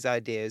back up his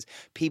ideas.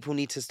 People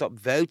need to stop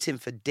voting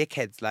for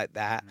dickheads like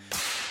that.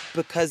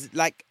 Because,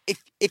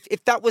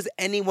 if that was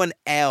anyone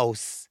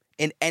else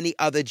in any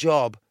other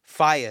job,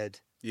 fired.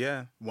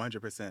 Yeah,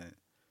 100%.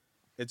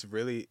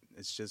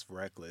 It's just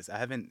reckless. I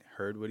haven't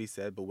heard what he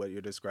said, but what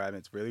you're describing,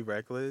 it's really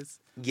reckless.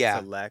 Yeah.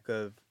 It's a lack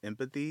of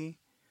empathy.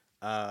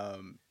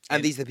 And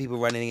these are the people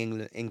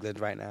running England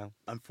right now.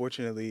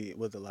 Unfortunately,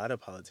 with a lot of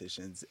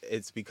politicians,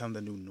 it's become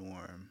the new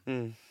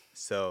norm.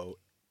 So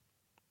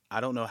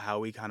I don't know how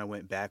we kind of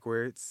went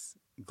backwards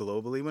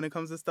globally when it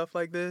comes to stuff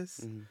like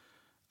this.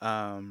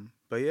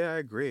 But yeah, I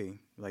agree.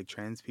 Like,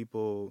 trans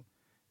people,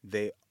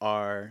 they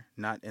are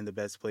not in the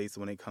best place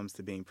when it comes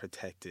to being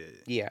protected.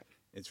 Yeah.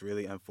 It's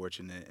really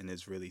unfortunate, and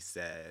it's really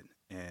sad.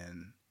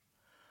 And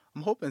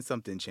I'm hoping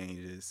something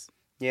changes.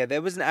 Yeah,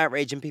 there was an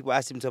outrage, and people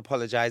asked him to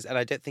apologize, and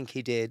I don't think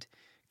he did.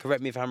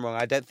 Correct me if I'm wrong.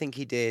 I don't think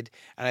he did,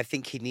 and I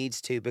think he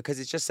needs to, because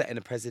it's just setting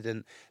a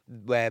precedent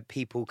where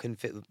people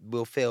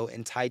will feel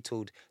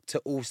entitled to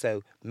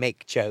also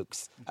make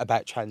jokes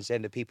about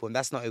transgender people, and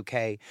that's not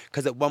okay.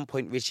 Because at one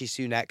point, Rishi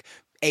Sunak,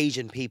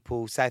 Asian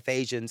people, South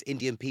Asians,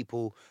 Indian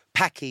people,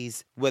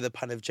 Pakis were the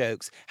pun of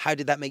jokes. How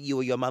did that make you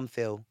or your mum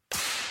feel?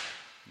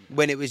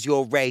 When it was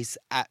your race,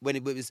 that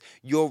marginalized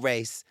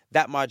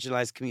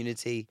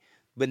community,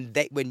 we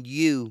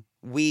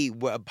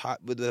were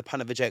with the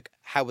pun of a joke,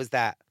 how was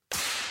that?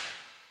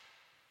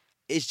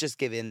 It's just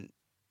giving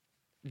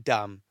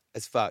dumb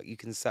as fuck. You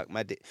can suck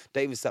my dick.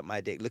 Don't even suck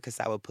my dick. Look a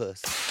sour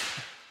puss.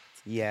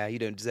 Yeah, you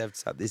don't deserve to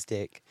suck this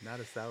dick. Not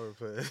a sour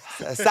puss.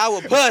 A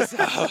sour puss.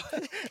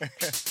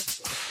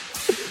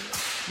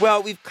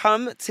 Well, we've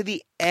come to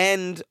the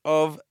end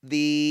of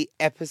the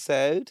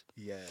episode.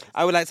 Yes.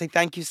 I would like to say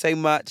thank you so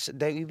much.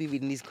 Don't you be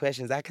reading these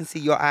questions. I can see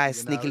your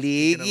eyes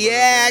sneakily.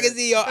 Yeah, I can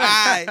see your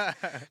eyes.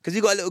 Because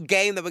we've got a little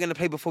game that we're going to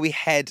play before we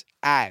head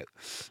out.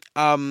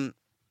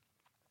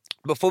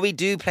 Before we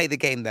do play the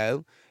game,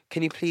 though,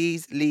 can you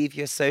please leave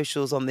your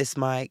socials on this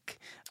mic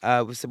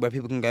so where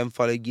people can go and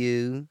follow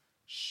you?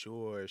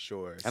 Sure.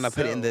 And I'll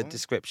put it in the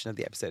description of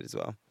the episode as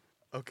well.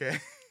 Okay.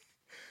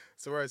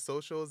 So our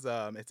socials,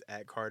 it's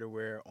at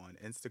Carterware on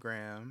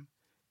Instagram.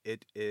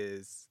 It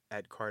is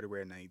at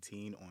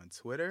Carterware19 on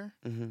Twitter.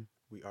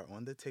 We are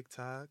on the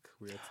TikTok.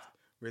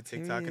 We're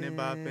TikToking and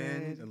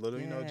bopping, a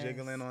little,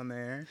 jiggling on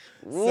there.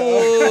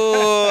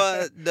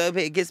 Ooh,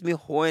 it gets me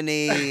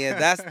horny.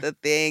 That's the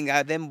thing.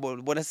 I then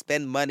want to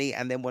spend money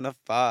and then want to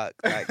fuck.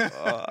 Like,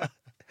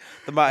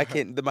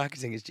 the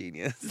marketing is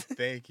genius.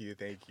 Thank you.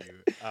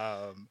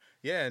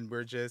 And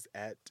we're just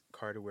at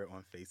Carterware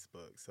on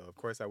Facebook. So, of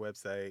course, our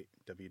website,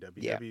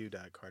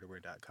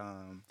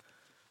 www.carterware.com.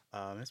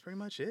 That's pretty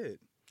much it.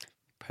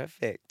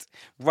 Perfect.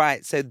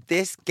 Right. So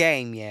this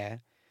game,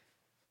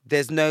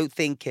 there's no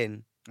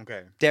thinking.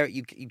 Okay. Derek,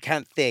 you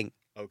can't think.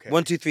 Okay.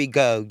 1, 2, 3,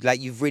 go. Like,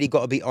 you've really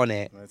got to be on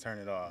it. I'm going to turn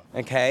it off.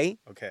 Okay?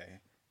 Okay.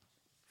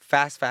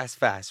 Fast.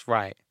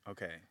 Right.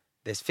 Okay.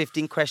 There's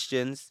 15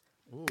 questions.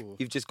 Ooh.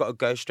 You've just got to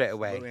go straight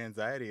away. A little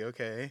anxiety,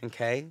 okay.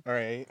 Okay? All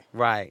right.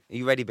 Right. Are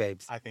you ready,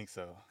 babes? I think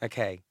so.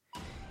 Okay.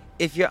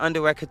 If your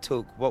underwear could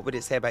talk, what would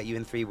it say about you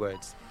in 3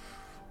 words?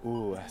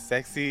 Ooh,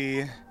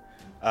 sexy. Wait,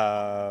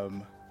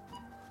 I'm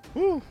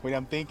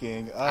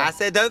thinking. I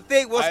said don't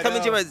think. What's coming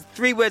to your words?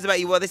 3 words about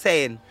you. What are they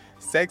saying?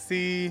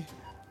 Sexy.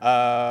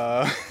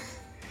 I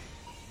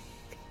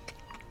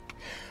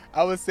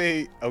would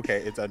say,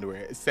 okay, it's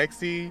underwear.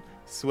 Sexy,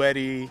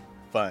 sweaty,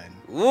 fun.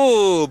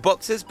 Ooh,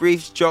 boxers,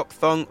 briefs, jock,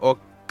 thong, or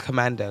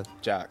commando?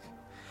 Jock.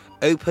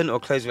 Open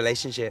or closed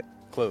relationship?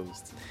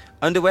 Closed.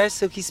 Underwear,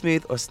 silky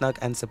smooth or snug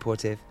and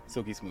supportive?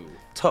 Silky smooth.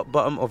 Top,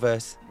 bottom, or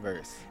verse?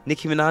 Verse.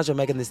 Nicki Minaj or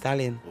Megan Thee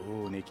Stallion?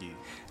 Ooh, Nicki.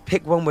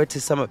 Pick one word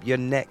to sum up your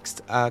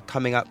next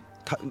coming up.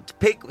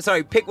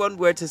 Pick one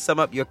word to sum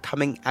up your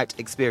coming out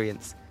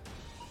experience.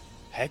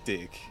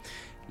 Hectic.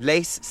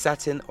 Lace,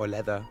 satin, or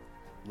leather?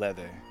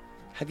 Leather.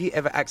 Have you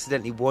ever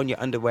accidentally worn your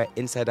underwear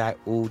inside out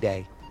all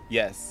day?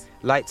 Yes.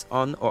 Lights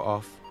on or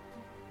off?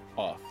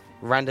 Off.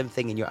 Random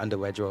thing in your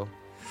underwear drawer.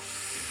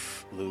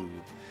 Lube.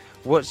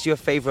 What's your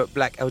favorite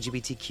black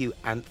LGBTQ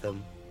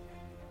anthem?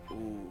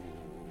 Ooh.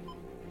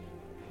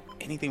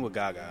 Anything with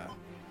Gaga.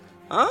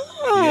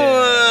 Oh,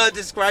 yeah.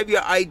 Describe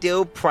your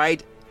ideal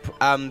Pride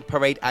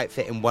parade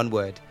outfit in one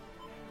word.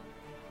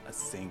 A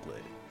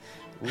singlet.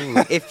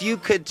 Ooh. If you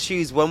could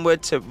choose one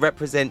word to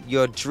represent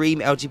your dream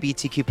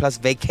LGBTQ plus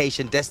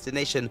vacation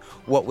destination,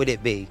 what would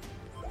it be?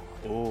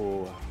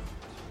 Oh,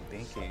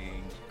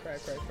 thinking. Crap.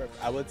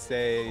 I would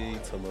say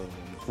Tulum.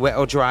 Wet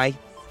or dry?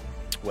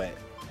 Wet.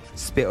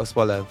 Spit or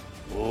swallow?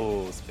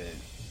 Oh, spit.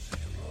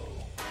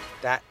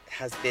 That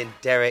has been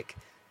Derek.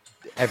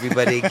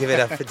 Everybody, give it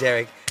up for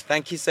Derek.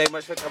 Thank you so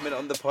much for coming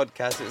on the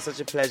podcast. It was such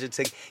a pleasure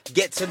to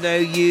get to know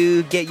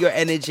you, get your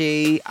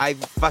energy. I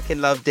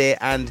fucking loved it.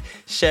 And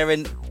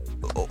sharing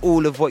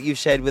all of what you've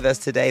shared with us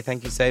today.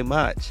 Thank you so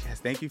much. Yes,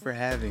 thank you for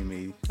having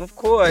me. Of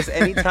course,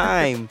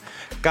 anytime.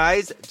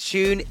 Guys,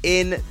 tune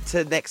in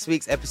to next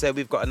week's episode.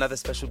 We've got another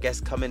special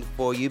guest coming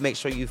for you. Make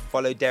sure you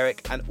follow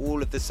Derek and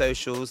all of the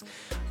socials.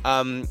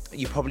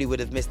 You probably would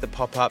have missed the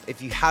pop-up.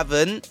 If you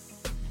haven't,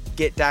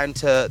 get down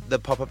to the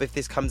pop-up if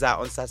this comes out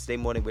on Saturday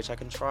morning, which I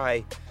can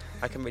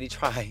really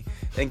try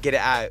and get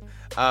it out.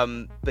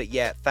 But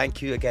yeah,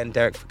 thank you again,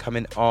 Derek, for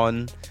coming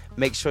on.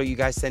 Make sure you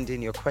guys send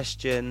in your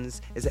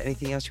questions. Is there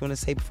anything else you want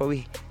to say before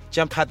we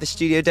jump out the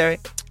studio,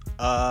 Derek?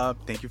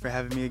 Thank you for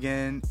having me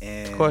again.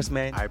 And of course,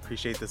 man. I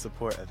appreciate the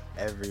support of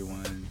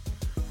everyone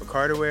for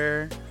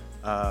Carterwear.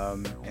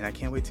 And I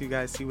can't wait till you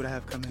guys see what I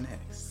have coming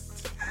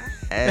next.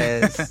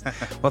 Yes.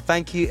 Well,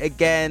 thank you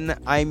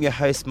again. I'm your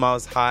host,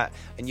 Miles Hart,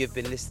 and you've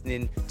been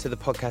listening to the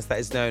podcast that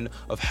is known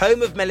of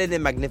Home of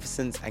Melanin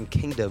Magnificence and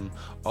Kingdom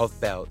of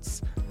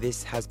Belts.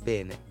 This has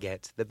been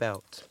Get the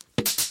Belt.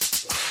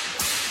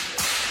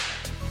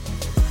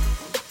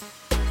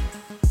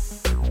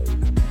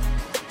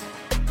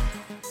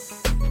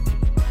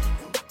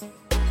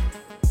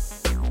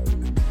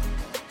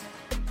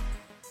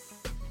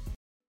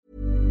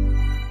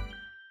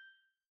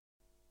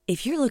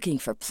 If you're looking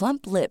for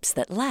plump lips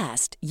that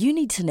last, you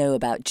need to know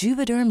about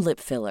Juvederm lip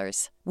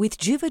fillers. With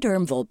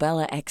Juvederm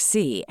Volbella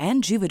XC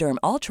and Juvederm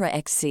Ultra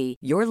XC,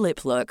 your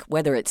lip look,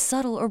 whether it's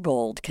subtle or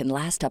bold, can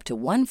last up to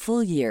 1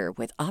 full year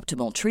with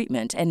optimal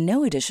treatment and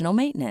no additional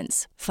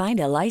maintenance. Find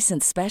a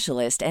licensed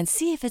specialist and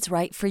see if it's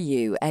right for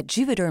you at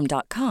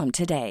Juvederm.com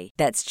today.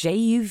 That's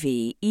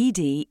JUVEDERM.com.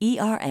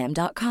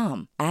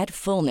 Add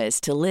fullness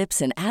to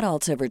lips in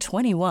adults over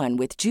 21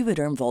 with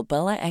Juvederm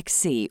Volbella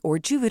XC or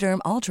Juvederm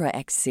Ultra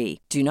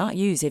XC. Do not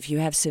use if you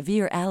have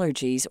severe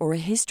allergies or a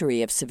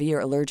history of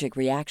severe allergic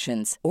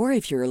reactions, or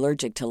if you're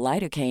allergic to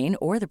lidocaine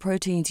or the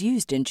proteins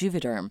used in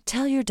Juvederm.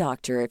 Tell your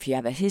doctor if you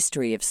have a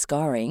history of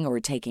scarring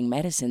or taking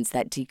medicines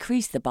that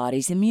decrease the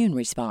body's immune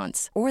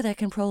response or that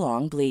can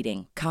prolong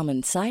bleeding.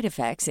 Common side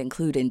effects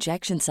include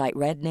injection site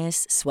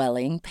redness,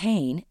 swelling,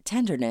 pain,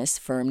 tenderness,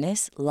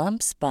 firmness,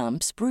 lumps,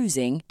 bumps,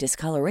 bruising,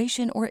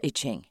 discoloration, or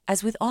itching.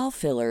 As with all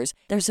fillers,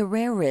 there's a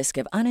rare risk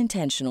of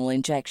unintentional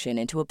injection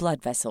into a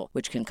blood vessel,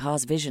 which can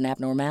cause vision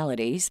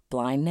abnormalities,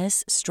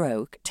 blindness,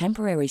 stroke,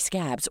 temporary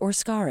scabs, or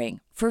scarring.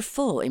 For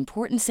full,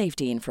 important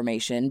safety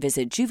information,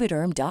 visit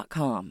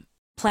Juvederm.com.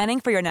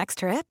 Planning for your next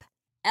trip?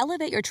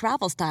 Elevate your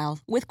travel style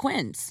with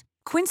Quince.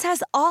 Quince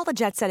has all the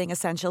jet-setting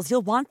essentials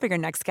you'll want for your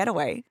next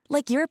getaway,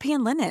 like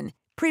European linen,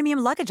 premium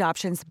luggage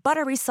options,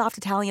 buttery soft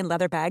Italian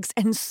leather bags,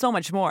 and so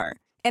much more.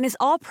 And is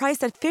all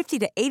priced at 50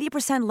 to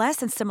 80% less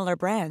than similar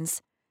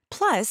brands.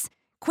 Plus,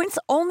 Quince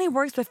only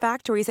works with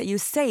factories that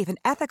use safe and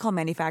ethical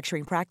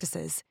manufacturing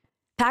practices.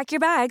 Pack your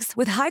bags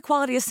with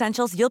high-quality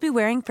essentials you'll be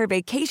wearing for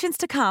vacations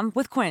to come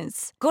with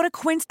Quince. Go to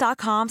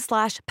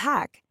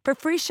quince.com/pack for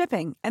free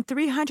shipping and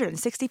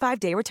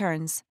 365-day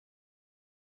returns.